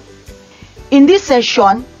result. In this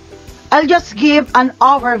session, I'll just give an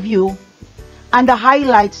overview and the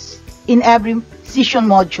highlights in every session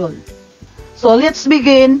module. So let's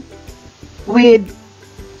begin with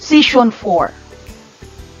Session 4.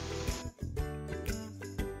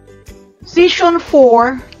 Session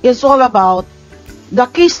 4 is all about the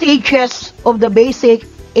key stages of the basic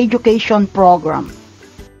education program.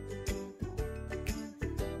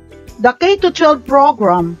 The K-12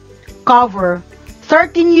 program covers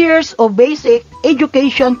 13 years of basic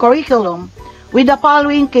education curriculum with the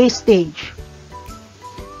following K-stage.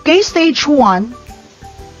 K-stage 1,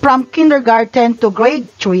 from kindergarten to grade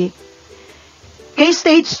 3.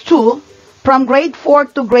 K-stage 2, from grade 4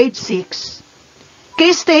 to grade 6.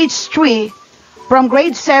 K-stage 3, from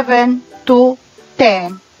grade 7 to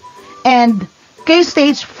 10. And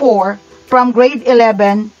K-stage 4, from grade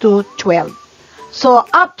 11 to 12. So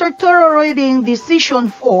after thorough reading this Session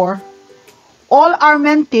 4, all our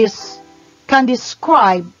mentees can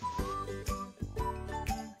describe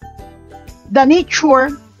the nature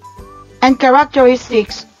and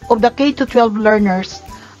characteristics of the K-12 learners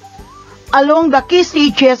along the key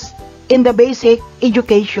stages in the basic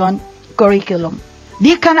education curriculum.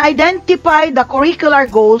 They can identify the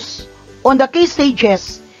curricular goals on the key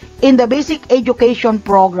stages in the basic education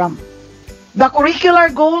program. The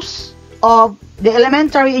curricular goals of the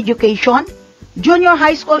elementary education, junior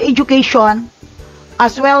high school education,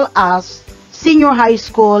 as well as senior high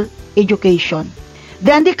school education.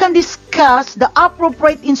 Then they can discuss the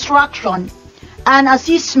appropriate instruction and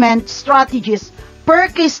assessment strategies per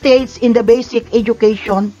key stage in the basic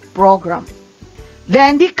education program.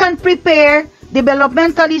 Then they can prepare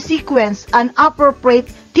developmentally sequence and appropriate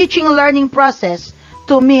teaching learning process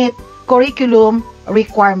to meet curriculum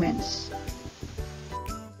requirements.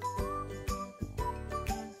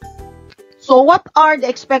 So what are the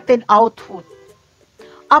expected output?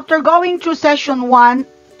 After going through Session 1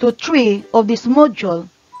 to 3 of this module,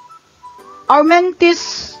 our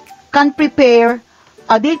mentees can prepare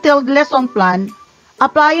a detailed lesson plan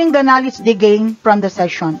applying the knowledge they gain from the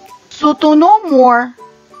session. So to know more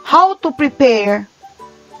how to prepare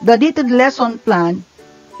the detailed lesson plan,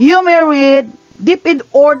 you may read DepEd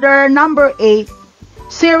Order number 8,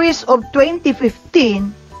 series of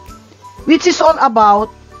 2015, which is all about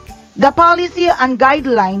the policy and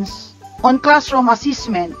guidelines on classroom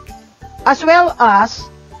assessment, as well as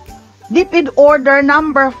DepEd Order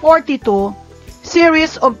number 42,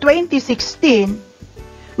 series of 2016,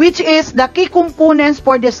 which is the key components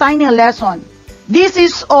for designing a lesson. This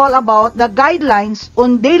is all about the guidelines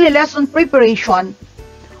on daily lesson preparation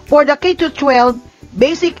for the K-12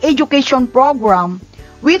 basic education program,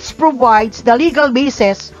 which provides the legal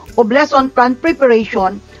basis of lesson plan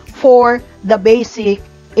preparation for the basic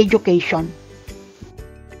education.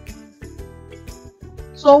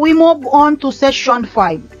 So we move on to Session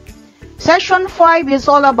 5. Session 5 is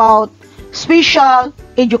all about special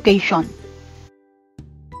education.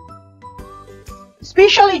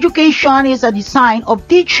 Special education is a design of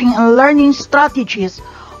teaching and learning strategies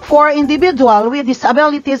for individuals with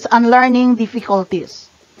disabilities and learning difficulties.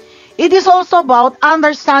 It is also about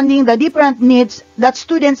understanding the different needs that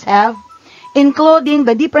students have, including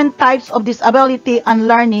the different types of disability and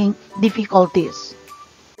learning difficulties.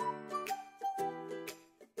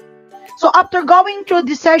 So after going through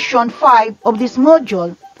the Session 5 of this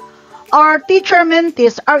module, our teacher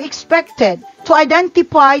mentees are expected to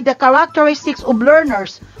identify the characteristics of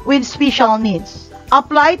learners with special needs.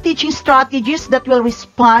 apply teaching strategies that will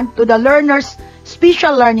respond to the learner's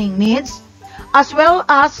special learning needs, as well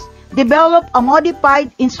as develop a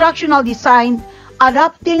modified instructional design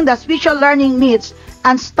adapting the special learning needs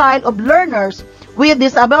and style of learners with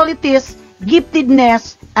disabilities,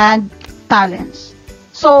 giftedness, and talents.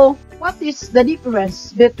 So, what is the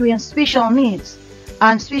difference between special needs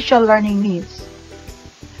and special learning needs?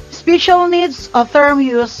 Special needs, a term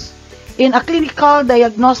used in a clinical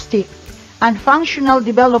diagnostic and functional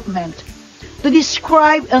development to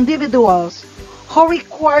describe individuals who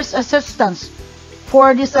requires assistance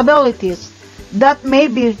for disabilities that may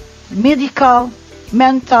be medical,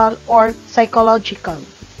 mental, or psychological.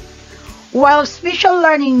 While special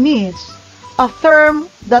learning needs, a term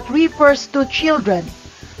that refers to children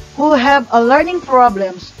who have a learning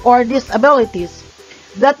problems or disabilities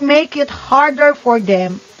that make it harder for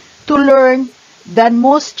them to learn than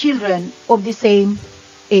most children of the same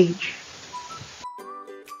age.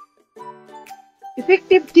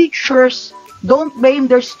 Effective teachers don't blame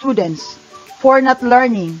their students for not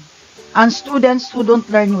learning and students who don't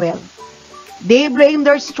learn well. They blame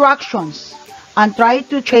their instructions and try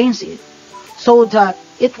to change it so that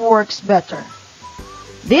it works better.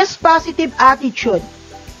 This positive attitude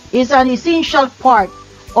is an essential part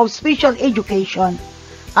of special education,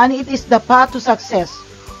 and it is the path to success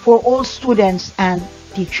for all students and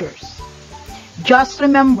teachers. Just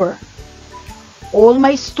remember, all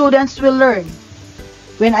my students will learn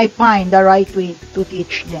when I find the right way to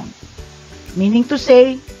teach them. Meaning to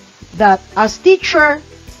say that as teacher,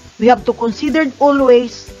 we have to consider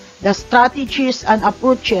always the strategies and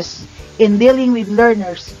approaches in dealing with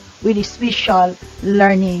learners with special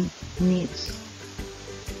learning needs.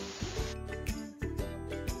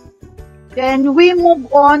 Then we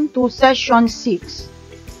move on to session 6.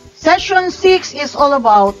 Session 6 is all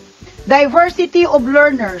about diversity of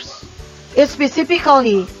learners,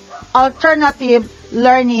 specifically alternative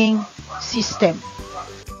learning system.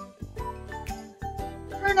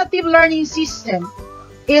 Alternative learning system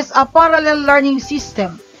is a parallel learning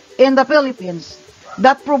system in the Philippines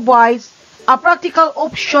that provides a practical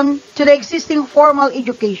option to the existing formal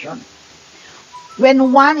education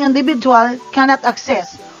when one individual cannot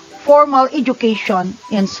access formal education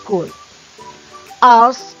in school.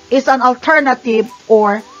 ALS is an alternative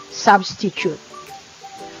or substitute.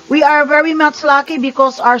 We are very much lucky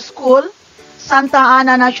because our school, Santa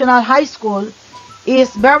Ana National High School,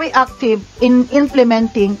 is very active in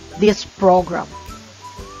implementing this program.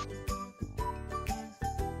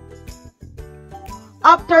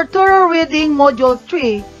 After thorough reading Module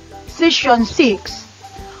 3, Session 6,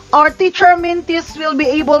 our teacher mentees will be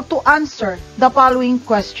able to answer the following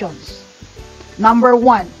questions. Number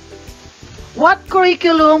 1. What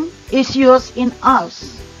curriculum is used in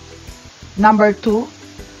ALS? Number 2.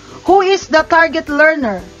 Who is the target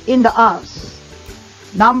learner in the ALS?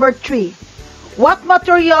 Number 3. What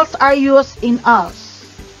materials are used in ALS?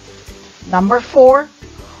 Number 4.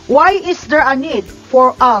 Why is there a need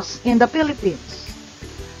for ALS in the Philippines?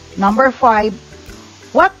 Number 5.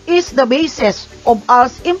 What is the basis of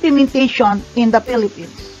ALS implementation in the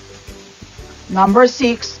Philippines? Number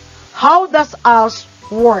 6. How does ALS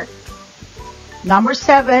work? Number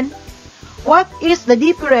 7. What is the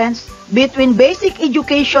difference between basic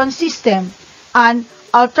education system and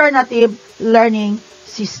alternative learning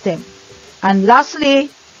system? And lastly,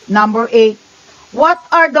 number 8. What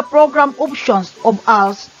are the program options of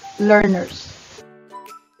ALS learners?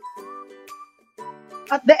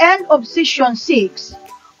 At the end of Session 6,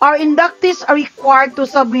 our inductees are required to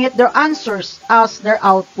submit their answers as their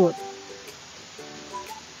output.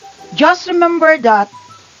 Just remember that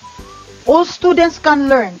all students can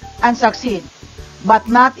learn and succeed, but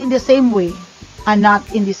not in the same way and not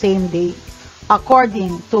in the same day,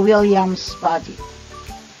 according to Williams' study.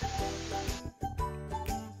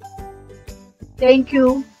 Thank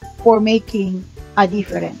you for making a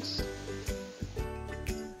difference.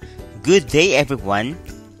 Good day, everyone.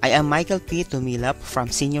 I am Michael P. Tumilap from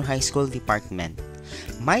Senior High School Department.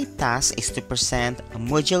 My task is to present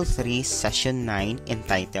Module 3, Session 9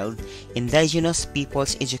 entitled Indigenous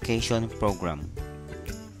Peoples Education Program.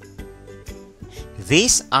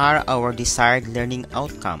 These are our desired learning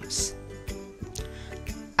outcomes.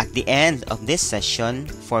 At the end of this session,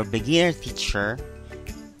 for beginner teacher,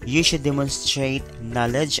 you should demonstrate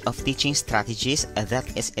knowledge of teaching strategies that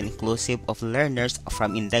is inclusive of learners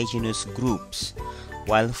from indigenous groups,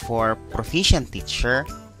 while for proficient teacher,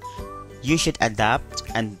 you should adapt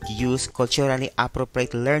and use culturally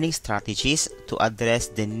appropriate learning strategies to address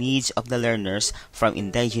the needs of the learners from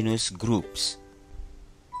indigenous groups.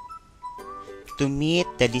 To meet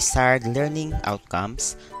the desired learning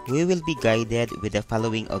outcomes, we will be guided with the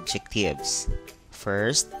following objectives.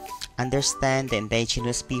 First, understand the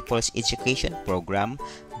Indigenous Peoples Education Program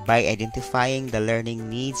by identifying the learning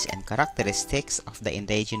needs and characteristics of the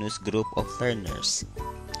indigenous group of learners.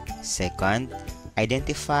 Second,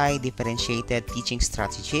 identify differentiated teaching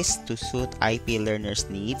strategies to suit IP learners'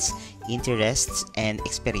 needs, interests, and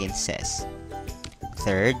experiences.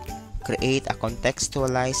 Third, create a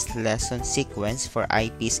contextualized lesson sequence for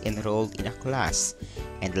IPs enrolled in a class.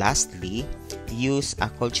 And lastly, use a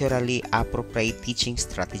culturally appropriate teaching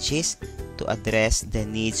strategies to address the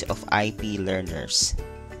needs of IP learners.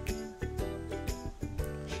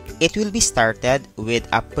 It will be started with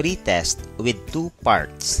a pre-test with 2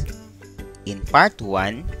 parts. In part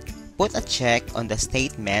 1, put a check on the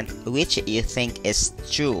statement which you think is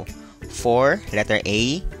true for letter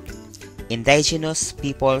A, Indigenous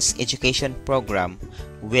Peoples Education Program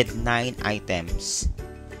with 9 items.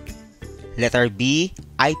 Letter B,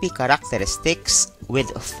 IP characteristics with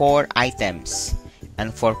 4 items.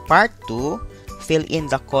 And for part 2, fill in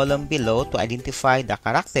the column below to identify the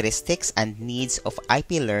characteristics and needs of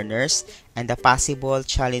IP learners and the possible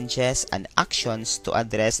challenges and actions to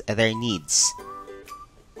address their needs.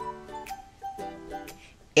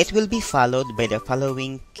 It will be followed by the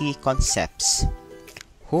following key concepts.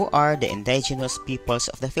 Who are the indigenous peoples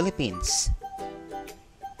of the Philippines?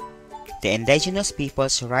 The Indigenous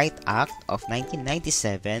Peoples' Right Act of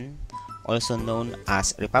 1997, also known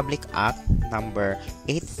as Republic Act number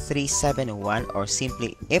 8371 or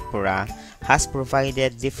simply IPRA, has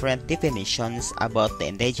provided different definitions about the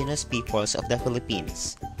indigenous peoples of the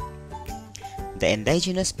Philippines. The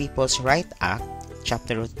Indigenous Peoples' Right Act,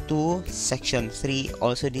 Chapter 2, Section 3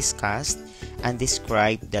 also discussed and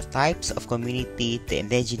described the types of community the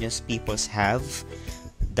indigenous peoples have,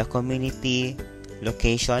 the community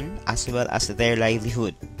location, as well as their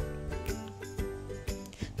livelihood.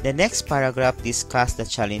 The next paragraph discussed the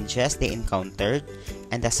challenges they encountered,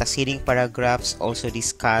 and the succeeding paragraphs also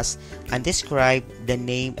discuss and describe the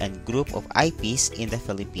name and group of IPs in the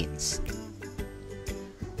Philippines.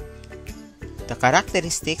 The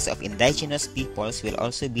characteristics of indigenous peoples will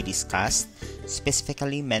also be discussed,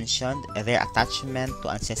 specifically mentioned their attachment to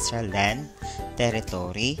ancestral land,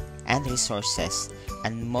 territory, and resources,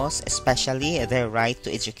 and most especially their right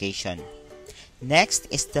to education. Next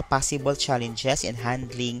is the possible challenges in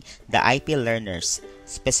handling the IP learners,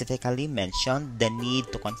 specifically mentioned the need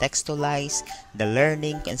to contextualize the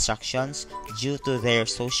learning instructions due to their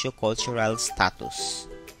socio-cultural status.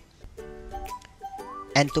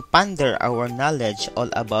 And to ponder our knowledge all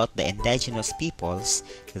about the indigenous peoples,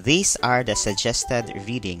 these are the suggested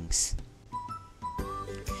readings.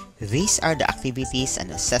 These are the activities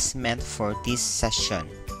and assessment for this session.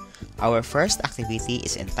 Our first activity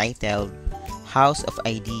is entitled House of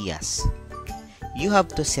Ideas. You have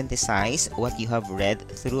to synthesize what you have read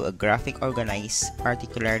through a graphic organized,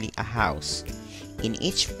 particularly a house. In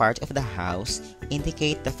each part of the house,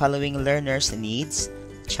 indicate the following learners' needs,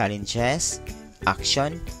 challenges,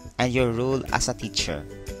 action, and your role as a teacher.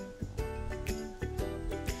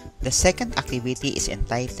 The second activity is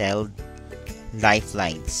entitled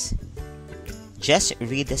Lifelines. Just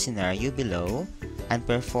read the scenario below and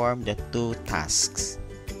perform the 2 tasks.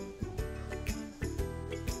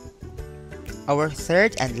 Our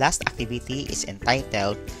third and last activity is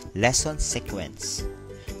entitled Lesson Sequence.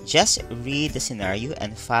 Just read the scenario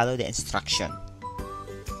and follow the instruction.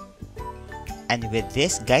 And with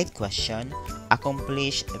this guide question,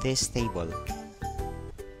 accomplish this table.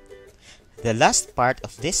 The last part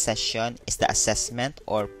of this session is the assessment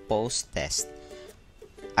or post-test.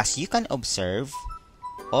 As you can observe,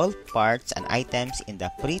 all parts and items in the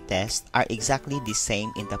pre-test are exactly the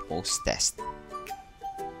same in the post-test.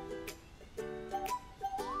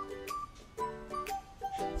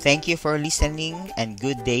 Thank you for listening and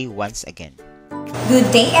good day once again. Good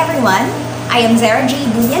day everyone! I am Zara J.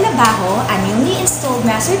 Buya-Labajo, a newly installed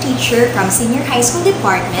master teacher from Senior High School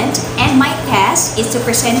Department, and my task is to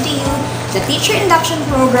present to you the Teacher Induction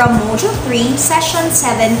Program Module 3, Session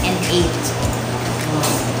 7 and 8.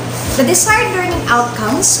 The desired learning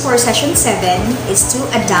outcomes for Session 7 is to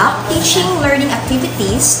adopt teaching learning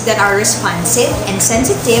activities that are responsive and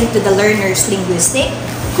sensitive to the learner's linguistic,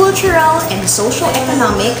 cultural, and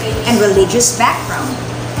socio-economic and religious background.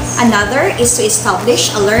 Another is to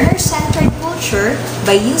establish a learner-centered culture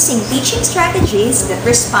by using teaching strategies that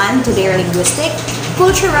respond to their linguistic,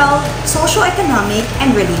 cultural, socio-economic,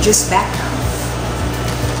 and religious background.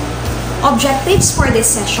 Objectives for this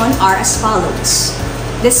session are as follows.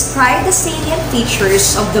 Describe the salient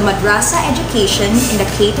features of the madrasa education in the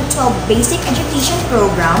K-12 basic education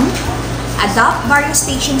program. adopt various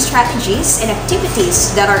teaching strategies and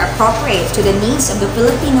activities that are appropriate to the needs of the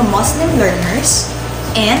Filipino Muslim learners,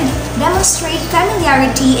 and demonstrate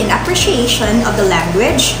familiarity and appreciation of the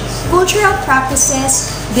language, cultural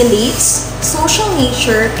practices, beliefs, social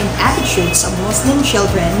nature, and attitudes of Muslim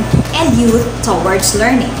children and youth towards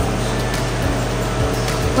learning.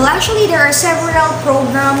 Well, actually, there are several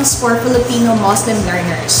programs for Filipino Muslim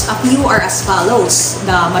learners. A few are as follows: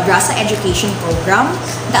 the Madrasa Education Program,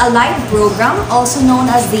 the Allied Program, also known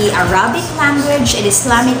as the Arabic Language and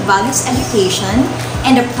Islamic Values Education,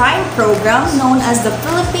 and the Prime Program, known as the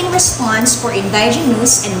Philippine Response for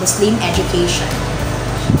Indigenous and Muslim Education.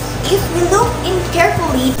 If we look in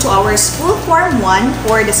carefully to our School Form 1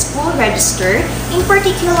 or the school register, in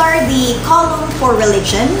particular the column for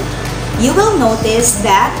religion, you will notice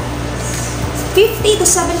that 50 to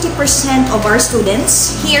 70% of our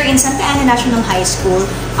students here in Santa Ana National High School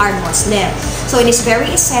are Muslim. So it is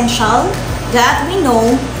very essential that we know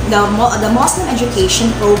the Muslim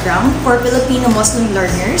education program for Filipino Muslim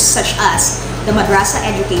learners, such as the Madrasa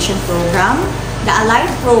Education Program, the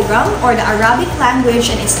Allied Program or the Arabic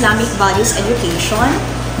Language and Islamic Values Education,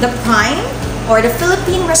 the Prime or the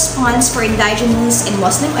Philippine Response for Indigenous and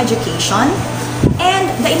Muslim Education, and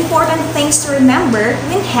the important things to remember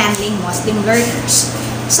when handling Muslim learners,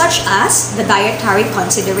 such as the dietary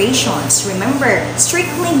considerations. Remember,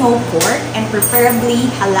 strictly no pork and preferably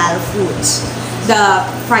halal foods. The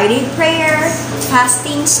Friday prayer,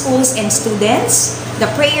 fasting schools and students, the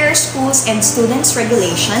prayer schools and students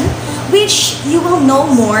regulation, which you will know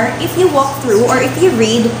more if you walk through or if you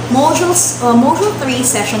read Module 3,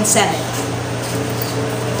 Session 7.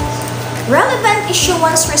 Relevant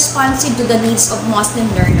issuance responsive to the needs of Muslim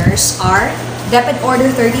learners are Deped Order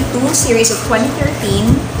 32, Series of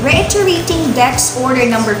 2013, reiterating DEX Order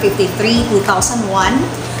Number 53, 2001,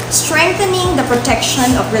 strengthening the protection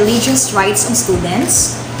of religious rights of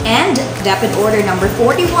students, and Deped Order Number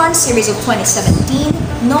 41, Series of 2017,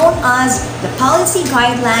 known as the Policy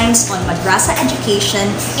Guidelines on Madrasa Education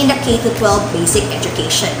in the K-12 Basic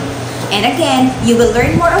Education. And again, you will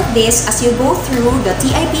learn more of this as you go through the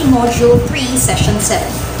TIP Module 3, Session 7.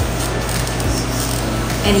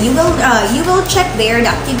 And you will check there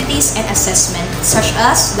the activities and assessment, such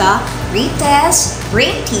as the retest,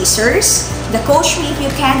 brain teasers, the Coach Me If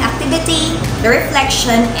You Can activity, the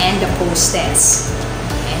reflection, and the post-test.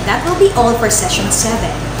 And that will be all for Session 7.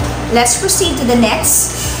 Let's proceed to the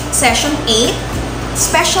next, Session 8,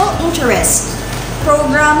 Special Interest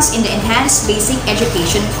Programs in the Enhanced Basic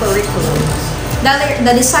Education Curriculum.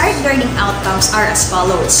 The desired learning outcomes are as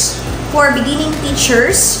follows. For beginning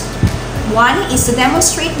teachers, 1 is to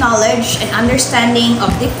demonstrate knowledge and understanding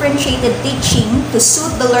of differentiated teaching to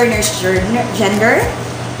suit the learner's gender,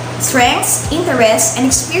 strengths, interests, and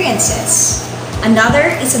experiences.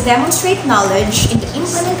 Another is to demonstrate knowledge in the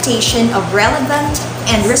implementation of relevant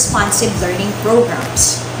and responsive learning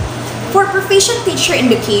programs. For proficient teacher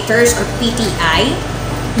indicators or PTI,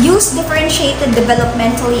 use differentiated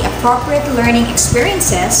developmentally appropriate learning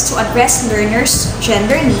experiences to address learners'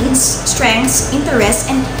 gender needs, strengths,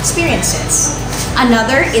 interests, and experiences.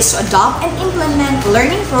 Another is to adopt and implement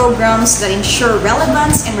learning programs that ensure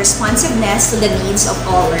relevance and responsiveness to the needs of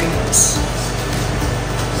all learners.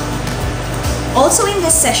 Also in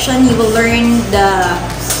this session, you will learn the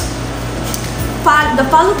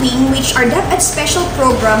following, which are DepEd special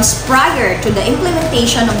programs prior to the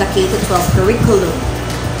implementation of the K-12 curriculum.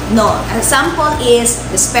 An example is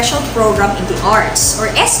the Special Program in the Arts, or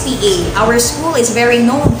SPA. Our school is very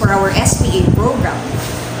known for our SPA program.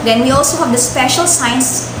 Then we also have the Special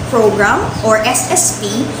Science Program, or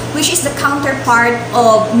SSP, which is the counterpart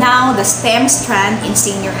of now the STEM strand in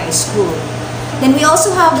senior high school. Then we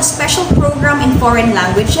also have the Special Program in Foreign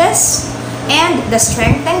Languages, and the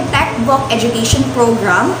Strengthened Textbook Education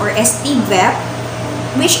Program, or STVEP,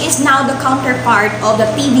 which is now the counterpart of the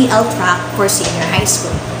PBL track for senior high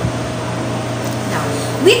school. Now,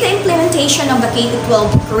 with the implementation of the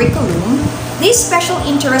K-12 curriculum, these special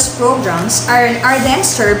interest programs are then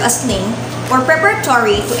served as link or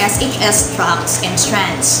preparatory to SHS tracks and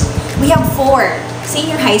strands. We have 4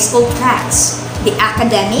 senior high school tracks: the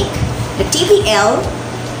academic, the TBL,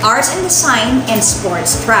 arts and design, and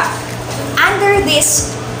sports track. Under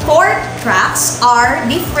these 4 tracks are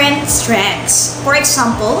different strands. For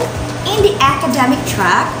example, in the academic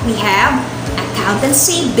track, we have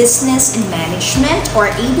Accountancy, Business, and Management, or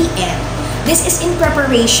ABM. This is in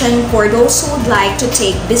preparation for those who would like to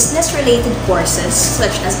take business-related courses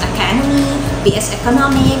such as Accounting, BS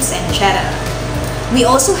Economics, and etc. We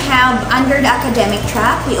also have, under the academic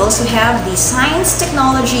track, we also have the Science,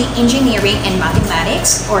 Technology, Engineering, and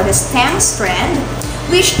Mathematics, or the STEM strand,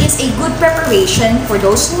 which is a good preparation for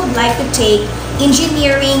those who would like to take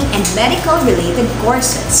engineering and medical related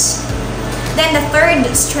courses. Then the third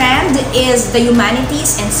strand is the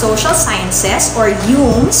Humanities and Social Sciences, or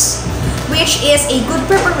HUMS, which is a good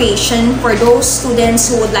preparation for those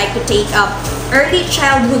students who would like to take up early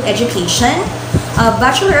childhood education,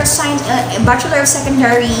 Bachelor of Science, Bachelor of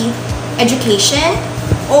Secondary Education,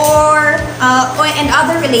 and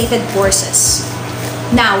other related courses.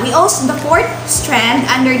 Now, the fourth strand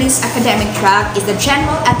under this academic track is the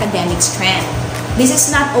General Academic strand. This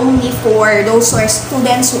is not only for those who are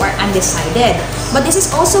students who are undecided, but this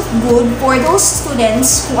is also good for those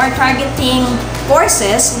students who are targeting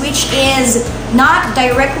courses which is not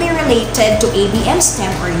directly related to ABM,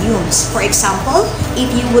 STEM, or HUMS. For example,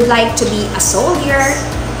 if you would like to be a soldier,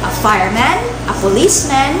 a fireman, a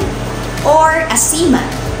policeman, or a seaman.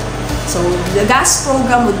 So the GAS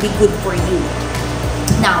program would be good for you.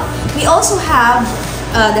 Now, we also have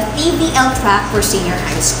the TVL track for senior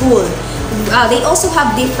high school. They also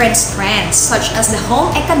have different strands such as the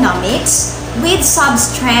home economics with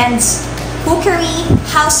sub-strands, cookery,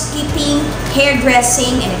 housekeeping,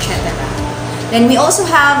 hairdressing, and etc. Then we also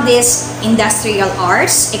have this industrial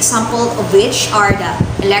arts, example of which are the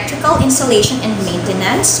electrical installation and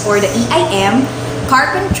maintenance, or the EIM,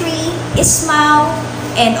 carpentry, ISMAU,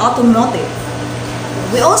 and automotive.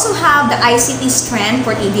 We also have the ICT strand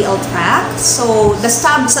for TBL track. So the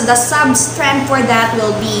sub-strand for that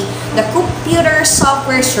will be the Computer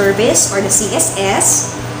Software Service, or the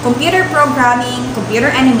CSS, computer programming, computer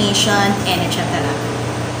animation, and etc.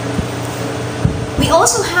 We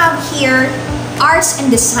also have here Arts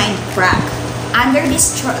and Design track. Under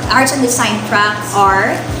this Arts and Design track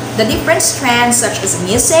are the different strands such as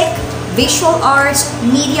music, visual arts,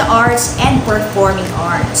 media arts, and performing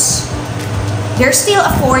arts. There's still a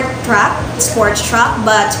fourth track, sports track,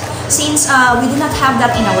 but since we do not have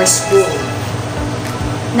that in our school.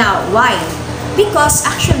 Now, why? Because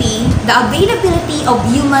actually, the availability of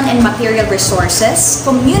human and material resources,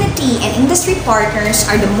 community and industry partners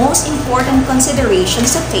are the most important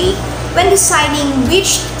considerations to take when deciding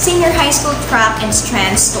which senior high school track and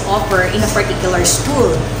strands to offer in a particular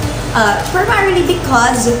school. Primarily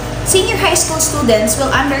because senior high school students will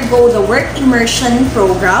undergo the work immersion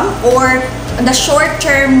program or the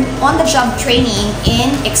short-term on-the-job training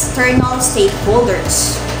in external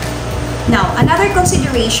stakeholders. Now, another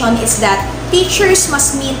consideration is that teachers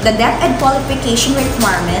must meet the DepEd qualification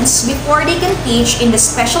requirements before they can teach in the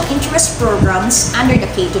special interest programs under the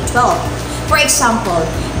K-12. For example,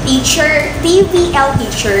 TVL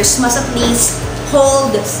teachers must at least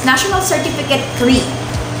hold National Certificate 3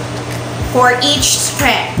 for each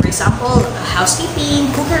strand. For example,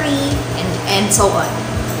 housekeeping, cookery, and so on.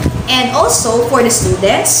 And also for the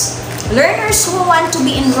students, learners who want to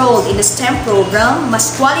be enrolled in the STEM program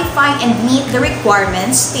must qualify and meet the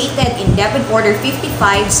requirements stated in DepEd Order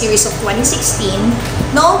 55 Series of 2016,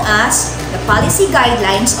 known as the Policy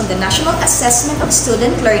Guidelines on the National Assessment of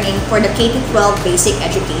Student Learning for the K-12 Basic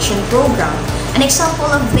Education Program. An example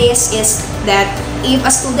of this is that if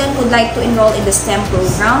a student would like to enroll in the STEM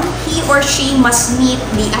program, he or she must meet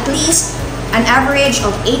at least an average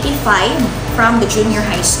of 85 from the junior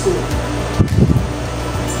high school.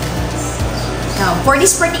 Now, for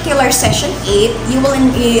this particular session 8,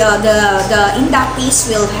 the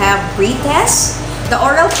inductees will have pre-test, the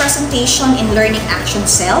oral presentation in Learning Action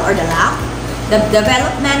Cell, or the LAC, the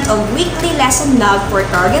development of weekly lesson log for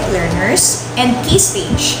target learners, and key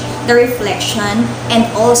stage, the reflection, and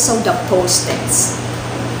also the post-its.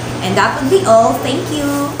 And that would be all. Thank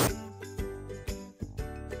you.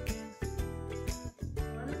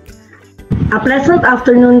 A pleasant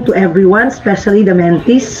afternoon to everyone, especially the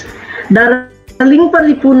mentees. The Raling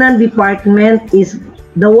Panlipunan Department is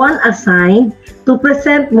the one assigned to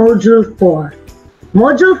present Module 4.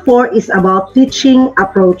 Module 4 is about teaching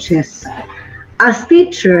approaches. As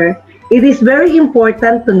teacher, it is very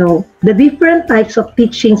important to know the different types of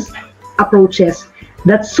teaching approaches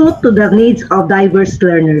that suit to the needs of diverse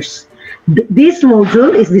learners. This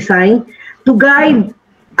module is designed to guide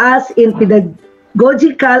us in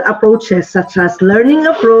pedagogical approaches such as learning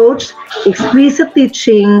approach, explicit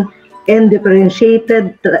teaching, and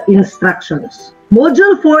differentiated instructions.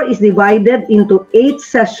 Module 4 is divided into 8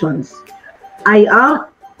 sessions. I am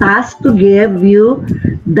tasked to give you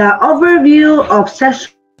the overview of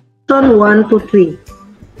session 1 to 3.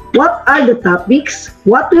 What are the topics?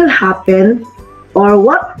 What will happen? Or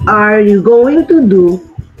what are you going to do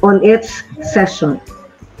on each session?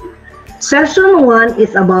 Session 1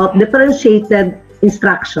 is about differentiated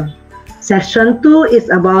instruction. Session 2 is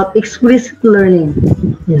about explicit learning.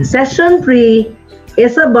 Session 3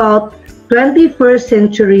 is about 21st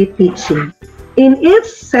century teaching. In each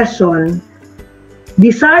session,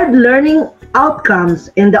 desired learning outcomes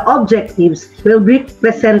and the objectives will be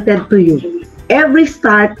presented to you every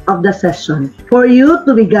start of the session for you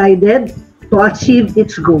to be guided to achieve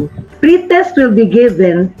its goal. Pre-test will be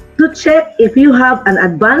given to check if you have an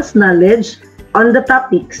advanced knowledge on the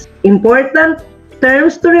topics. Important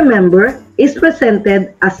terms to remember is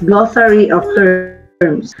presented as glossary of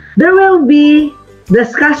terms. There will be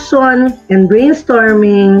discussion and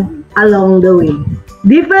brainstorming along the way.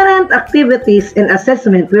 Different activities and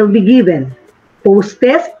assessment will be given.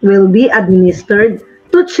 Post-test will be administered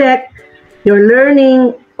to check your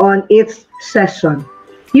learning on each session.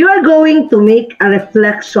 You are going to make a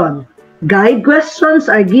reflection. Guide questions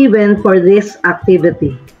are given for this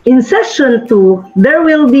activity. In session 2, there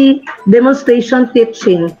will be demonstration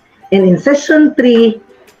teaching, and in session 3,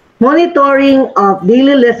 monitoring of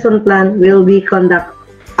daily lesson plan will be conducted.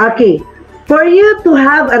 Okay, for you to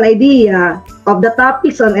have an idea of the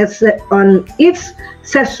topics on each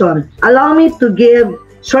session, allow me to give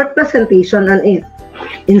short presentation on it.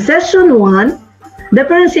 In session 1,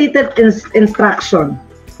 differentiated instruction.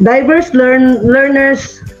 Diverse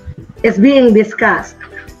learners is being discussed.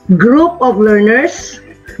 Group of learners.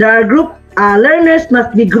 There are learners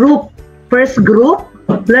must be grouped. First group,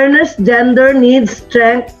 learners' gender, needs,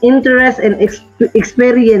 strength, interests, and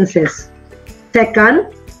experiences. Second,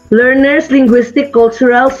 learners' linguistic,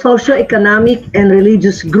 cultural, socio-economic, and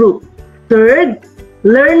religious group. Third,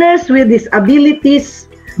 learners with disabilities,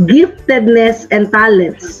 giftedness, and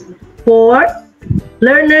talents. Fourth,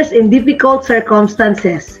 learners in difficult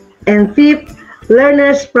circumstances. And fifth,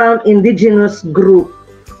 learners from indigenous group.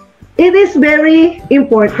 It is very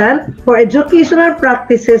important for educational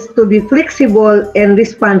practices to be flexible and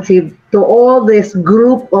responsive to all this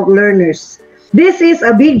group of learners. This is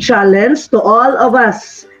a big challenge to all of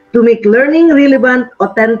us to make learning relevant,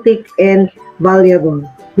 authentic, and valuable.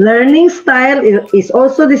 Learning style is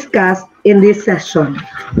also discussed in this session.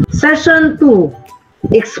 Session 2,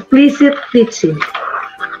 explicit teaching.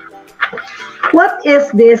 What is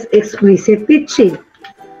this explicit teaching?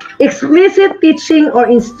 Explicit teaching or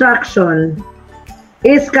instruction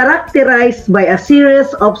is characterized by a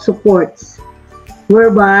series of supports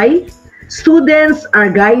whereby students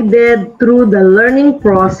are guided through the learning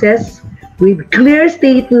process with clear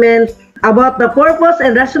statements about the purpose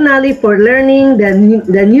and rationale for learning the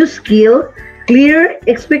new skill, clear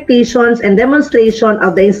expectations and demonstration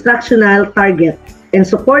of the instructional target, and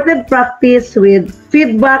supported practice with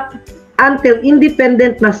feedback until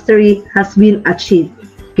independent mastery has been achieved.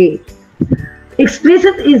 Okay.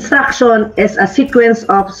 Explicit instruction is a sequence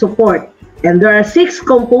of support, and there are 6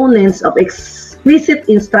 components of explicit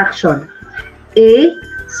instruction. A.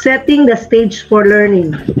 Setting the stage for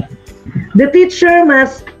learning. The teacher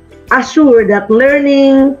must assure that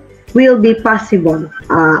learning will be possible.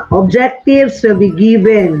 Objectives will be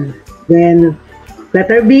given. Then,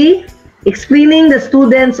 letter B. Explaining the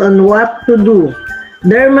students on what to do.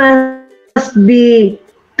 There must be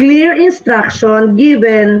clear instruction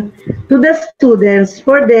given to the students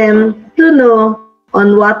for them to know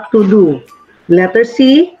on what to do. Letter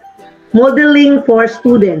C, modeling for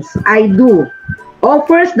students. I do.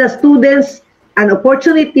 Offers the students an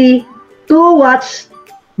opportunity to watch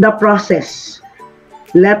the process.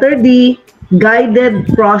 Letter D, guided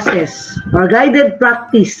process or guided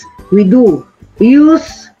practice. We do.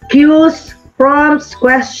 Use cues, prompts,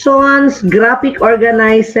 questions, graphic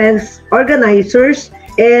organizers,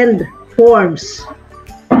 and forms.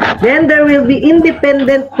 Then there will be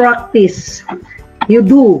independent practice. You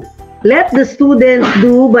do. Let the students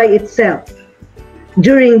do by itself.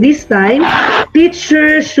 During this time,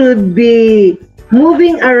 teachers should be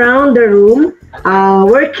moving around the room,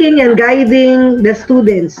 working and guiding the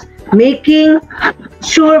students, making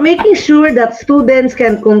sure that students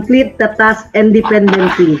can complete the task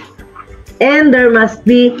independently. And there must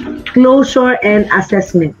be closure and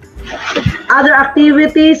assessment. Other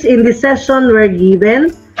activities in this session were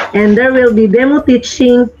given, and there will be demo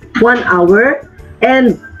teaching 1 hour,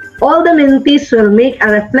 and all the mentees will make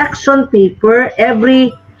a reflection paper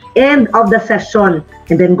every end of the session,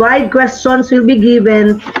 and then guide questions will be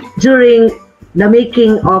given during the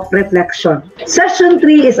making of reflection. Session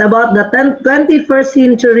 3 is about the 21st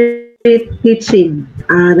century teaching.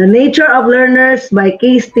 The nature of learners by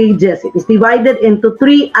case stages. It is divided into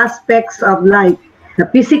 3 aspects of life: the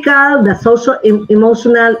physical, the social,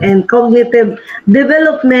 emotional, and cognitive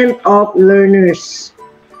development of learners.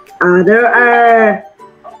 There are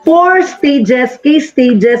 4 stages, case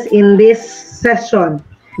stages in this session.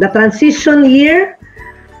 The transition year,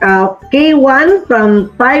 K1 from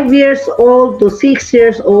 5 years old to 6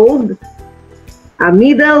 years old.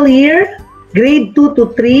 middle year, grade 2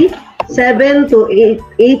 to 3, 7 to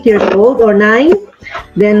 8 years old or 9.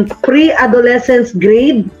 Then pre-adolescence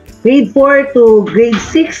grade 4 to grade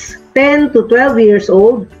 6, 10 to 12 years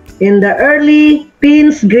old. In the early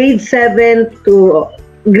teens, grade 7 to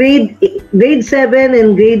grade 7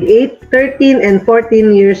 and grade 8, 13 and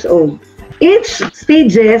 14 years old. Each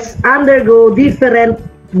stages undergo different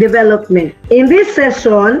development. In this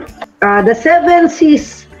session, the 7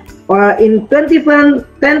 C's or in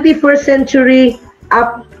 21st century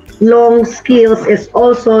up long skills is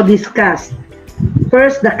also discussed.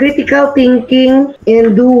 First, the critical thinking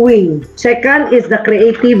and doing. Second is the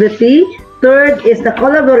creativity. Third is the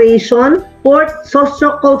collaboration. Fourth,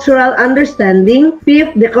 socio-cultural understanding.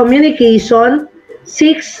 Fifth, the communication.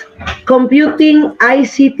 Sixth, computing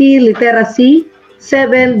ICT literacy.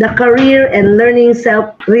 Seven, the career and learning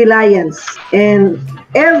self-reliance. And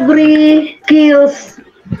every skills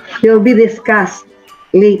will be discussed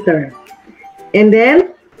later. And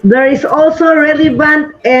then, there is also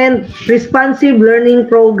relevant and responsive learning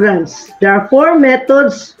programs. There are 4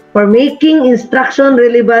 methods for making instruction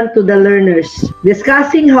relevant to the learners.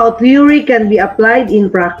 Discussing how theory can be applied in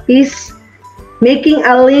practice, making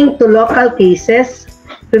a link to local cases,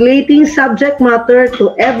 relating subject matter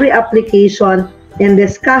to every application, and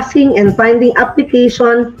discussing and finding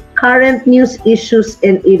application, current news issues,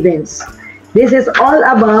 and events. This is all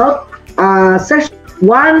about session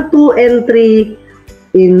 1, 2, and 3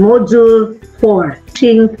 in Module 4,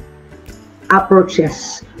 Teaching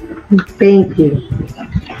Approaches. Thank you.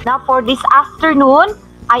 Now for this afternoon,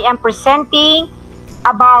 I am presenting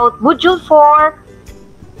about Module 4,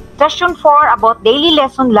 Session 4 about Daily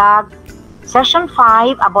Lesson Log, Session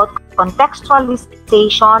 5 about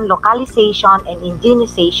Contextualization, Localization, and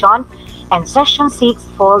Indigenization, and Session 6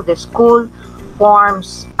 for the School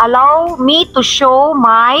Forms. Allow me to show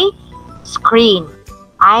my screen.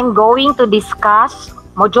 I'm going to discuss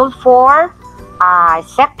Module 4,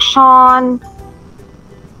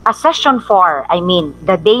 Session 4,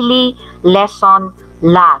 the Daily Lesson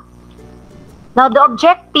Log. Now, the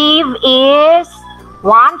objective is,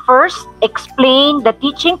 1, first, explain the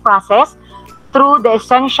teaching process through the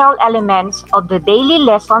essential elements of the Daily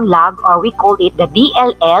Lesson Log, or we call it the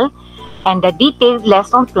DLL, and the Detailed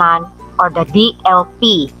Lesson Plan, or the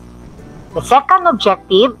DLP. The second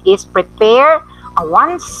objective is prepare a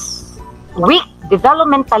once-week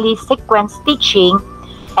developmentally sequenced teaching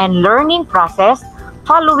and learning process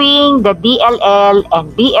following the DLL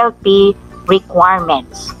and DLP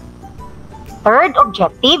requirements. Third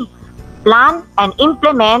objective, plan and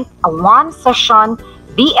implement a one-session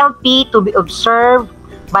DLP to be observed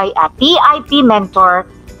by a TIP mentor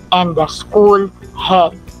and the school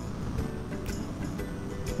head.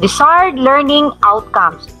 Desired learning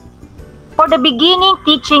outcomes. For the beginning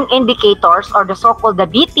teaching indicators, or the so-called the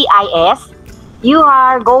BTIS, you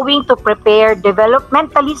are going to prepare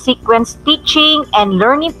developmentally sequenced teaching and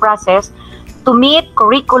learning process to meet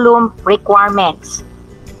curriculum requirements.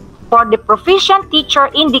 For the proficient teacher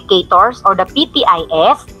indicators, or the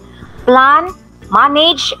PTIS, plan,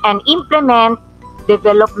 manage, and implement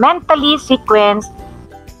developmentally sequenced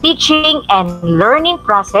teaching and learning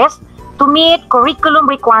process to meet curriculum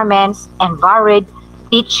requirements and varied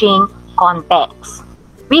teaching contexts.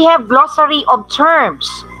 We have glossary of terms.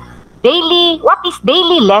 What is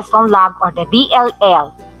daily lesson log, or the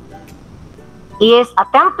DLL? Is a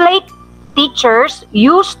template teachers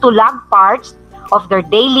use to log parts of their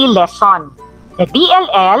daily lesson. The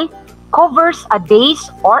DLL covers a day's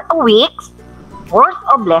or a week's worth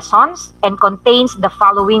of lessons and contains the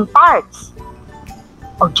following parts: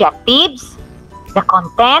 objectives, the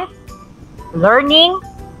content, learning,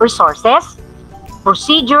 resources,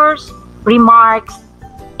 procedures, remarks,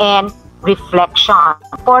 and reflection.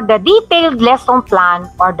 For the detailed lesson plan,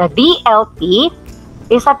 or the DLP,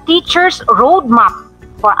 is a teacher's roadmap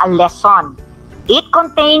for a lesson. It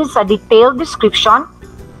contains a detailed description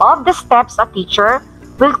of the steps a teacher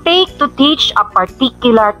will take to teach a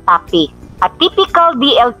particular topic. A typical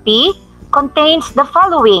DLP contains the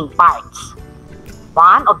following parts: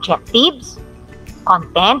 1. Objectives.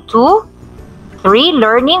 Content. 2. 3.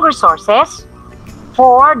 Learning resources.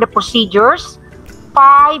 4. The procedures.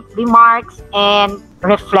 5. Remarks and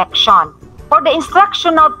reflection. For the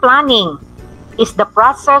instructional planning, is the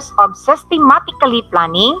process of systematically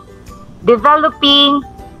planning, developing,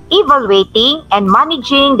 evaluating, and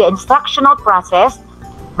managing the instructional process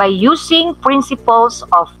by using principles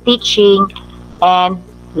of teaching and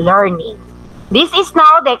learning. This is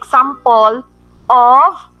now the example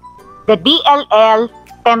of the DLL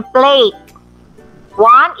template.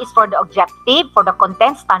 1 is for the objective, for the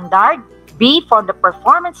content standard. B for the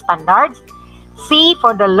performance standards. C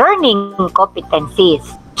for the learning competencies.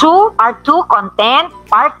 2, Part 2, content.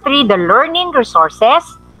 Part 3, the learning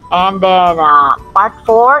resources. And then Part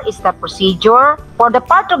 4 is the procedure. For the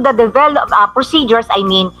part of the procedures, I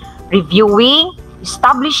mean reviewing,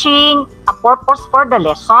 establishing a purpose for the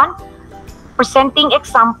lesson, presenting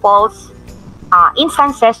examples,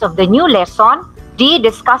 instances of the new lesson. D,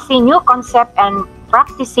 discussing new concept and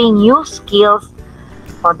practicing new skills.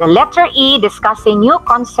 For the letter E, discussing new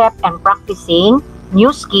concept and practicing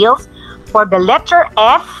new skills. For the letter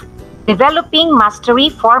F, developing mastery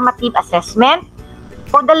formative assessment.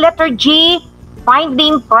 For the letter G,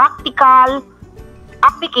 finding practical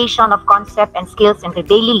application of concept and skills into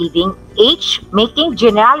daily living. H, making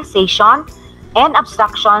generalization and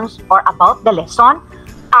abstractions or about the lesson.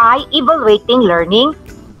 I, evaluating learning.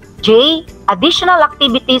 J, additional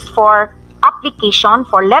activities for application.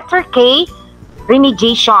 For letter K,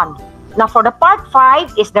 remediation. Now for the part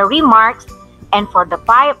 5 is the remarks, and for the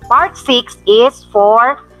part 6 is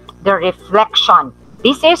for the reflection.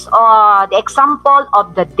 This is the example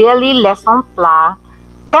of the daily lesson plan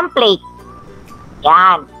template.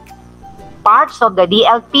 Yan. Parts of the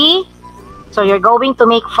DLP. So you're going to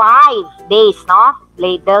make 5 days, no?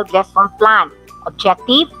 Labeled lesson plan.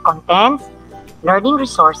 Objective, contents, learning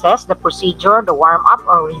resources, the procedure, the warm-up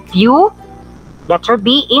or review. Letter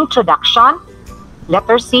B, introduction.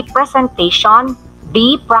 Letter C, presentation.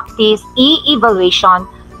 D, practice. E, evaluation,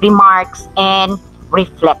 remarks, and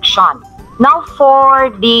reflection. Now for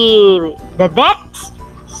the next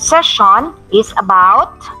session is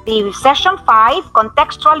about the session 5,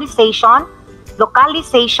 contextualization,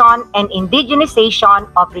 localization, and indigenization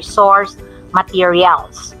of resource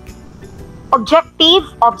materials. Objective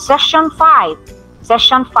of session 5.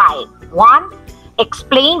 Session 5. 1.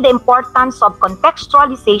 Explain the importance of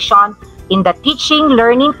contextualization in the teaching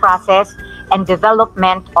learning process and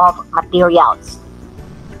development of materials.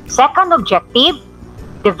 Second objective,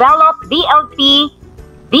 develop DLP,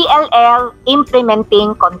 DLL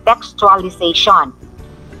implementing contextualization.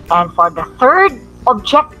 And for the third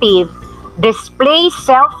objective, display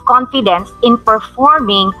self-confidence in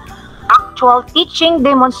performing actual teaching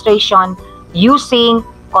demonstration using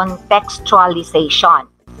contextualization.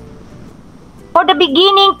 For the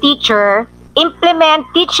beginning teacher, implement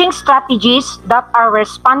teaching strategies that are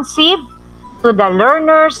responsive to the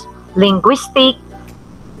learner's linguistic,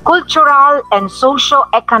 cultural, and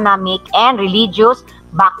socio-economic and religious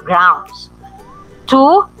backgrounds.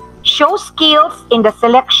 2. Show skills in the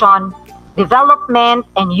selection, development,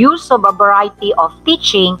 and use of a variety of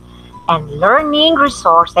teaching and learning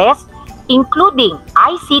resources, including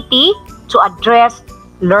ICT, to address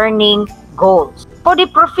learning goals. For the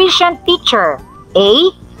proficient teacher,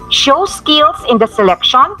 A. Show skills in the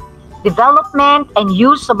selection, development, and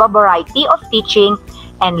use of a variety of teaching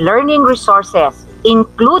and learning resources,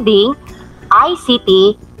 including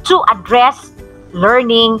ICT, to address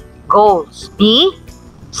learning goals. B.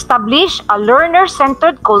 Establish a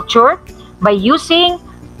learner-centered culture by using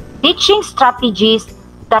teaching strategies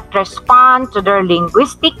that respond to their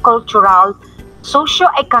linguistic, cultural,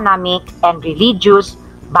 socio-economic, and religious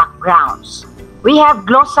backgrounds. We have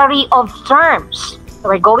glossary of terms.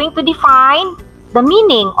 We're going to define the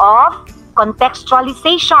meaning of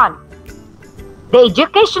contextualization. The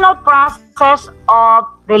educational process of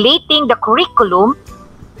relating the curriculum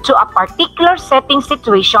to a particular setting,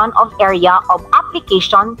 situation, of area of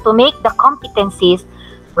application to make the competencies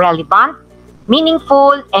relevant,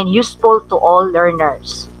 meaningful, and useful to all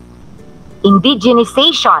learners.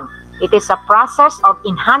 Indigenization. It is a process of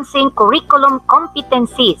enhancing curriculum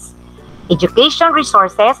competencies, education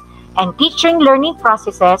resources, and teaching learning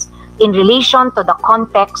processes in relation to the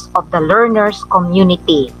context of the learner's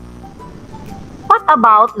community. What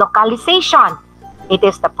about localization? It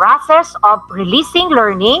is the process of releasing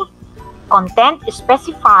learning content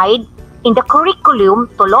specified in the curriculum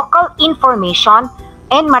to local information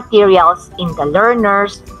and materials in the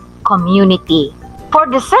learner's community. For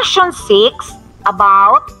the session 6,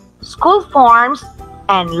 about school forms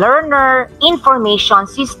and learner information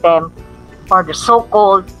system, for the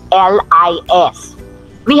so-called LIS.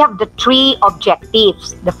 We have the 3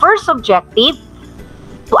 objectives. The first objective,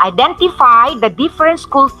 to identify the different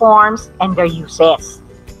school forms and their uses.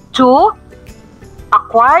 2,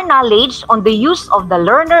 acquire knowledge on the use of the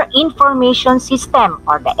learner information system,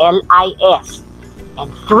 or the LIS.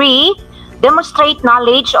 And 3, demonstrate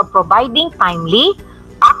knowledge of providing timely,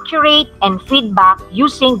 accurate, and feedback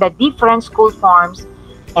using the different school forms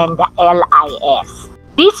and the LIS.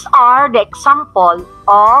 These are the example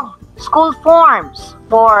of school forms.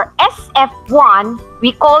 For SF1,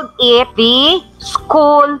 we called it the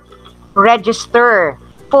school register.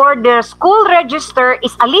 for the school register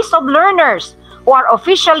is a list of learners who are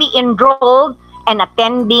officially enrolled and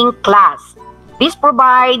attending class. This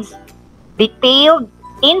provides detailed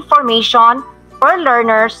information per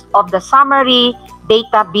learners of the summary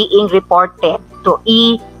data being reported to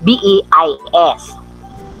EBEIS.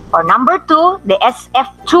 For number 2, the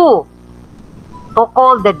SF2,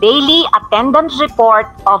 so-called the Daily Attendance Report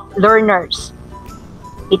of Learners.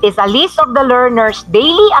 It is a list of the learners'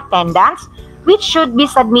 daily attendance which should be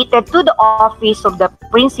submitted to the office of the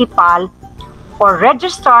principal or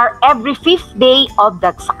registrar every 5th day of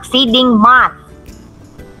the succeeding month.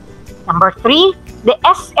 Number 3, the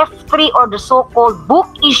SF3 or the so-called book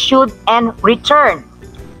issued and returned.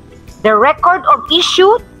 The record of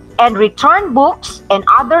issued and returned books and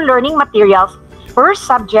other learning materials per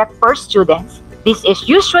subject per student. This is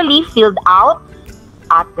usually filled out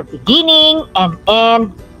at the beginning and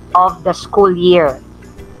end of the school year.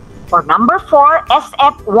 For number 4,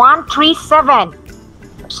 SF137,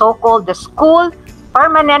 so-called the School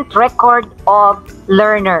Permanent Record of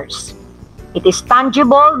Learners. It is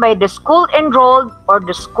tangible by the school enrolled or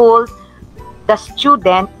the school the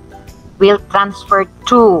student will transfer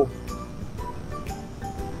to.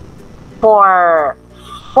 For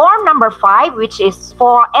form number 5, which is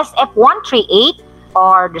for SF138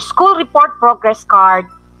 or the school report progress card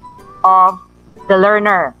of the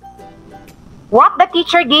learner. What the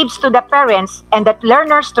teacher gives to the parents and the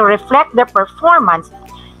learners to reflect their performance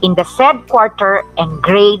in the said quarter and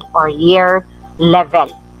grade or year level.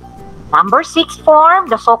 Number 6 form,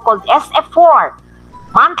 the so-called SF4,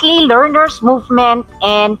 monthly learners movement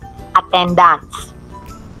and attendance.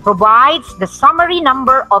 Provides the summary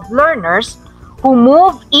number of learners who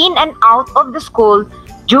move in and out of the school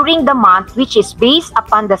during the month, which is based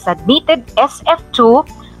upon the submitted SF2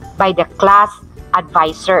 by the class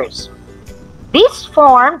advisors. This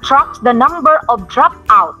form tracks the number of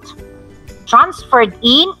dropout, transferred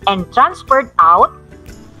in and transferred out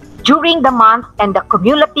during the month and the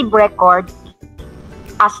cumulative record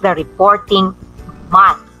as the reporting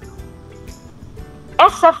month.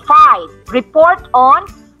 SF5, report on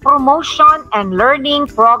promotion and learning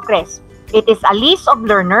progress. It is a list of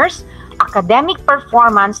learners, academic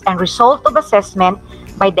performance, and result of assessment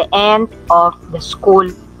by the end of the school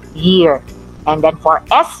year. And then for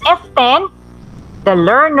SF10, the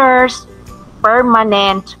learner's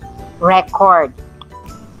permanent record.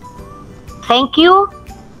 Thank you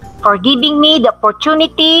for giving me the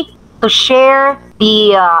opportunity to share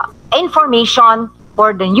the information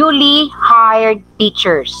for the newly hired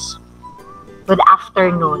teachers. Good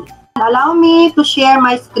afternoon. Allow me to share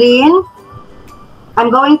my screen.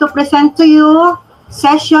 I'm going to present to you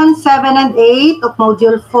session 7 and 8 of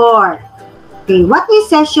module 4. Okay, what is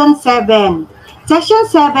session 7? Session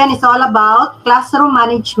 7 is all about classroom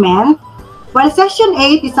management, while session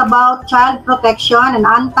 8 is about child protection and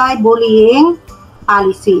anti-bullying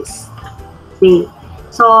policies. Okay,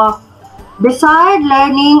 so desired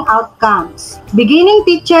learning outcomes. Beginning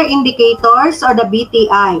teacher indicators or the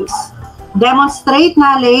BTIs. Demonstrate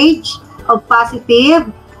knowledge of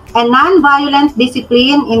positive and non-violent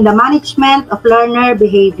discipline in the management of learner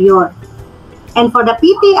behavior. And for the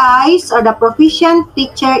PTIs or the proficient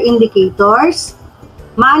teacher indicators,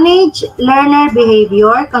 manage learner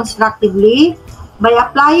behavior constructively by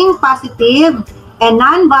applying positive and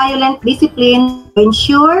non-violent discipline to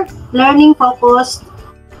ensure learning-focused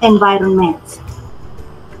environments.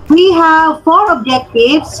 We have 4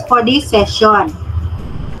 objectives for this session.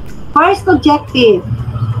 First objective,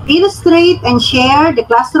 illustrate and share the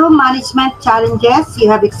classroom management challenges you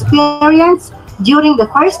have experienced during the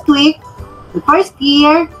first week, the first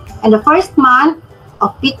year, and the first month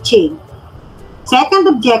of teaching. Second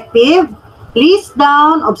objective, list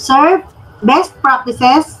down, observe best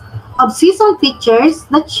practices of seasoned teachers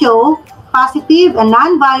that show positive and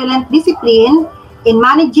non-violent discipline in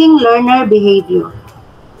managing learner behavior.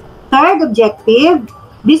 Third objective,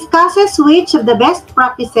 discusses which of the best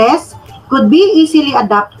practices could be easily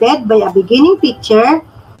adopted by a beginning teacher.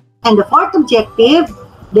 And the fourth objective,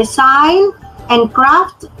 design and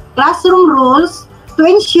craft classroom rules to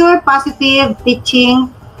ensure positive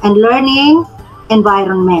teaching and learning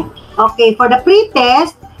environment. Okay, for the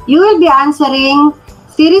pre-test, you will be answering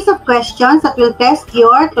series of questions that will test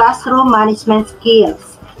your classroom management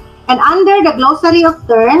skills. And under the glossary of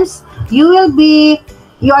terms, you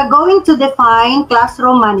are going to define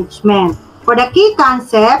classroom management. For the key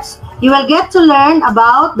concepts, you will get to learn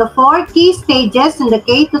about the 4 key stages in the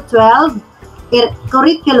K-12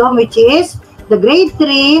 curriculum, which is the grade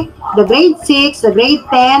 3, the grade 6, the grade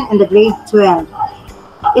 10, and the grade 12.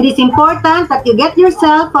 It is important that you get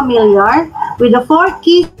yourself familiar with the 4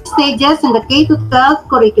 key stages in the K-12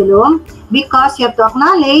 curriculum because you have to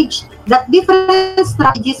acknowledge that different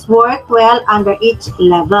strategies work well under each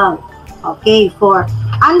level. Okay,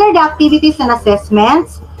 under the activities and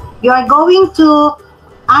assessments, you are going to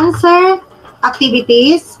answer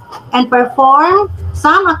activities and perform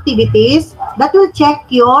some activities that will check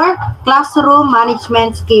your classroom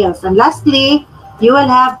management skills. And lastly, you will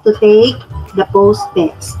have to take the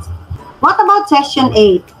post-test. What about session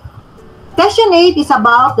 8? Session 8 is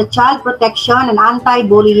about the child protection and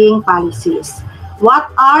anti-bullying policies.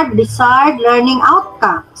 What are the desired learning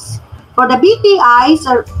outcomes? For the BTIs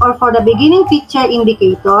or for the beginning teacher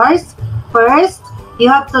indicators, first, you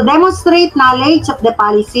have to demonstrate knowledge of the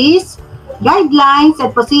policies, guidelines,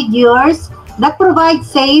 and procedures that provide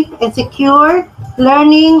safe and secure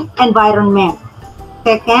learning environment.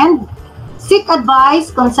 Second, seek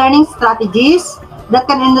advice concerning strategies that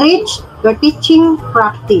can enrich your teaching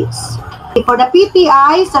practice. For the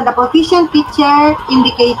PTIs or the proficient teacher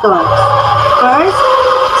indicators, first,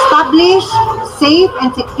 establish safe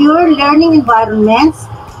and secure learning environments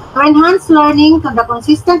to enhance learning through the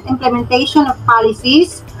consistent implementation of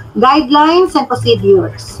policies, guidelines, and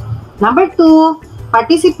procedures. Number 2,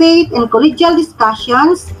 participate in collegial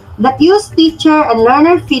discussions that use teacher and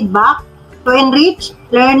learner feedback to enrich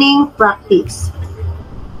learning practice.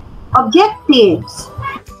 Objectives.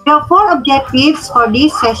 There are 4 objectives for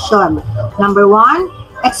this session. Number 1,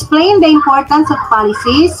 explain the importance of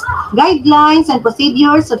policies, guidelines, and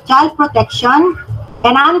procedures of child protection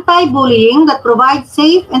and anti-bullying that provide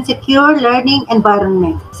safe and secure learning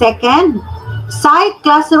environment. Second, cite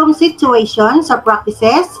classroom situations or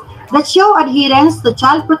practices that show adherence to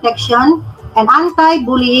child protection and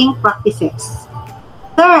anti-bullying practices.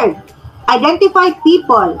 Third, identify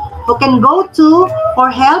people who can go to for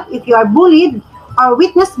help if you are bullied or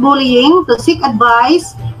witness bullying to seek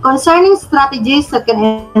advice concerning strategies that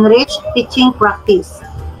can enrich teaching practice.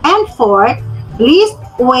 And fourth, list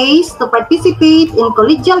ways to participate in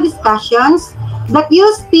collegial discussions that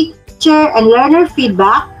use teacher and learner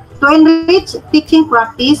feedback to enrich teaching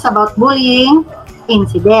practice about bullying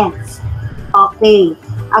incidents. Okay,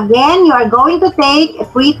 again, you are going to take a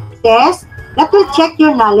pre-test that will check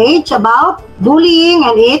your knowledge about bullying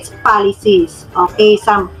and its policies. Okay,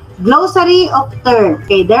 some glossary of terms.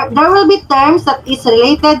 Okay, there will be terms that is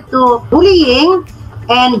related to bullying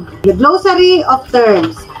and the glossary of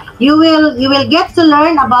terms. You will get to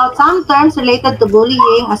learn about some terms related to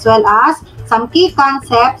bullying as well as some key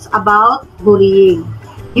concepts about bullying.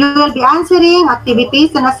 You will be answering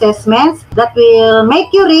activities and assessments that will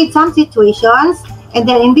make you read some situations, and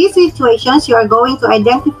then in these situations you are going to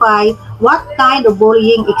identify what kind of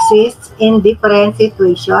bullying exists in different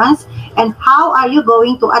situations and how are you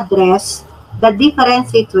going to address the different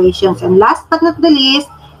situations. And last but not the least,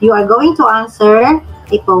 you are going to answer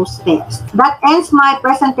a post-test. That ends my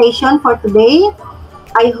presentation for today.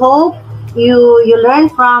 I hope you learn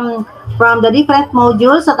from the different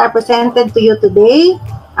modules that are presented to you today.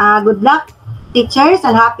 Good luck, teachers,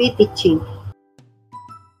 and happy teaching.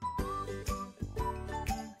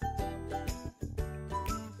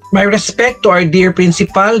 My respect to our dear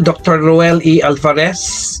principal, Dr. Roel E.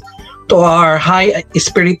 Alvarez, to our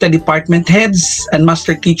high-spirited department heads and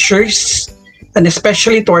master teachers, and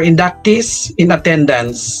especially to our inductees in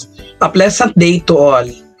attendance. A pleasant day to all.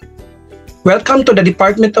 Welcome to the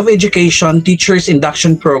Department of Education Teachers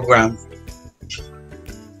Induction Program.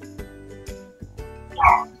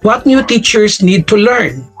 What new teachers need to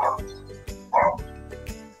learn?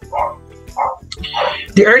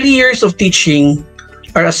 The early years of teaching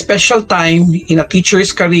are a special time in a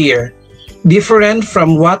teacher's career, different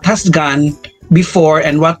from what has gone before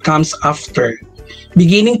and what comes after.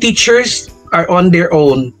 Beginning teachers are on their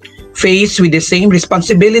own, faced with the same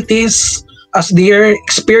responsibilities as their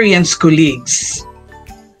experienced colleagues.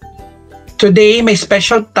 Today, my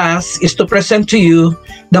special task is to present to you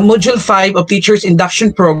the Module 5 of Teachers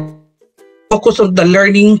Induction Program, focus on the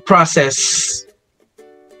learning process.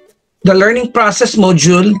 The learning process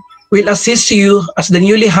module will assist you as the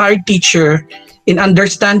newly hired teacher in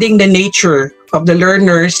understanding the nature of the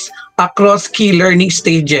learners across key learning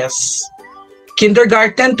stages.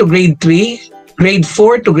 Kindergarten to grade 3, grade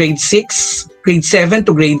 4 to grade 6, grade 7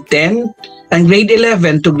 to grade 10, and grade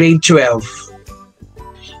 11 to grade 12.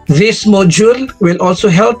 This module will also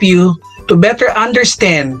help you to better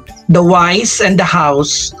understand the whys and the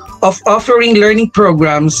hows of offering learning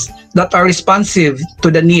programs that are responsive to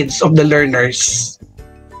the needs of the learners.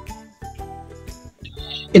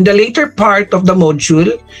 In the later part of the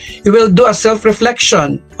module, you will do a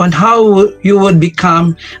self-reflection on how you would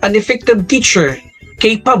become an effective teacher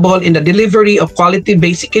capable in the delivery of quality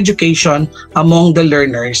basic education among the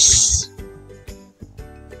learners.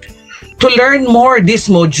 To learn more this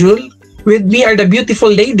module, with me are the beautiful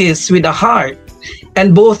ladies with a heart,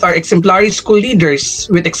 and both are exemplary school leaders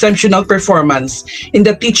with exceptional performance in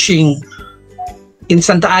the teaching in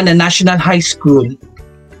Santa Ana National High School.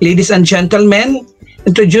 Ladies and gentlemen,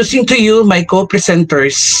 introducing to you my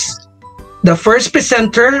co-presenters. The first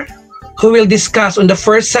presenter who will discuss on the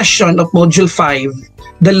first session of Module 5,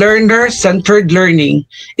 the Learner-Centered Learning,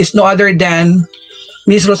 is no other than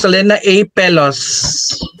Ms. Rosalena A.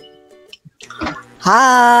 Pelos.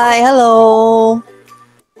 Hi, hello.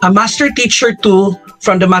 A Master Teacher 2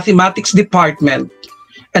 from the Mathematics Department.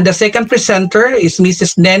 And the second presenter is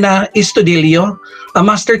Mrs. Nena Istudillo, a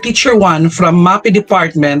Master Teacher 1 from MAPE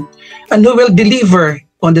Department, and who will deliver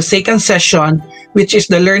on the second session, which is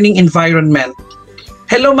the Learning Environment.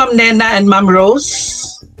 Hello, Ma'am Nena and Ma'am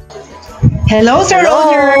Rose. Hello, Sir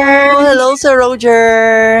Roger. Hello, Sir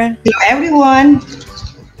Roger. Hello, everyone.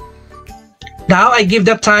 Now I give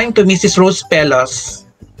the time to Mrs. Rose Pelos.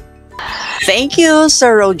 Thank you,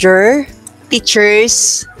 Sir Roger.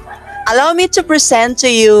 Teachers, allow me to present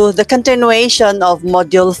to you the continuation of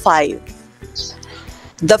Module 5.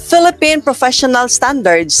 The Philippine Professional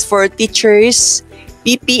Standards for Teachers,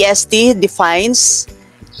 PPST, defines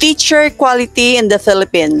teacher quality in the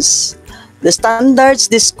Philippines. The standards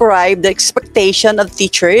describe the expectation of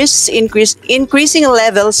teachers, increasing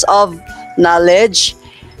levels of knowledge,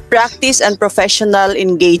 practice, and professional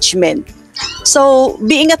engagement. So,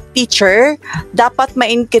 being a teacher, dapat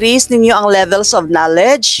ma-increase ninyo ang levels of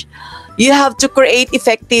knowledge. You have to create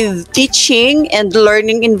effective teaching and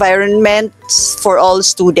learning environments for all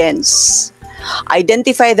students.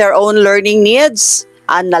 Identify their own learning needs,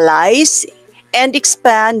 analyze, and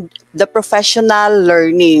expand the professional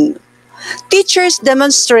learning. Teachers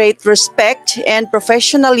demonstrate respect and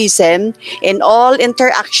professionalism in all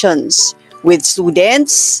interactions with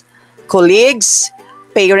students, colleagues,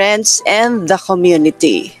 parents, and the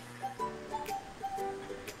community.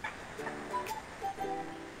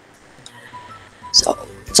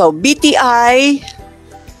 So BTI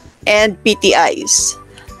and PTIs.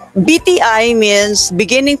 BTI means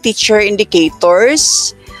Beginning Teacher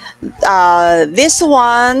Indicators. This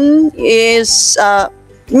one is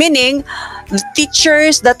meaning the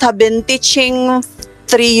teachers that have been teaching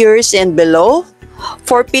 3 years and below.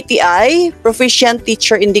 For PTI, Proficient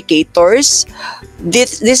Teacher Indicators,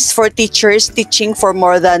 this is for teachers teaching for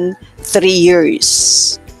more than 3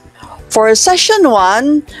 years. For Session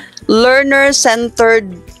 1,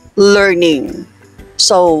 Learner-Centered Learning.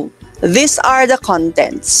 So, these are the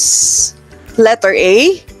contents. Letter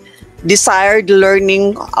A, Desired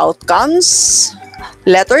Learning Outcomes.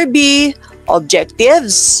 Letter B,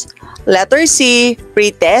 Objectives. Letter C,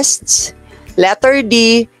 Pre-tests. Letter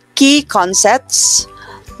D, Key concepts.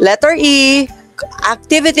 Letter E,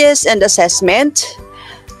 activities and assessment.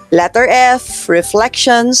 Letter F,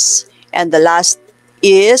 reflections. And the last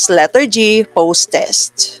is letter G,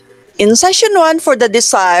 post-test. In Session 1 for the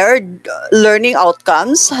desired learning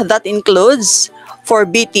outcomes, that includes for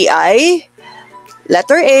BTI,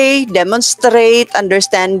 letter A, demonstrate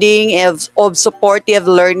understanding of supportive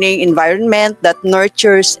learning environment that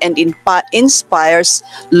nurtures and inspires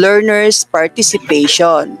learners'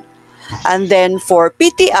 participation. And then for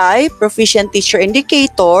PTI, Proficient Teacher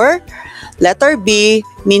Indicator, letter B,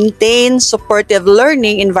 maintain supportive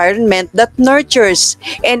learning environment that nurtures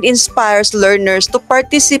and inspires learners to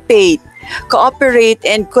participate, cooperate,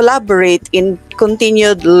 and collaborate in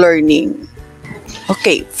continued learning.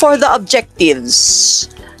 Okay, for the objectives.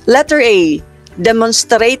 Letter A,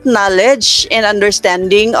 demonstrate knowledge and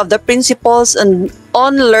understanding of the principles on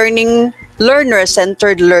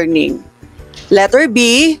learner-centered learning. Letter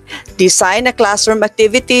B, design a classroom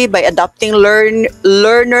activity by adopting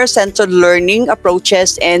learner-centered learning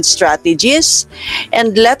approaches and strategies.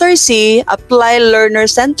 And letter C, apply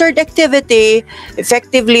learner-centered activity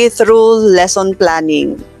effectively through lesson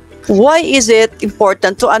planning. Why is it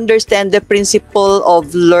important to understand the principle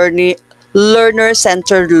of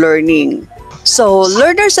learner-centered learning? So,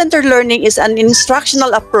 learner-centered learning is an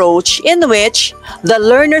instructional approach in which the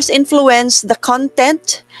learners influence the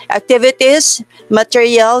content, activities,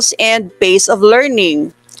 materials, and pace of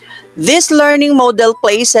learning. This learning model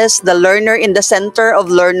places the learner in the center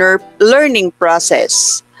of learning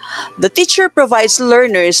process. The teacher provides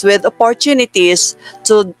learners with opportunities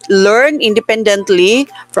to learn independently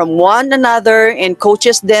from one another and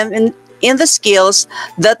coaches them in the skills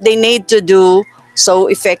that they need to do so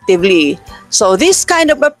effectively. So this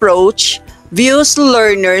kind of approach views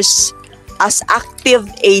learners as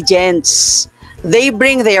active agents. They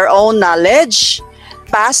bring their own knowledge,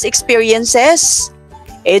 past experiences,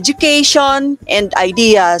 education, and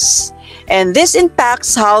ideas. And this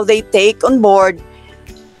impacts how they take on board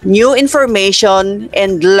new information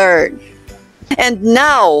and learn. And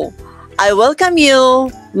now, I welcome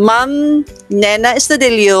you, Ma'am Nena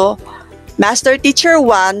Estudillo, Master Teacher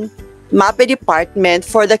 1, MAPE Department,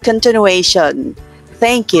 for the continuation.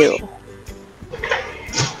 Thank you.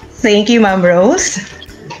 Thank you, Ma'am Rose.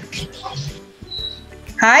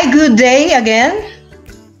 Hi, good day again.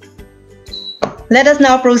 Let us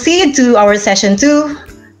now proceed to our session 2,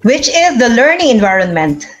 which is the learning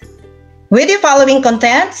environment. With the following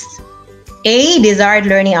contents: A, desired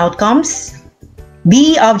learning outcomes;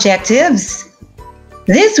 B, objectives.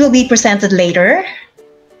 This will be presented later.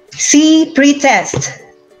 C, pre-test.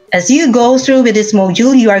 As you go through with this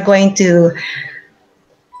module, you are going to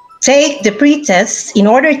take the pre-test in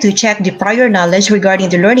order to check the prior knowledge regarding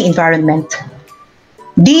the learning environment.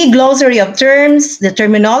 D, glossary of terms, the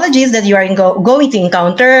terminologies that you are going to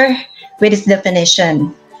encounter with its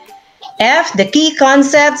definition. F, the key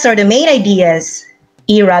concepts or the main ideas.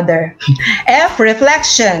 E, rather. F,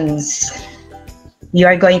 reflections. You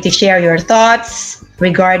are going to share your thoughts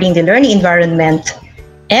regarding the learning environment.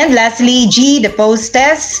 And lastly, G, the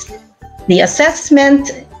post-test, the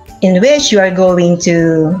assessment in which you are going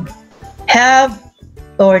to have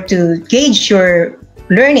or to gauge your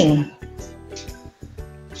learning.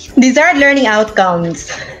 Desired learning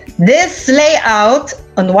outcomes. This layout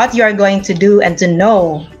on what you are going to do and to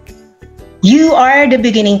know. You are the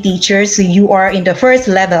beginning teacher, so you are in the first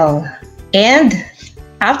level. And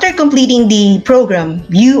after completing the program,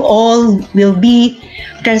 you all will be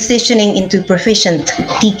transitioning into proficient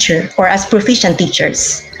teacher or as proficient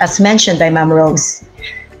teachers, as mentioned by Ma'am Rose.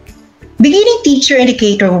 Beginning teacher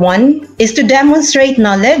indicator 1 is to demonstrate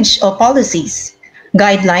knowledge of policies,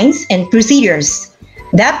 guidelines, and procedures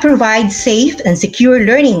that provide safe and secure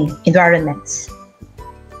learning environments.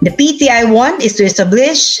 The PTI 1 is to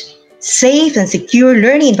establish safe and secure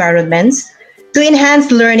learning environments to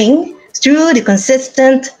enhance learning through the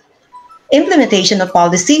consistent implementation of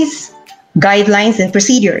policies, guidelines, and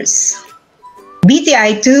procedures.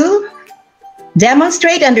 BTI 2,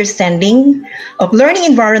 demonstrate understanding of learning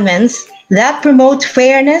environments that promote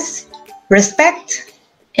fairness, respect,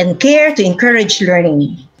 and care to encourage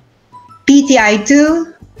learning. PTI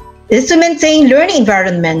 2 is to maintain learning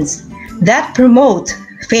environments that promote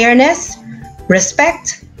fairness,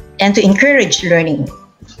 respect, and to encourage learning.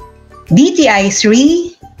 BTI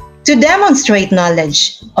 3, to demonstrate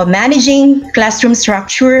knowledge of managing classroom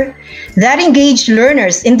structure that engage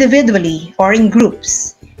learners individually or in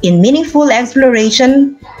groups in meaningful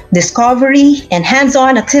exploration, discovery, and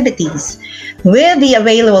hands-on activities with the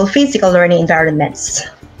available physical learning environments.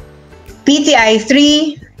 PTI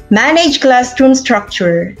 3, manage classroom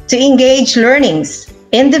structure to engage learnings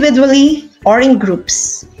individually or in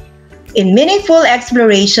groups in meaningful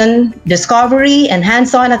exploration, discovery, and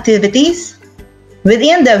hands-on activities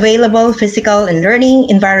within the available physical and learning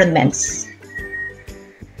environments.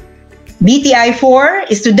 BTI 4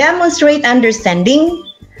 is to demonstrate understanding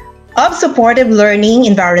of supportive learning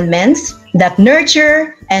environments that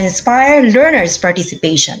nurture and inspire learners'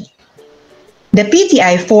 participation. The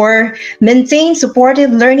PTI 4 maintains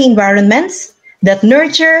supportive learning environments that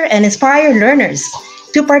nurture and inspire learners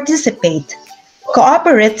to participate,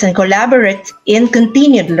 cooperate, and collaborate in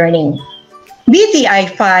continued learning.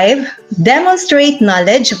 BTI 5, demonstrate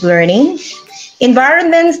knowledge of learning,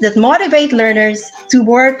 environments that motivate learners to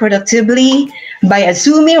work productively by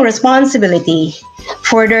assuming responsibility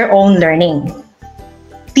for their own learning.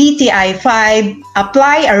 PTI 5,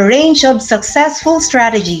 apply a range of successful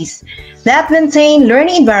strategies that maintain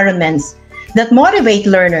learning environments that motivate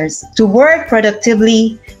learners to work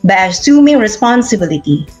productively by assuming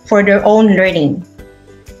responsibility for their own learning.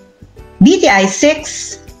 BTI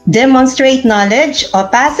 6, demonstrate knowledge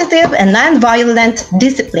of positive and nonviolent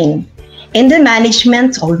discipline in the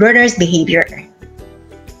management of learners' behavior.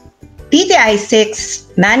 PTI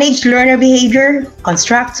 6, manage learner behavior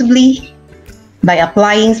constructively by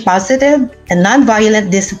applying positive and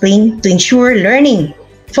nonviolent discipline to ensure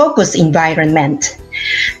learning-focused environment.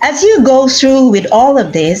 As you go through with all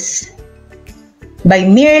of this, by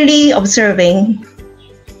merely observing,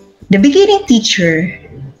 the beginning teacher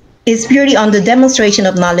is purely on the demonstration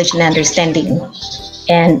of knowledge and understanding,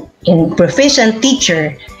 and in proficient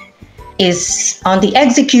teacher is on the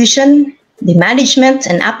execution, the management,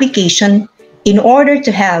 and application in order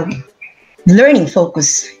to have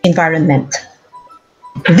learning-focused environment.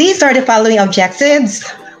 These are the following objectives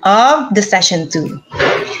of the session 2.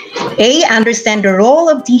 A, understand the role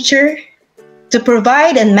of teacher to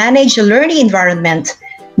provide and manage a learning environment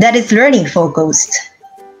that is learning-focused.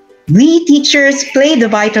 We teachers play the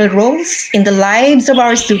vital roles in the lives of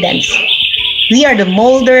our students. We are the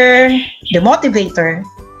molder, the motivator,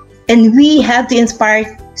 and we have to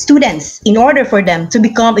inspire students in order for them to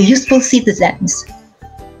become useful citizens.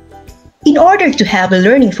 In order to have a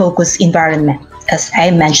learning-focused environment, as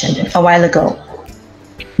I mentioned a while ago,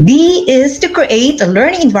 B is to create a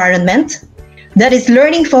learning environment that is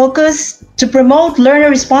learning-focused to promote learner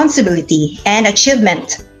responsibility and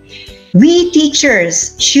achievement. We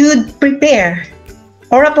teachers should prepare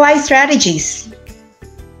or apply strategies,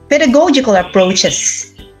 pedagogical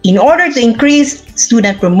approaches in order to increase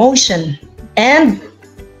student promotion and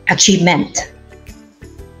achievement.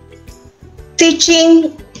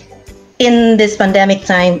 Teaching in this pandemic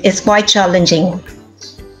time is quite challenging.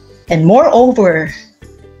 And moreover,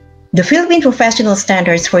 the Philippine Professional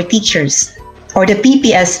Standards for Teachers, or the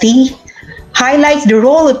PPST, highlights the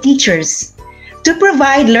role of teachers to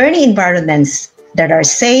provide learning environments that are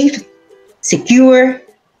safe, secure,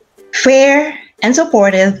 fair, and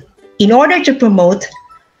supportive in order to promote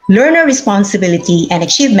learner responsibility and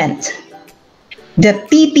achievement. The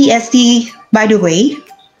PPST, by the way,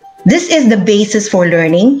 this is the basis for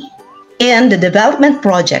learning and the development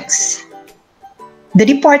projects. The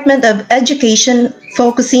Department of Education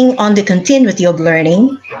focusing on the continuity of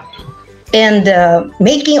learning and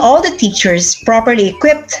making all the teachers properly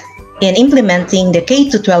equipped in implementing the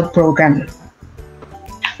K-12 program.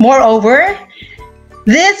 Moreover,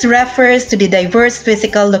 this refers to the diverse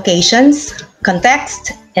physical locations,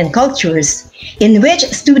 context, and cultures in which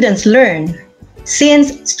students learn,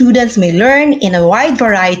 since students may learn in a wide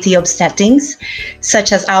variety of settings,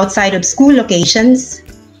 such as outside of school locations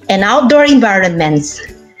and outdoor environments.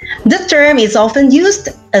 The term is often used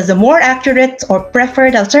as a more accurate or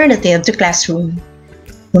preferred alternative to classroom,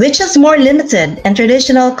 which has more limited and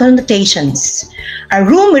traditional connotations. A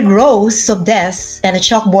room with rows of desks and a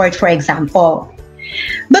chalkboard, for example.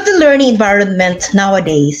 But the learning environment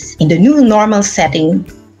nowadays, in the new normal setting,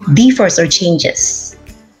 differs or changes.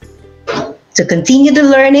 To continue the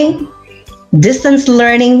learning, distance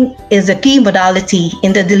learning is a key modality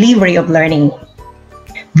in the delivery of learning.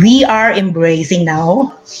 We are embracing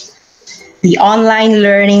now the online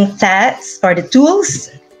learning tasks or the tools,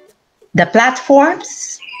 the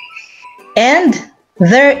platforms, and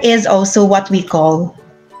there is also what we call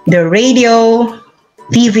the radio,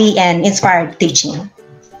 TV, and inspired teaching.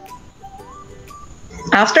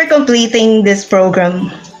 After completing this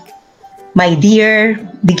program, my dear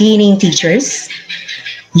beginning teachers,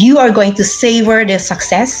 you are going to savor the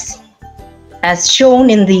success. As shown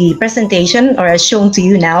in the presentation, or as shown to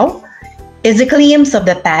you now, is a glimpse of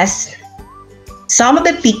the past. Some of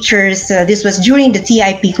the pictures, this was during the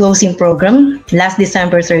TIP closing program last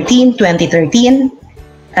December 13, 2013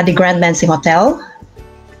 at the Grand Mansing Hotel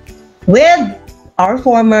with our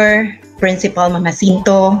former principal, Ma'am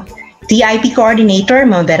Jacinto, TIP coordinator,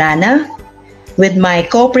 Ma'am Verana, with my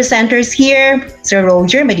co-presenters here, Sir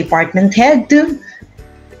Roger, my department head too,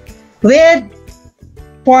 with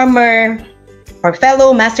former or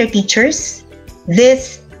fellow master teachers.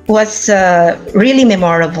 This was really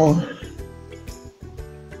memorable.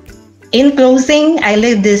 In closing, I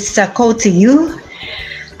leave this quote to you.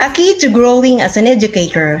 A key to growing as an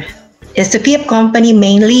educator is to keep company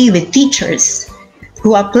mainly with teachers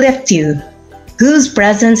who uplift you, whose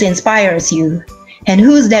presence inspires you, and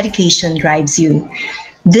whose dedication drives you.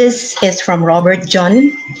 This is from Robert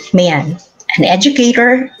John Mayan, an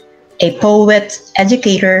educator, a poet,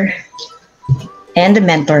 educator, and a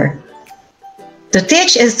mentor. To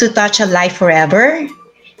teach is to touch a life forever.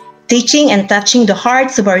 Teaching and touching the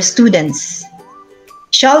hearts of our students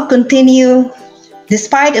shall continue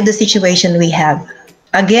despite of the situation we have.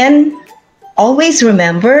 Again, always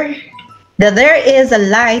remember that there is a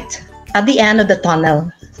light at the end of the tunnel.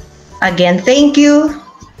 Again, thank you,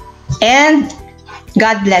 and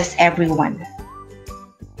God bless everyone.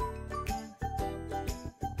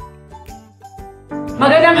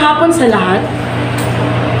 Magandang hapon sa lahat,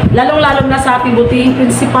 lalong-lalo na sa ating butihing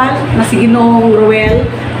principal na si Ginoong Ruel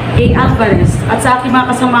A. Alvarez at sa ating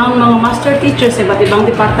mga kasamahang mga master teachers sa iba't ibang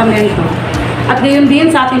departamento at gayon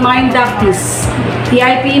din sa ating mga inductees,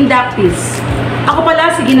 TIP inductees. Ako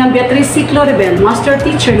pala si Ginang Beatriz C. Cloribel, master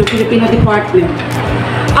teacher ng Filipino Department.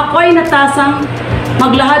 Ako ay natasang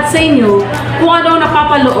maglahad sa inyo kung ano ang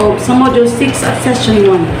napapaloob sa Module 6 at Session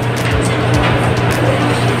 1.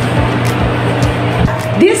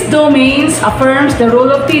 These domains affirms the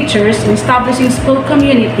role of teachers in establishing school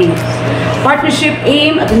communities. Partnership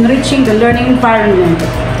aimed at enriching the learning environment,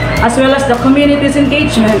 as well as the community's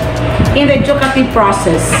engagement in the educative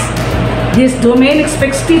process. This domain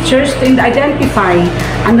expects teachers to identify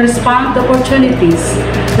and respond to opportunities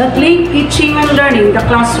that link teaching and learning in the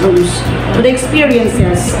classrooms to the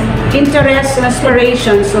experiences, interests, and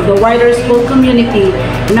aspirations of the wider school community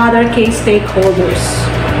and other key stakeholders.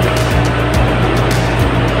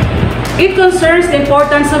 It concerns the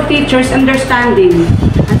importance of teachers understanding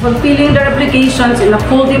and fulfilling their obligations in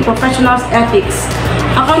upholding professionals' ethics,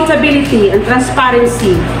 accountability, and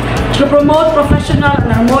transparency to promote professional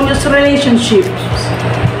and harmonious relationships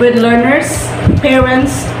with learners,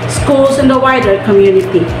 parents, schools, and the wider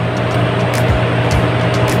community.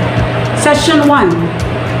 Session 1.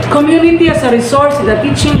 Community as a resource in the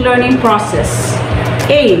teaching-learning process.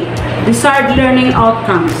 A. Desired learning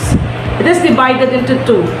outcomes. It is divided into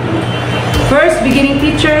two. First, beginning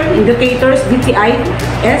teacher indicators,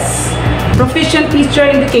 BTIS. Proficient teacher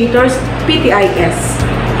indicators, PTIS.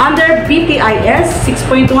 Under BTIS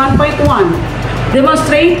 6.1.1,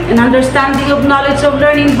 demonstrate an understanding of knowledge of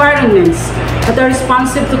learning environments that are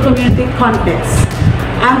responsive to community context.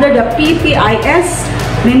 Under the PTIS,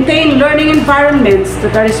 maintain learning environments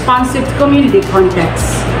that are responsive to community context.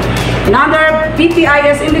 And under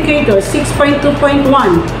PTIS indicators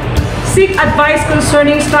 6.2.1, seek advice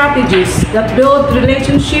concerning strategies that build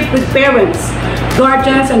relationship with parents,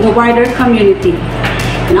 guardians, and the wider community.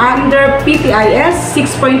 And under PTIS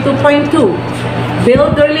 6.2.2,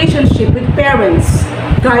 build the relationship with parents,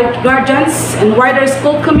 guardians, and wider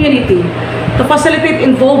school community to facilitate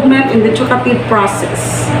involvement in the educative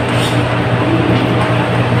process.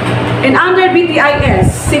 And under BTIS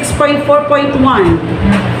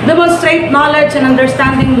 6.4.1, demonstrate knowledge and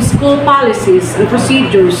understanding of school policies and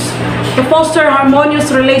procedures to foster a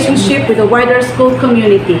harmonious relationship with the wider school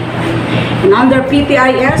community. And under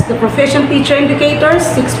PTIS, the proficient teacher indicators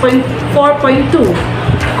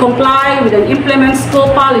 6.4.2, comply with and implement school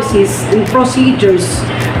policies and procedures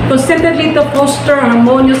consistently to foster a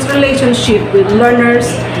harmonious relationship with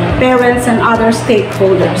learners, parents, and other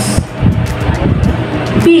stakeholders.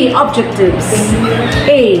 B. Objectives.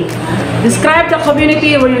 A. Describe the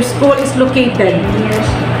community where your school is located.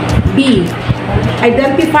 B.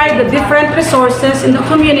 Identify the different resources in the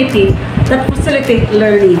community that facilitate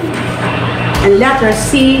learning. And letter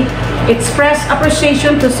C. Express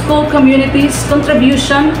appreciation to school community's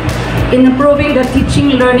contribution in improving the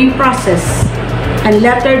teaching-learning process. And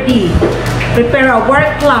letter D. Prepare a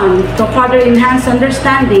work plan to further enhance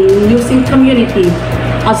understanding in using community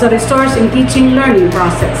as a resource in teaching-learning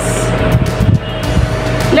process.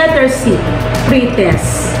 Letter C.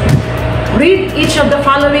 Pre-test. Read each of the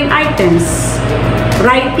following items.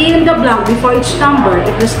 Write T in the blank before each number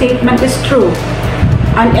if the statement is true,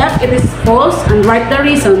 and if it is false, and write the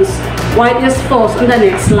reasons why it is false on the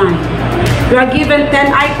next line. You are given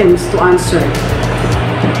 10 items to answer.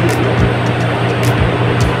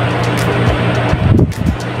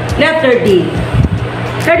 Letter D.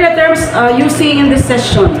 Here are the terms using in this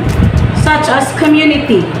session, such as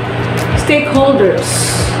community, stakeholders,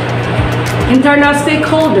 internal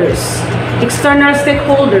stakeholders, external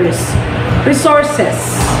stakeholders, resources,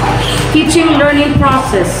 teaching-learning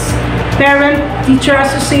process, parent-teacher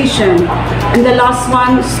association, and the last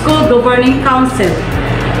one, school governing council.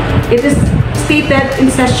 It is stated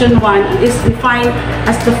in session 1 and is defined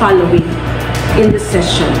as the following in this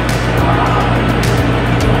session.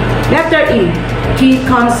 Letter E, key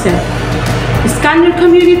concept. Scan your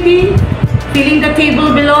community. Filling the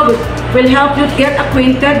table below will help you get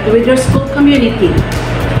acquainted with your school community.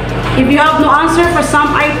 If you have no answer for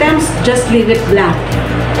some items, just leave it blank.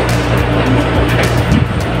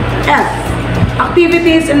 F,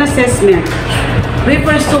 activities and assessment.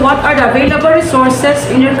 Refers to what are the available resources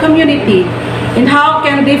in your community and how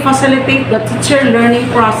can they facilitate the teacher learning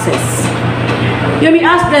process. You may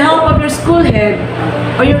ask the help of your school head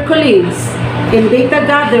or your colleagues in data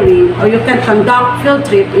gathering, or you can conduct field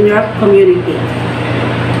trip in your community.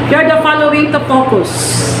 Here are the following to focus,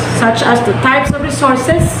 such as the types of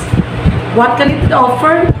resources, what can it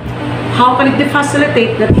offer, how can it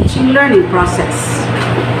facilitate the teaching learning process.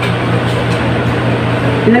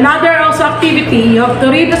 In another also activity, you have to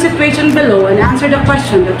read the situation below and answer the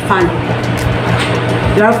question that follows.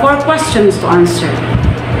 There are 4 questions to answer.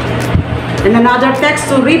 In another text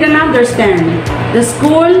to read and understand, the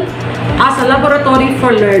school as a laboratory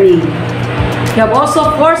for learning. You have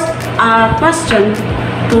also 4 questions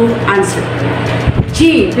to answer.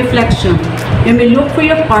 G, reflection. You may look for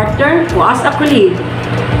your partner or ask a colleague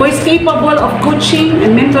who is capable of coaching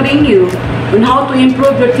and mentoring you on how to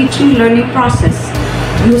improve your teaching learning process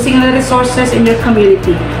using the resources in your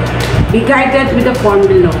community. Be guided with the form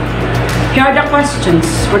below. Here are the questions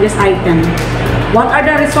for this item. What are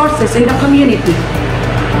the resources in the community?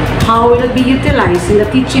 How will it be utilized in the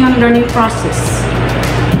teaching and learning process?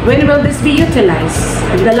 When will this be utilized?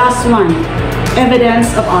 The last one, evidence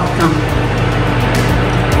of outcome.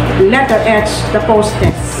 Letter H, the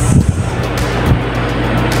post-test.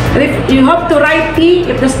 If you have to write P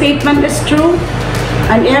if the statement is true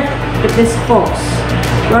and F if it is false.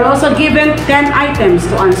 We're also given 10 items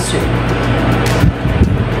to answer.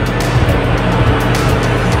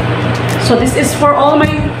 So this is for all my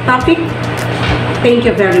topic. Thank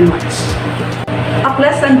you very much. A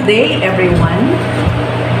pleasant day, everyone.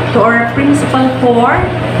 To our Principal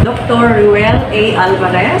 4, Dr. Ruel A.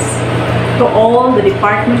 Alvarez, to all the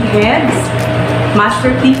department heads,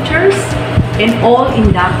 master teachers, and all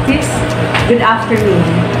inductees, good afternoon.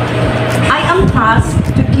 I am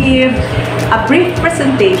tasked to give a brief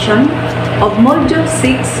presentation of Module 6,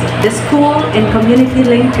 the School and Community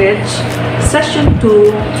Linkage, Session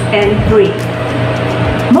 2 and 3.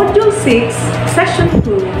 Module 6, Session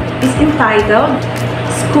 2 is entitled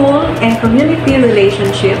School and Community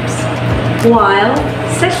Relationships, while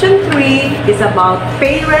Session 3 is about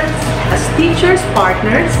parents as teachers'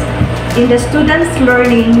 partners in the students'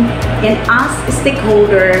 learning and as a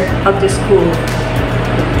stakeholder of the school.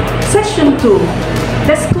 Session 2,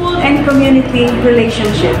 the School and Community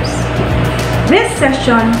Relationships. This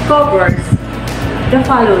session covers the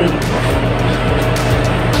following: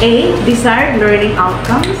 A. Desired learning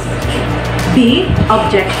outcomes. B.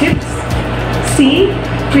 Objectives. C.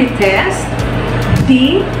 Pre-test.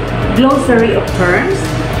 D. Glossary of terms.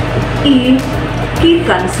 E. Key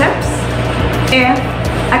concepts. F.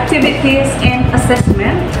 Activities and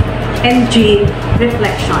assessment. And G.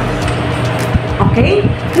 Reflection. Okay,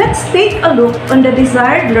 let's take a look on the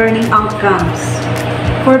desired learning outcomes.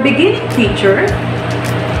 For beginning teacher,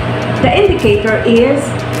 the indicator is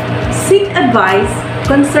seek advice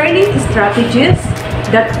concerning strategies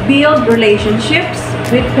that build relationships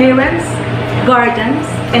with parents, guardians,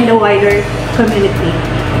 and the wider community.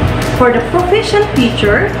 For the proficient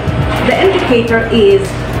teacher, the indicator is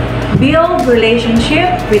build relationship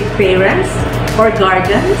with parents or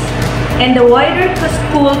guardians and the wider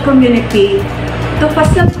school community to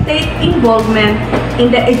facilitate involvement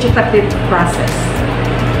in the educative process.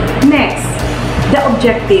 Next, the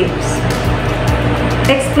objectives.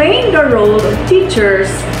 Explain the role of teachers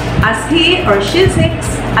as he or she seeks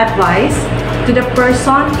advice to the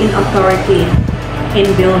person in authority in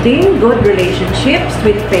building good relationships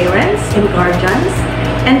with parents and guardians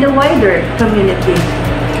and the wider community.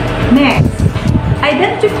 Next,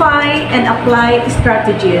 identify and apply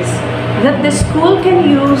strategies that the school can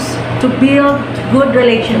use to build good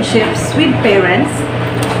relationships with parents,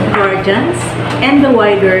 guardians, and the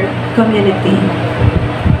wider community.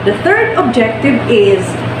 The third objective is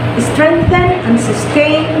strengthen and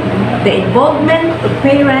sustain the involvement of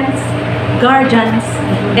parents, guardians,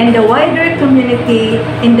 and the wider community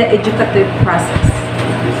in the educative process.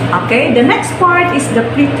 Okay, the next part is the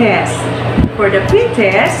pre-test. For the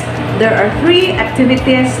pre-test, there are 3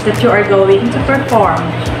 activities that you are going to perform.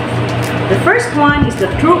 The first one is the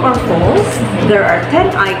true or false. There are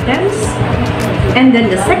 10 items. And then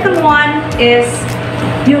the second one is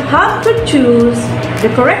you have to choose the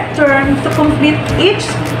correct term to complete each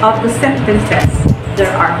of the sentences.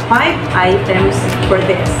 There are 5 items for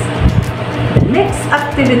this. The next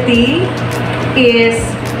activity is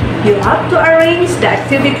you have to arrange the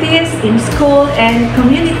activities in school and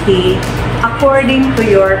community according to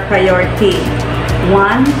your priority.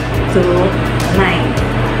 1 to 9.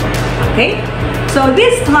 Okay, so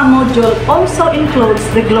this module also includes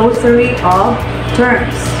the glossary of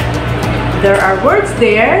terms. There are words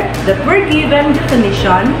there that were given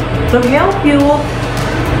definition to help you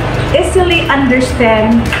easily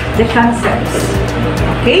understand the concepts.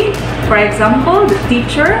 Okay, for example, the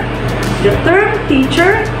teacher. The term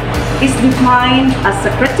teacher is defined as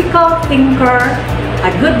a critical thinker,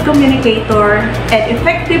 a good communicator, an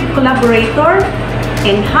effective collaborator,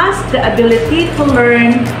 and has the ability to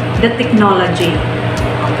learn the technology.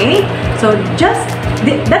 Okay, so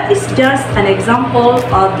that is just an example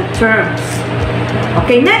of the terms.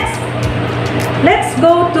 Okay, next, let's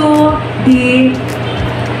go to the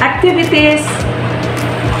activities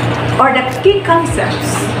or the key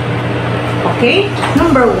concepts. Okay,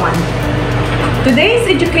 number 1. Today's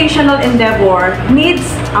educational endeavor needs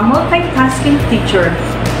a multitasking teacher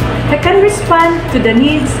that can respond to the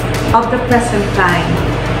needs of the present time.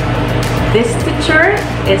 This teacher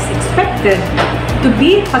is expected to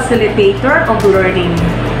be a facilitator of learning,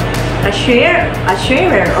 a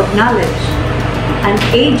sharer of knowledge, an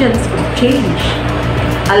agent of change,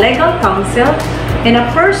 a legal counsel, and a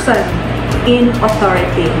person in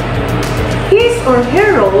authority. His or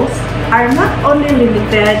her roles are not only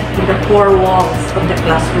limited to the 4 walls of the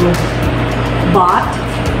classroom, but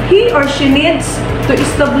He or she needs to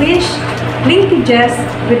establish linkages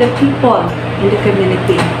with the people in the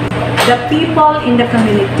community. The people in the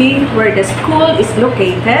community where the school is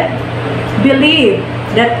located believe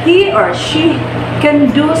that he or she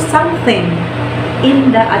can do something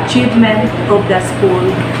in the achievement of the school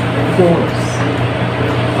goals.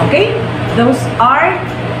 Okay? Those are,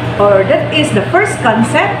 or that is the first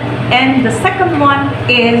concept. And the second one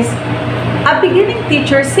is a beginning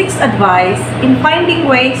teacher seeks advice in finding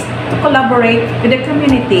ways to collaborate with the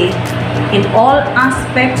community in all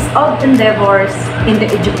aspects of endeavors in the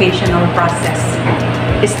educational process.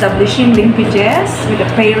 Establishing linkages with the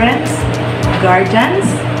parents, guardians,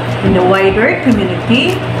 and the wider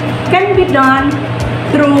community can be done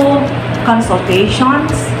through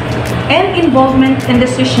consultations and involvement in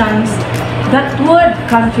decisions that would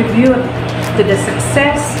contribute to the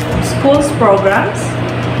success of schools' programs,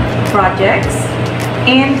 projects,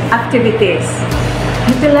 and activities,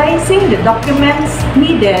 utilizing the documents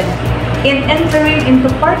needed in entering into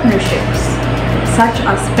partnerships, such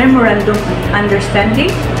as Memorandum of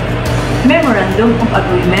Understanding, Memorandum of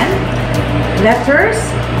Agreement, letters,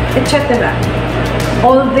 etc.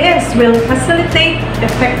 All this will facilitate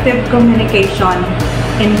effective communication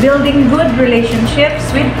in building good relationships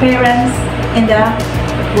with parents and the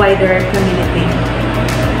wider community.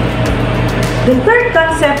 The third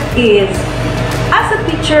concept is, as a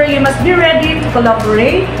teacher, you must be ready to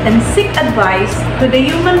collaborate and seek advice to the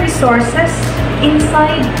human resources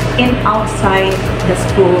inside and outside the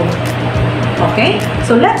school. Okay,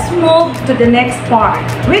 so let's move to the next part,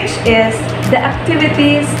 which is the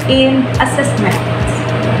activities in assessment.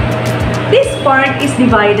 This part is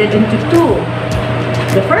divided into two.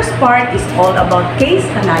 The first part is all about case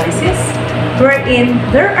analysis, wherein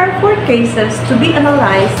there are 4 cases to be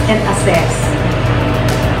analyzed and assessed.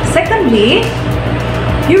 Secondly,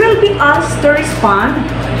 you will be asked to respond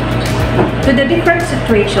to the different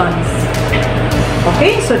situations.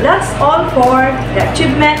 Okay, so that's all for the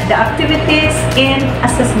achievement, the activities, and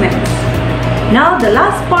assessments. Now, the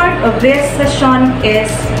last part of this session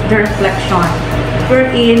is the reflection,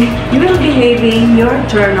 wherein you will be having your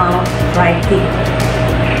journal writing.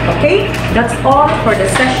 Okay, that's all for the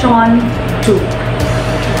session 2.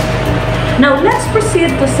 Now, let's proceed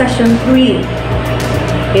to session 3.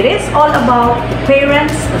 It is all about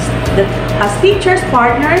parents as teachers,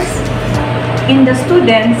 partners in the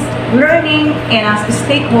students' learning and as a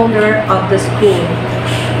stakeholder of the school.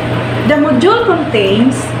 The module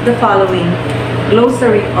contains the following: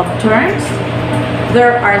 glossary of terms.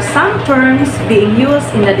 There are some terms being used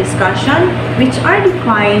in the discussion which are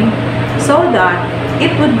defined so that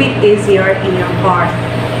it would be easier in your part.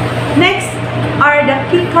 Next are the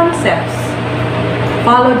key concepts,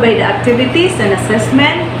 followed by the activities and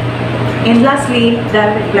assessment, and lastly, the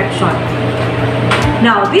reflection.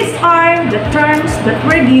 Now, these are the terms that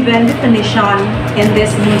were given definition in this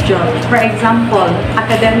module. For example,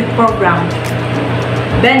 academic program,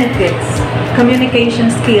 benefits, communication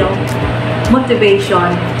skill, motivation,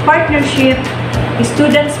 partnership,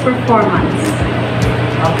 students' performance.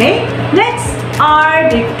 Okay? Next are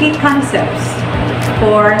the key concepts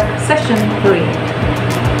for session 3.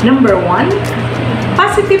 Number 1,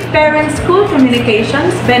 positive parent-school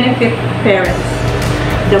communications benefit parents.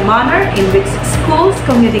 The manner in which schools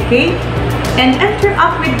communicate and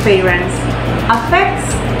interact with parents affects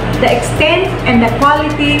the extent and the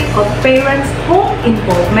quality of parents' home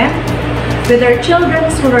involvement with their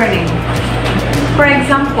children's learning. For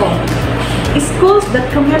example, schools that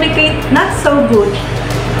communicate not so good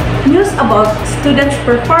news about students'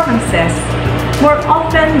 performances more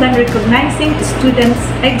often than recognizing students'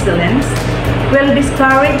 excellence will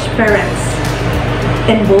discourage parents'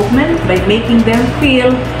 involvement by making them feel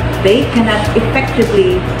they cannot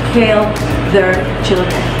effectively help their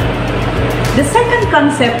children. The second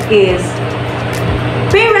concept is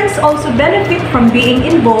parents also benefit from being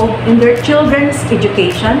involved in their children's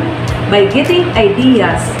education by getting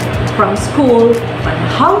ideas from school on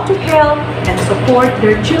how to help and support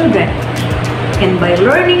their children, and by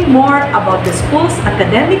learning more about the school's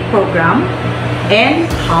academic program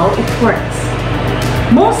and how it works.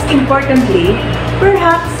 Most importantly,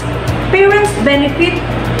 perhaps parents benefit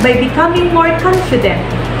by becoming more confident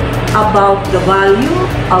about the value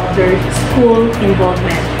of their school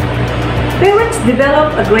involvement. Parents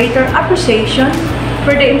develop a greater appreciation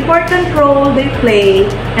for the important role they play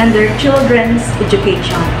in their children's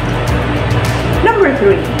education. Number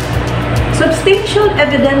 3, substantial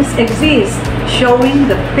evidence exists showing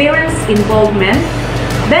that parents' involvement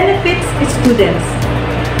benefits students,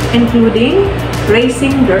 including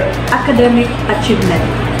raising their academic achievement.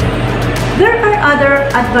 There are other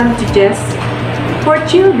advantages for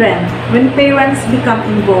children when parents become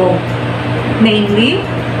involved, namely,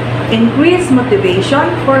 increased motivation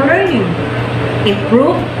for learning,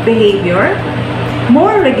 improved behavior,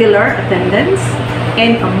 more regular attendance,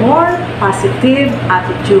 and a more positive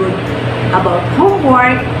attitude about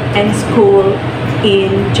homework and school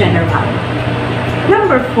in general.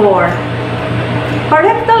 Number 4,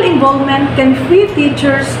 parental involvement can free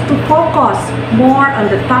teachers to focus more on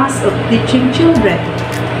the task of teaching children.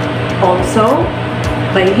 Also,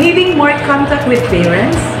 by having more contact with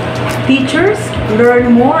parents, teachers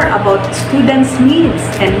learn more about students' needs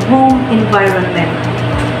and home environment,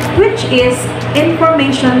 which is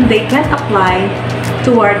information they can apply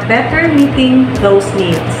toward better meeting those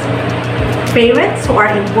needs. Parents who are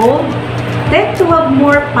involved tend to have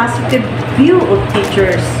more positive view of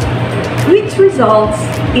teachers, which results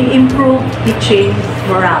in improved teaching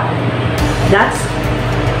morale. That's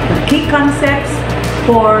the key concepts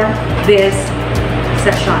for this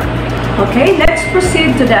session. Okay, let's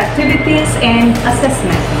proceed to the activities and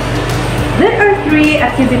assessment. There are 3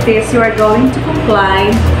 activities you are going to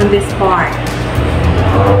comply on this part.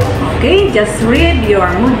 Okay, just read your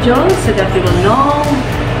module so that you will know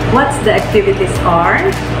what the activities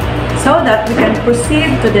are, so that we can proceed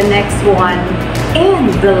to the next one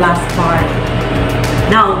and the last part.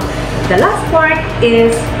 Now, the last part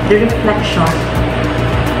is the reflection.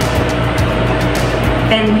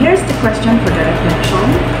 And here's the question for the reflection.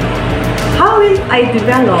 How will I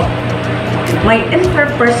develop my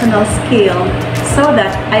interpersonal skill so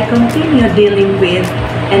that I continue dealing with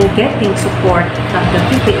and getting support from the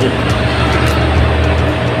PTA?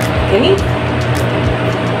 Okay?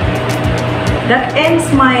 That ends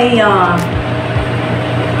my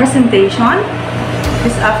presentation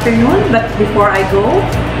this afternoon, but before I go,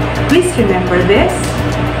 please remember this.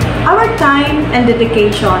 Our time and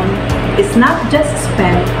dedication is not just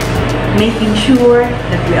spent making sure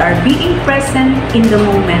that we are being present in the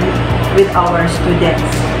moment with our students,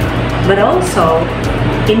 but also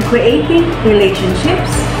in creating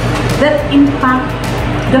relationships that impact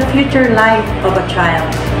the future life of a child,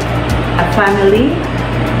 a family,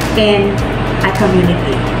 and a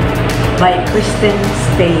community, by Kristen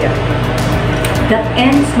Steyer. That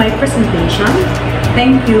ends my presentation.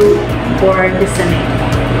 Thank you for listening.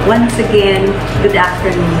 Once again, good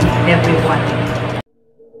afternoon, everyone.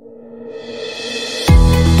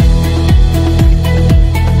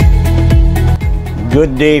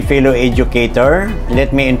 Good day, fellow educator.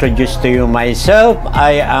 Let me introduce to you myself.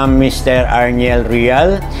 I am Mr. Arniel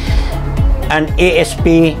Rial, an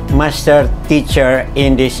ASP Master Teacher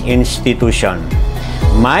in this institution.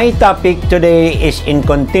 My topic today is in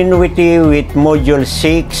continuity with Module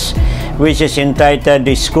 6, which is entitled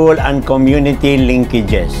The School and Community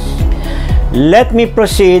Linkages. Let me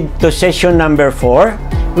proceed to session number 4,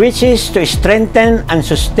 which is to strengthen and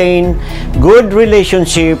sustain good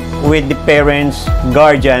relationship with the parents,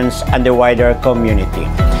 guardians, and the wider community.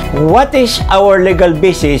 What is our legal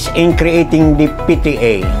basis in creating the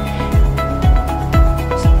PTA?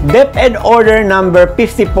 DepEd Order number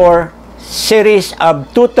 54, series of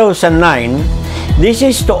 2009, this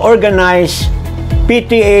is to organize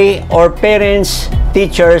PTA or Parents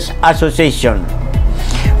Teachers Association,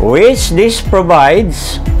 which this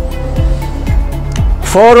provides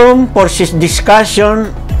forum for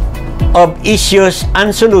discussion of issues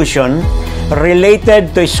and solution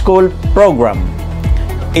related to school program,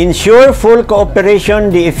 ensure full cooperation,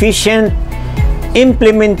 the efficient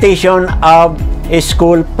implementation of a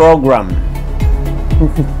school program.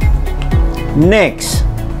 Next,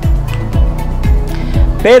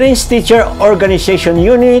 Parents-Teacher Organization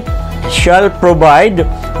Unit shall provide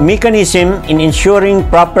mechanism in ensuring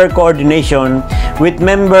proper coordination with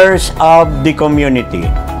members of the community.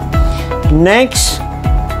 Next,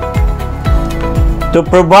 to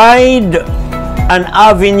provide an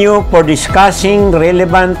avenue for discussing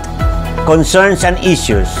relevant concerns and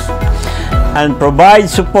issues, and provide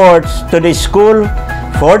support to the school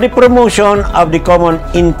for the promotion of the common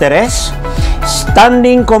interests.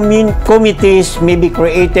 Standing committees may be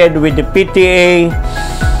created with the PTA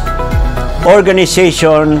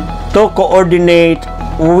organization to coordinate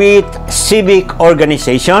with civic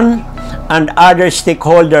organization and other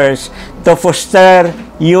stakeholders to foster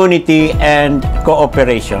unity and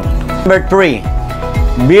cooperation. Number 3,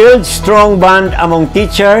 build strong bond among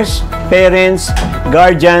teachers, parents,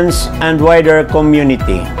 guardians, and wider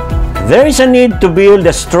community. There is a need to build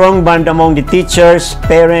a strong bond among the teachers,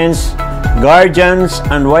 parents, guardians,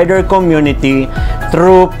 and wider community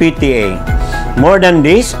through PTA. More than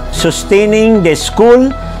this, sustaining the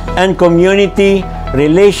school and community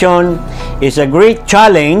relation is a great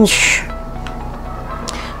challenge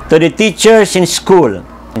to the teachers in school.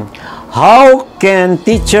 How can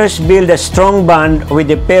teachers build a strong bond with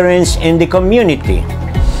the parents in the community?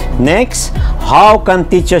 Next, how can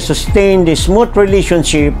teachers sustain the smooth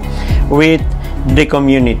relationship with the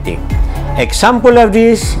community? Example of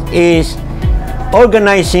this is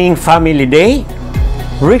organizing Family Day,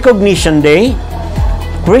 Recognition Day,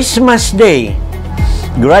 Christmas Day,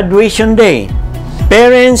 Graduation Day,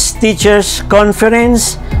 Parents Teachers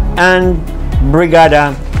Conference, and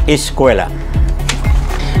Brigada Eskwela.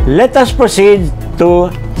 Let us proceed to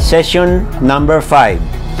session number 5.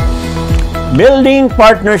 Building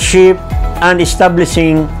partnership and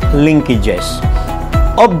establishing linkages.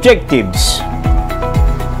 Objectives.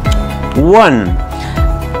 1.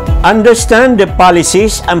 Understand the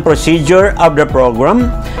policies and procedure of the program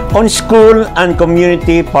on school and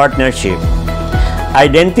community partnership.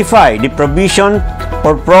 Identify the provision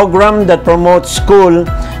or program that promotes school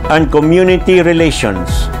and community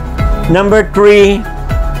relations. Number 3.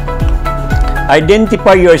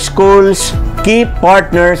 Identify your school's key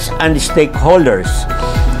partners and stakeholders.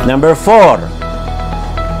 Number 4.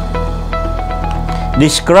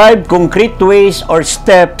 Describe concrete ways or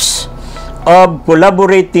steps of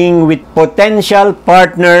collaborating with potential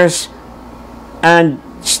partners and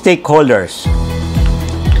stakeholders.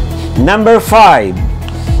 Number 5.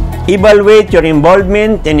 Evaluate your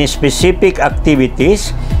involvement in specific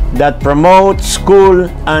activities that promote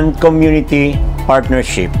school and community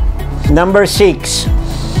partnership. Number 6.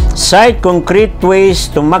 Cite concrete ways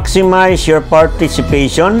to maximize your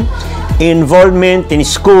participation, involvement in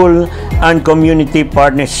school and community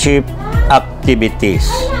partnership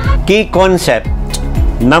activities. Key concept.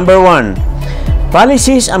 Number 1.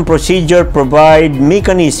 Policies and procedure provide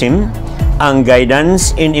mechanism and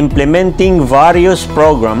guidance in implementing various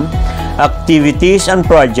program, activities, and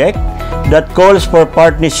projects that calls for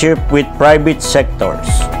partnership with private sectors.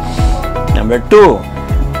 Number 2.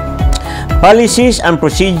 Policies and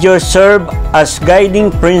procedures serve as guiding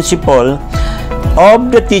principle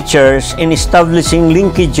of the teachers in establishing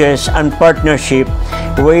linkages and partnership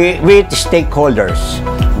with stakeholders.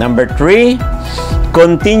 Number 3.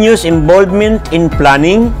 Continuous involvement in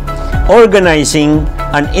planning, organizing,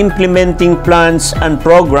 and implementing plans and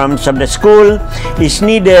programs of the school is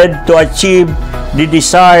needed to achieve the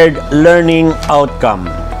desired learning outcome.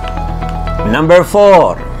 Number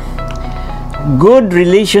 4. Good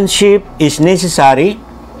relationship is necessary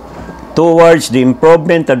towards the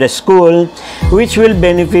improvement of the school, which will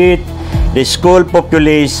benefit the school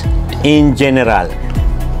populace in general.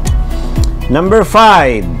 Number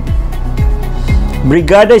 5.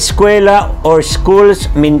 Brigada Eskwela or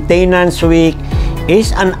Schools Maintenance Week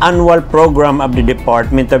is an annual program of the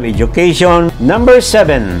Department of Education. Number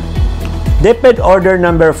 7. DepEd Order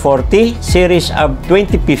Number 40, Series of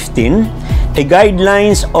 2015, a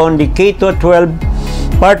guidelines on the K-12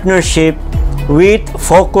 partnership with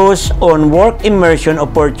focus on work immersion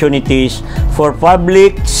opportunities for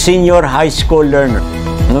public senior high school learners.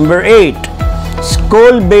 Number 8.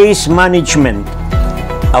 School-based management,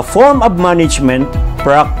 a form of management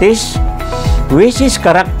practice which is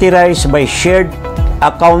characterized by shared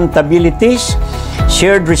accountabilities,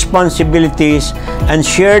 shared responsibilities, and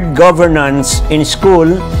shared governance in school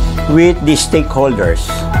with the stakeholders.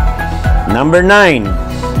 Number 9.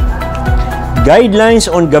 Guidelines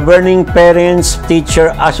on governing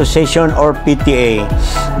Parents-Teacher Association or PTA.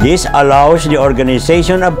 This allows the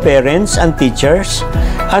organization of Parents and Teachers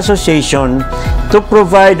Association to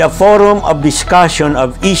provide a forum of discussion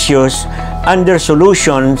of issues and their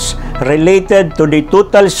solutions related to the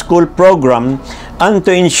total school program and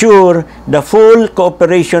to ensure the full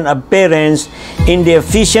cooperation of parents in the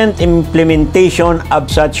efficient implementation of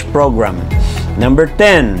such program. Number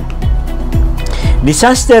 10.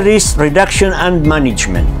 Disaster Risk Reduction and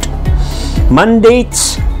Management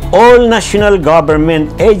mandates all national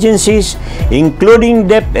government agencies, including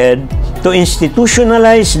DepEd, to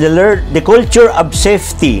institutionalize the culture of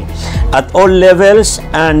safety at all levels,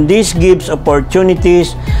 and this gives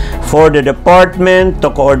opportunities for the department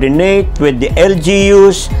to coordinate with the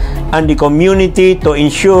LGUs and the community to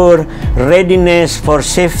ensure readiness for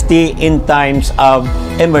safety in times of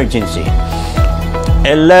emergency.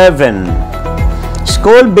 11.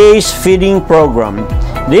 School-based feeding program.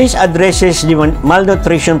 This addresses the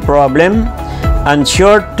malnutrition problem and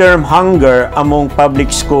short-term hunger among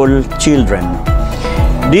public school children.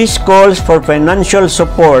 This calls for financial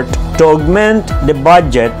support to augment the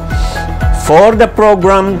budget for the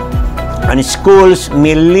program, and schools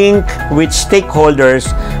may link with stakeholders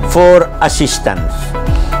for assistance.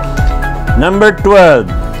 Number 12.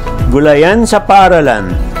 Gulayan sa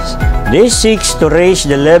Paaralan. This seeks to raise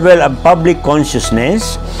the level of public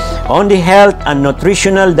consciousness on the health and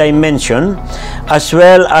nutritional dimension as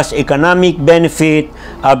well as economic benefit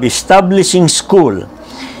of establishing school,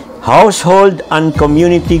 household and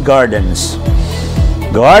community gardens.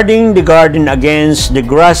 Guarding the garden against the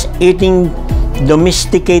grass-eating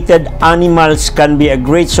domesticated animals can be a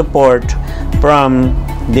great support from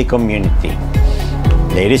the community.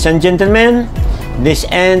 Ladies and gentlemen, this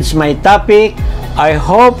ends my topic. I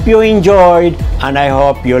hope you enjoyed and I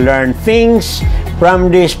hope you learned things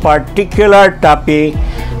from this particular topic,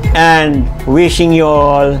 and wishing you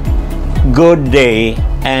all good day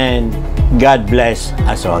and God bless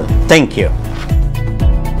us all. Thank you.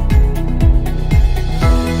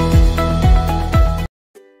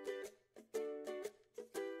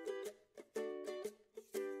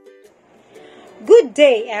 Good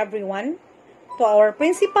day, everyone. To our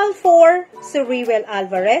Principal 4, Sir Riwel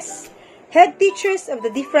Alvarez, head teachers of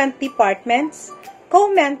the different departments,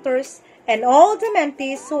 co-mentors, and all the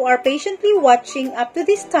mentees who are patiently watching up to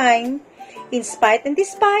this time, in spite and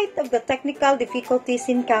despite of the technical difficulties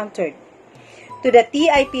encountered. To the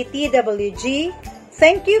TIP-TWG,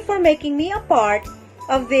 thank you for making me a part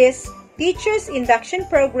of this Teachers Induction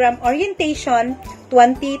Program Orientation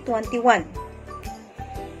 2021.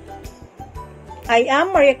 I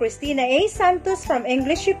am Maria Cristina A. Santos from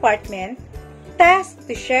English Department, tasked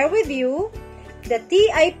to share with you the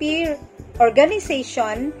TIP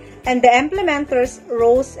organization and the implementers'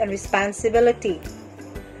 roles and responsibility.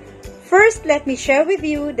 First, let me share with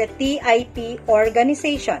you the TIP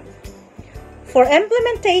organization. For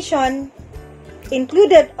implementation,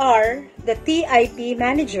 included are the TIP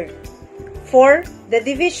manager for the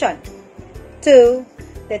division, 2,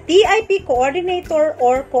 the TIP coordinator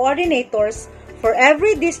or coordinators for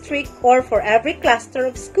every district or for every cluster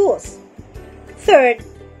of schools. Third,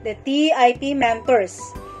 the TIP mentors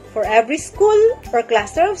for every school or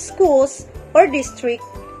cluster of schools or district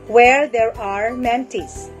where there are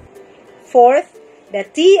mentees. Fourth, the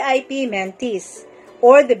TIP mentees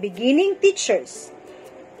or the beginning teachers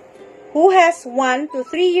who has 1 to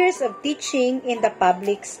 3 years of teaching in the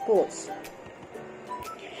public schools.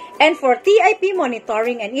 And for TIP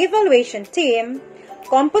monitoring and evaluation team,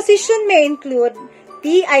 composition may include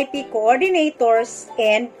TIP coordinators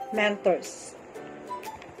and mentors.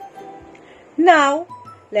 Now,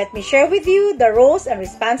 let me share with you the roles and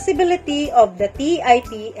responsibility of the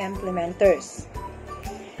TIP implementers.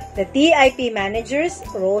 The TIP managers'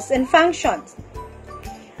 roles and functions.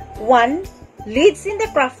 1. Leads in the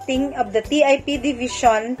crafting of the TIP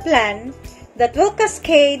division plan that will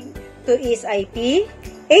cascade to SIP,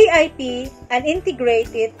 AIP, and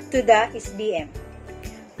integrate it to the SBM.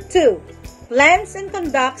 2. Plans and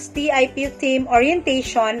conducts TIP team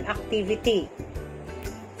orientation activity.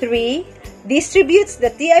 3. Distributes the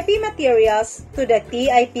TIP materials to the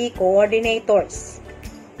TIP coordinators.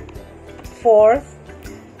 4.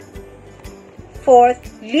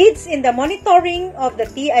 Leads in the monitoring of the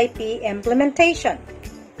TIP implementation.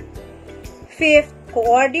 5th,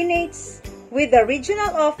 coordinates with the regional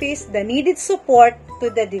office the needed support to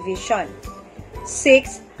the division.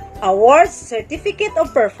 6th, awards certificate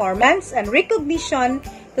of performance and recognition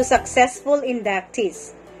to successful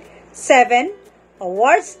inductees. 7.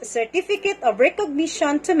 Awards certificate of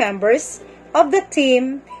recognition to members of the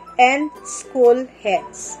team and school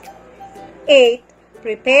heads. 8.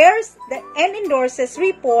 Prepares and endorses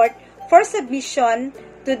report for submission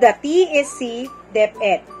to the TSC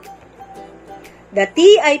DepEd. The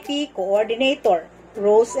TIP coordinator,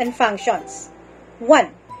 roles and functions. 1.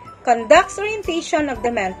 Conducts orientation of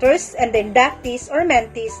the mentors and the inductees or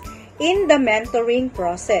mentees in the mentoring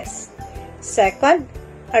process. 2nd,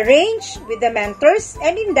 arrange with the mentors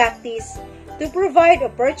and inductees to provide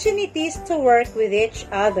opportunities to work with each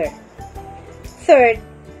other. 3rd,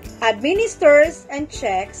 administers and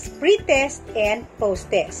checks pre-test and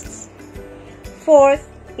post-tests. 4th,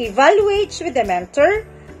 evaluates with the mentor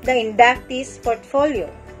the inductee's portfolio.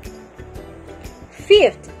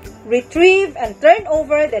 5th, retrieve and turn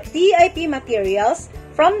over the TIP materials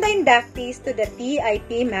from the inductees to the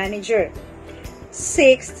TIP manager.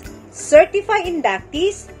 6th, certify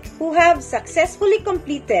inductees who have successfully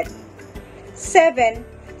completed. 7.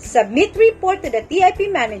 Submit report to the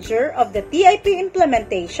TIP manager of the TIP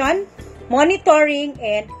implementation, monitoring,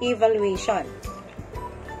 and evaluation.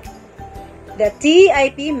 The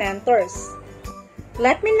TIP mentors.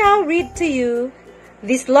 Let me now read to you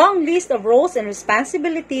this long list of roles and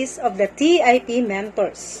responsibilities of the TIP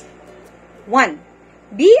mentors. 1.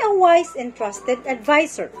 Be a wise and trusted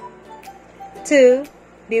advisor. 2.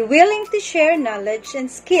 Be willing to share knowledge and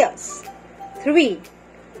skills. 3.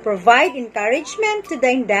 Provide encouragement to the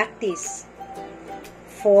inductees.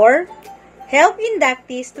 4. Help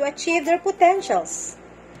inductees to achieve their potentials.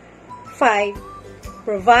 5.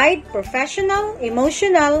 Provide professional,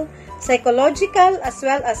 emotional, psychological, as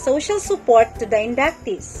well as social support to the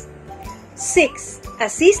inductees. 6.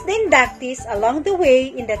 Assist the inductees along the way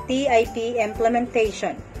in the TIP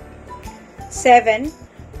implementation. 7.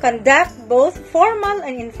 Conduct both formal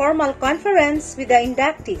and informal conference with the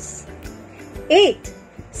inductees. 8.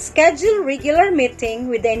 Schedule regular meeting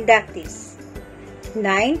with the inductees.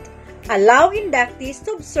 9. Allow inductees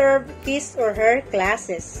to observe his or her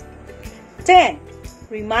classes. 10.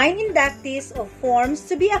 Remind inductees of forms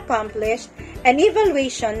to be accomplished and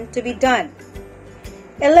evaluation to be done.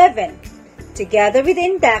 11. Together with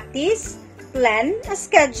inductees, plan a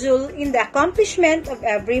schedule in the accomplishment of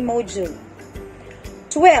every module.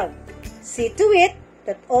 12. See to it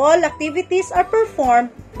that all activities are performed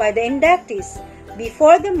by the inductees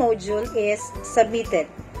before the module is submitted.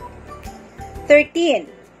 13.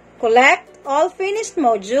 Collect all finished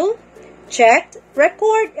module, checked,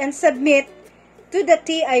 record, and submit to the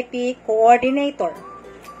TIP coordinator.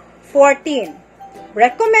 14.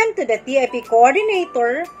 Recommend to the TIP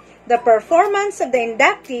coordinator the performance of the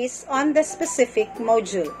inductees on the specific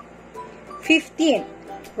module. 15.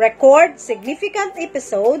 Record significant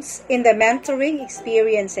episodes in the mentoring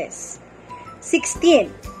experiences.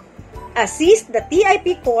 16. Assist the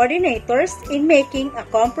TIP coordinators in making a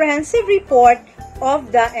comprehensive report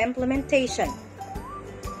of the implementation.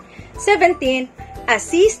 17.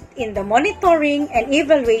 Assist in the monitoring and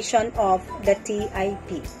evaluation of the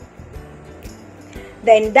TIP.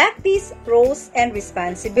 The inductees' roles and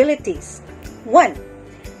responsibilities. 1.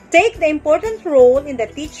 Take the important role in the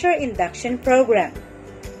teacher induction program.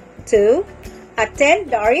 2.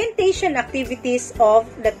 Attend the orientation activities of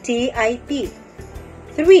the TIP.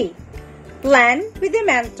 3. Plan with the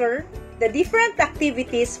mentor the different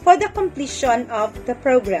activities for the completion of the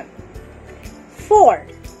program. 4.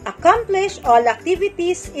 Accomplish all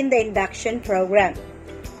activities in the induction program.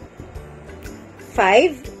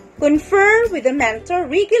 5. Confer with the mentor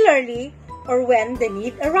regularly or when the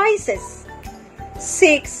need arises.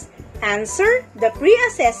 6. Answer the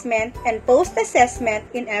pre-assessment and post-assessment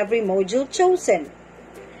in every module chosen.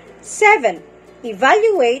 7.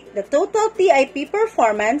 Evaluate the total TIP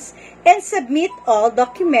performance and submit all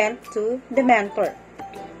documents to the mentor.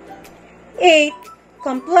 8.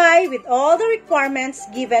 Comply with all the requirements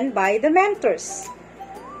given by the mentors.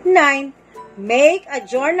 9. Make a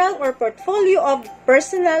journal or portfolio of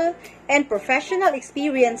personal and professional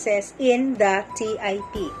experiences in the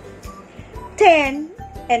TIP. 10.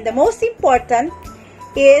 And the most important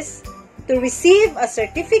is to receive a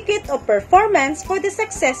certificate of performance for the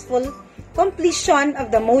successful completion of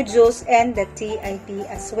the modules and the TIP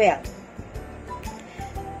as well.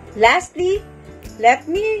 Lastly, let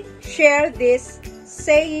me share these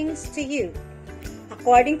sayings to you.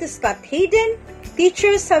 According to Scott Hayden,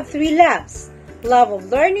 teachers have 3 loves: love of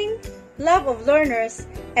learning, love of learners,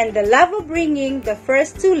 and the love of bringing the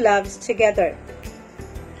first 2 loves together.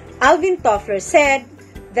 Alvin Toffler said,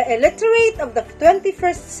 "The illiterate of the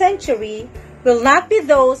 21st century will not be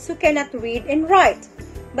those who cannot read and write,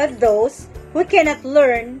 but those who cannot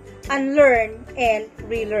learn, unlearn, and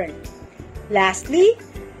relearn." Lastly,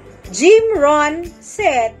 Jim Rohn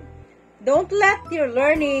said, "Don't let your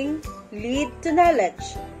learning lead to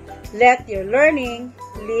knowledge. Let your learning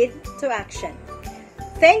lead to action."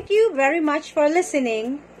 Thank you very much for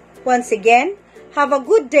listening. Once again, have a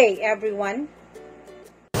good day, everyone.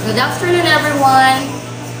 Good afternoon, everyone.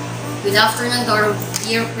 Good afternoon to our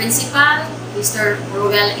dear principal, Mr.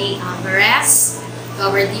 Roel A. Alvarez, to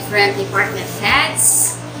our different department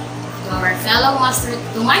heads, to my fellow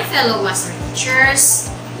master teachers,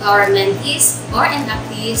 to our mentees or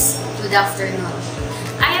inductees. Good afternoon.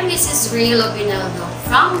 I am Mrs. Ray Lopinaldo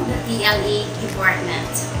from the TLE department.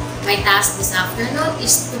 My task this afternoon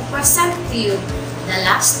is to present to you the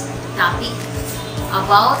last topic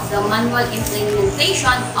about the manual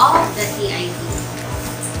implementation of the TIP.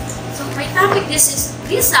 So my topic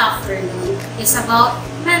this afternoon is about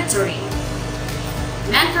mentoring.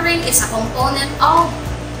 Mentoring is a component of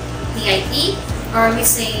TIP, or we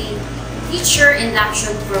say Teacher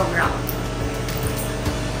Induction Program.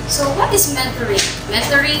 So what is mentoring?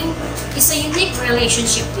 Mentoring is a unique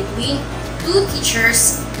relationship between 2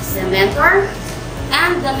 teachers, the mentor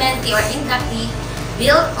and the mentee or inductee,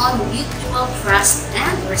 built on mutual trust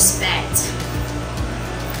and respect.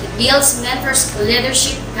 It builds mentors'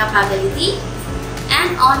 leadership capability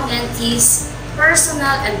and on mentees'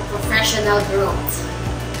 personal and professional growth.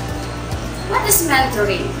 What is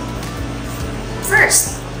mentoring?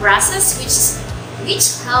 First, process which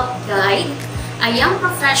help guide a young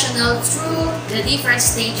professional through the different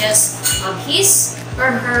stages of his or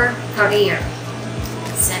her career.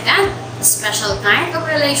 Second, a special kind of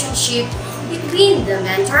relationship between the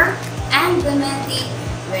mentor and the mentee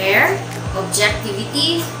where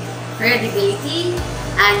objectivity, credibility,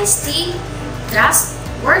 honesty,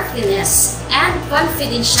 trustworthiness, and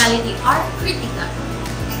confidentiality are critical.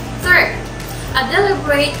 Third, a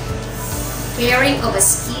deliberate pairing of a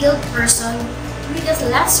skilled person with a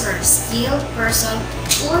lesser skilled person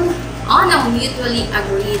on a mutually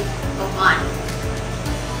agreed upon.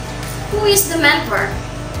 Who is the mentor?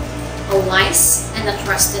 A wise and a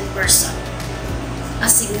trusted person. A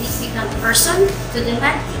significant person to the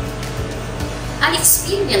mentee. An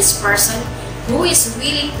experienced person who is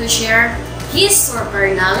willing to share his or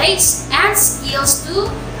her knowledge and skills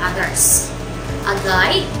to others. A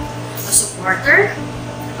guide, a supporter,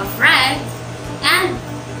 a friend, and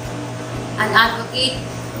an advocate,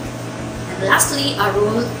 and lastly, a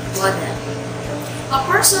role model. A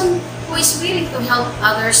person who is willing to help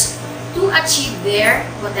others to achieve their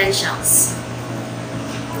potentials.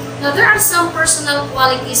 Now, there are some personal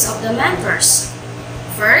qualities of the mentors.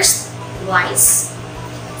 First, wise.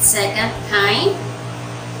 Second, kind.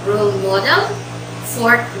 Role model.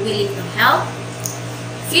 Fourth, willing to help.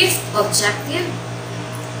 Fifth, objective.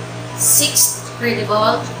 Sixth,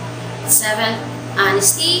 credible. Seventh,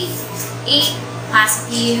 honesty. Eighth,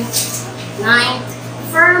 positive. Ninth,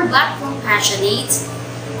 firm but compassionate.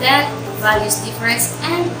 10th, values difference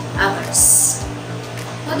and others.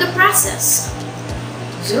 Now the process.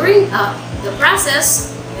 During the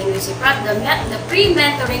process, when we see the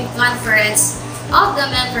pre-mentoring conference of the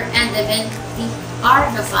mentor and the mentee are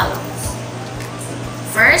the follows.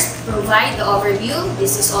 First, provide the overview.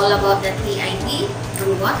 This is all about the TIP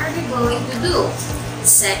and what are they going to do.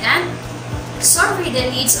 Second, survey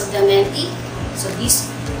the needs of the mentee. So this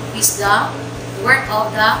is the work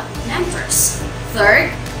of the mentors.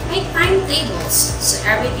 Third, make timetables. So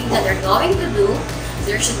everything that they're going to do,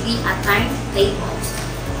 there should be a timetable.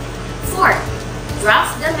 Fourth,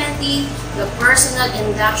 draft the mentee the personal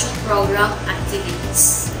induction program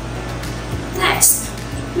activities. Next,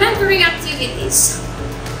 mentoring activities.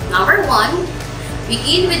 Number 1,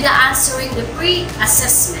 begin with the answering the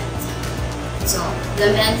pre-assessment. So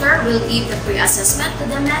the mentor will give the pre-assessment to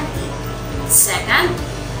the mentee. Second,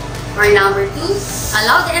 or number 2,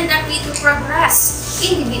 allow the inductee to progress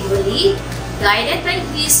individually, guided by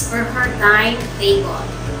his or her timetable.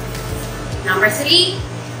 Number 3,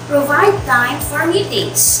 provide time for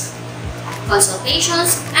meetings,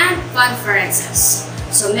 consultations, and conferences.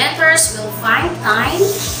 So mentors will find time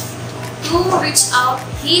to reach out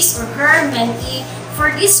his or her mentee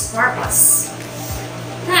for this purpose.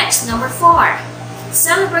 Next, number 4,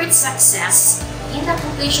 celebrate success in the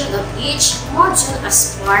completion of each module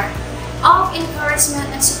as part of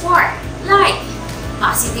encouragement and support, like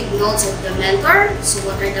positive notes of the mentor. So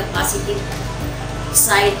what are the positive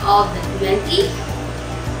side of the mentee?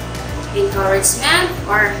 Encouragement,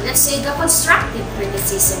 or let's say the constructive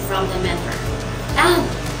criticism from the mentor. And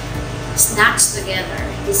snacks together.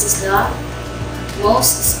 This is the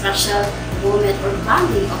most special moment or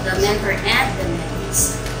bonding of the mentor and the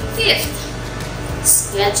mentees. Fifth,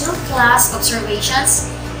 schedule class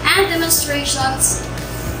observations and demonstrations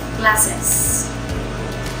classes.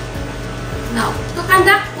 Now, to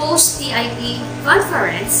conduct post-TIP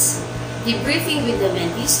conference, debriefing with the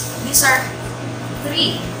mentees, these are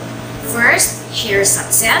 3. First, share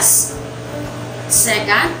success.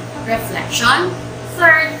 Second, reflection.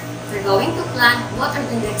 Third, we're going to plan what are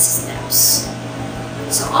the next steps.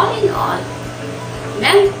 So all in all,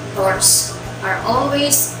 mentors are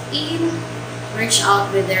always in reach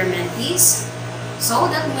out with their mentees so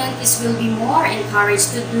that mentees will be more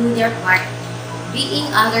encouraged to do their part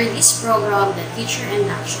being under this program, the Teacher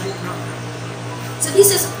Induction program. So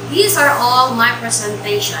these are all my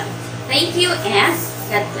presentation. Thank you and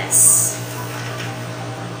God bless.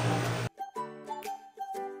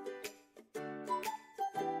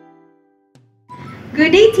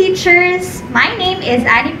 Good day, teachers! My name is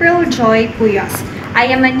Anipro Joy Puyos. I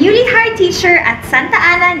am a newly hired teacher at Santa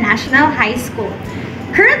Ana National High School.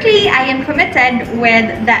 Currently, I am committed with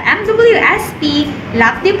the MWSP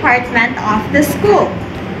Lab Department of the school.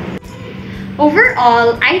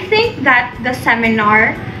 Overall, I think that the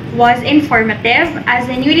seminar was informative. As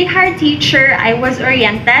a newly hired teacher, I was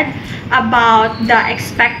oriented about the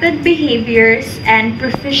expected behaviors and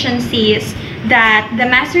proficiencies that the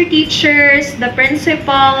master teachers, the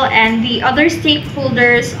principal, and the other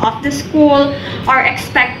stakeholders of the school are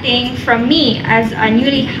expecting from me as a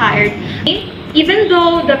newly hired. Even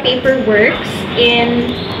though the paperwork in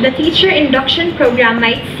the teacher induction program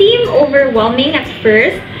might seem overwhelming at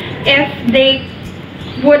first, if they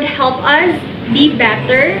would help us be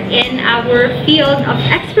better in our field of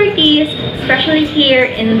expertise, especially here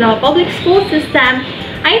in the public school system,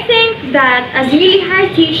 I think that as newly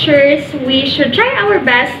hired teachers, we should try our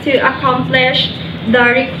best to accomplish the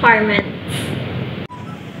requirements.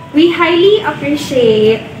 We highly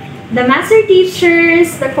appreciate the master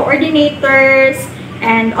teachers, the coordinators,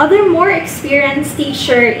 and other more experienced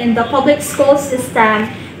teachers in the public school system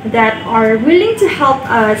that are willing to help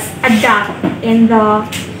us adapt in the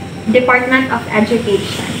Department of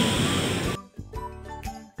Education.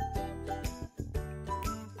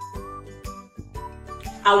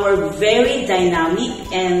 Our very dynamic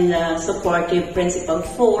and supportive Principal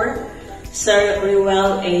 4, Sir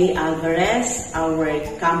Ruel A. Alvarez, our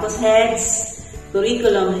campus heads,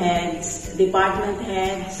 curriculum heads, department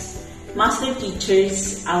heads, master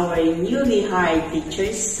teachers, our newly hired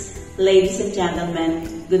teachers, ladies and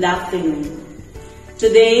gentlemen, good afternoon.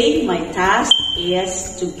 Today, my task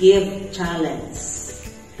is to give challenge.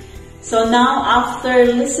 So now, after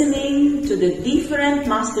listening to the different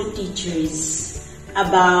master teachers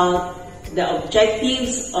about the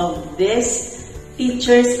objectives of this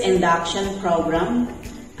Teachers Induction Program,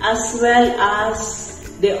 as well as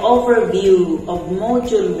the overview of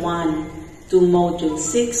Module 1 to Module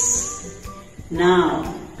 6,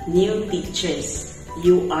 now, new teachers,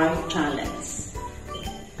 you are challenged.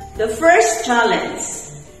 The first challenge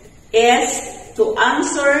is to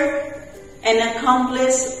answer and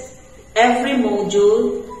accomplish every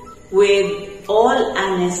module with all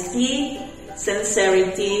honesty,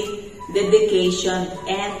 sincerity, dedication,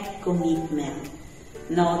 and commitment.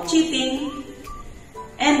 No cheating.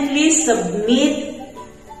 And please submit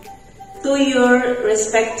to your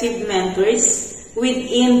respective mentors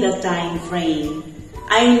within the time frame.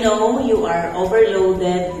 I know you are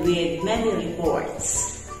overloaded with many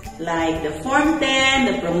reports, like the Form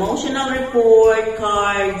 10, the promotional report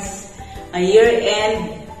cards, a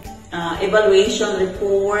year-end evaluation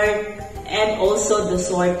report, and also the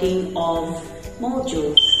sorting of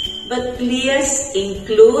modules. But please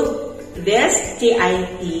include this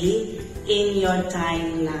TIP in your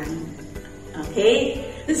timeline. Okay?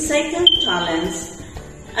 The second challenge,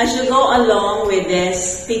 as you go along with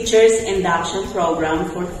this Teachers Induction Program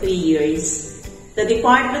for 3 years, the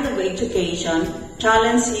Department of Education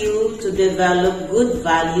challenges you to develop good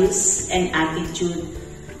values and attitude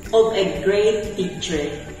of a great teacher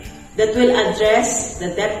that will address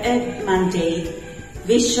the DepEd mandate,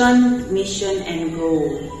 vision, mission, and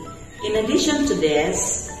goal. In addition to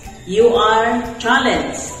this, you are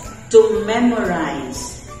challenged to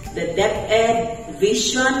memorize the DepEd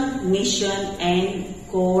vision, mission, and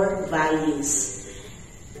core values.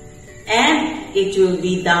 And it will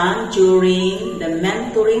be done during the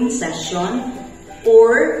mentoring session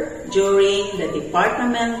or during the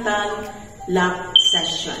departmental LAC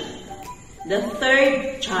session. The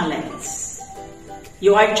third challenge,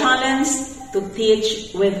 you are challenged to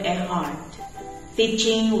teach with a heart,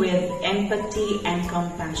 teaching with empathy and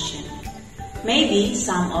compassion. Maybe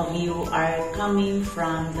some of you are coming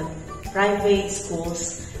from the private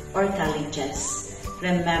schools or colleges.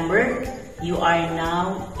 Remember, you are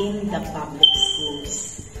now in the public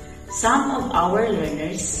schools. Some of our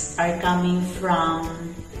learners are coming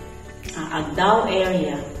from Agdao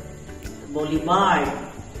area, Bolivar,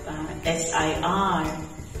 SIR,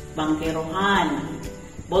 Bangkerohan,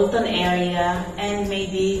 Bolton area, and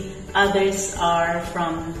maybe others are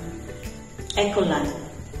from Ecolan.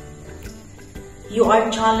 You are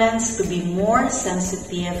challenged to be more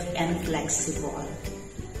sensitive and flexible,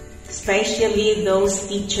 especially those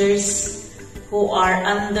teachers who are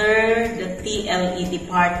under the TLE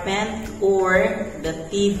department or the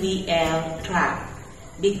TVL track,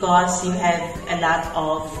 because you have a lot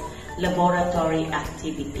of laboratory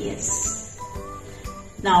activities.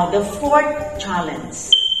 Now, the fourth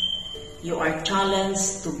challenge, you are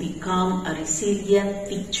challenged to become a resilient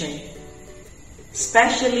teacher,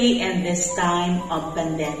 especially in this time of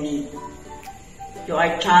pandemic. You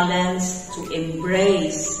are challenged to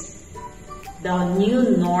embrace the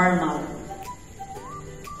new normal.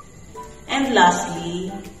 And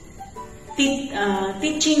lastly,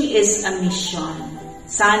 teaching is a mission.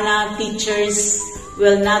 Sana teachers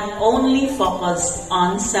will not only focus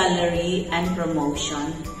on salary and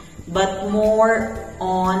promotion, but more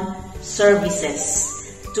on services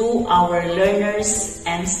to our learners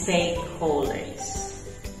and stakeholders.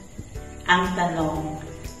 Ang tanong,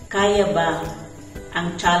 kaya ba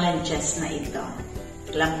ang challenges na ito?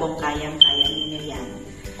 Alam kong kayang-kaya ninyo yan.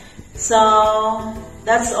 So,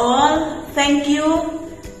 that's all. Thank you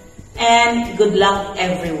and good luck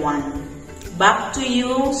everyone. Back to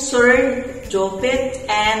you, Sir Jopit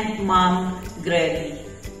and Ma'am Grely.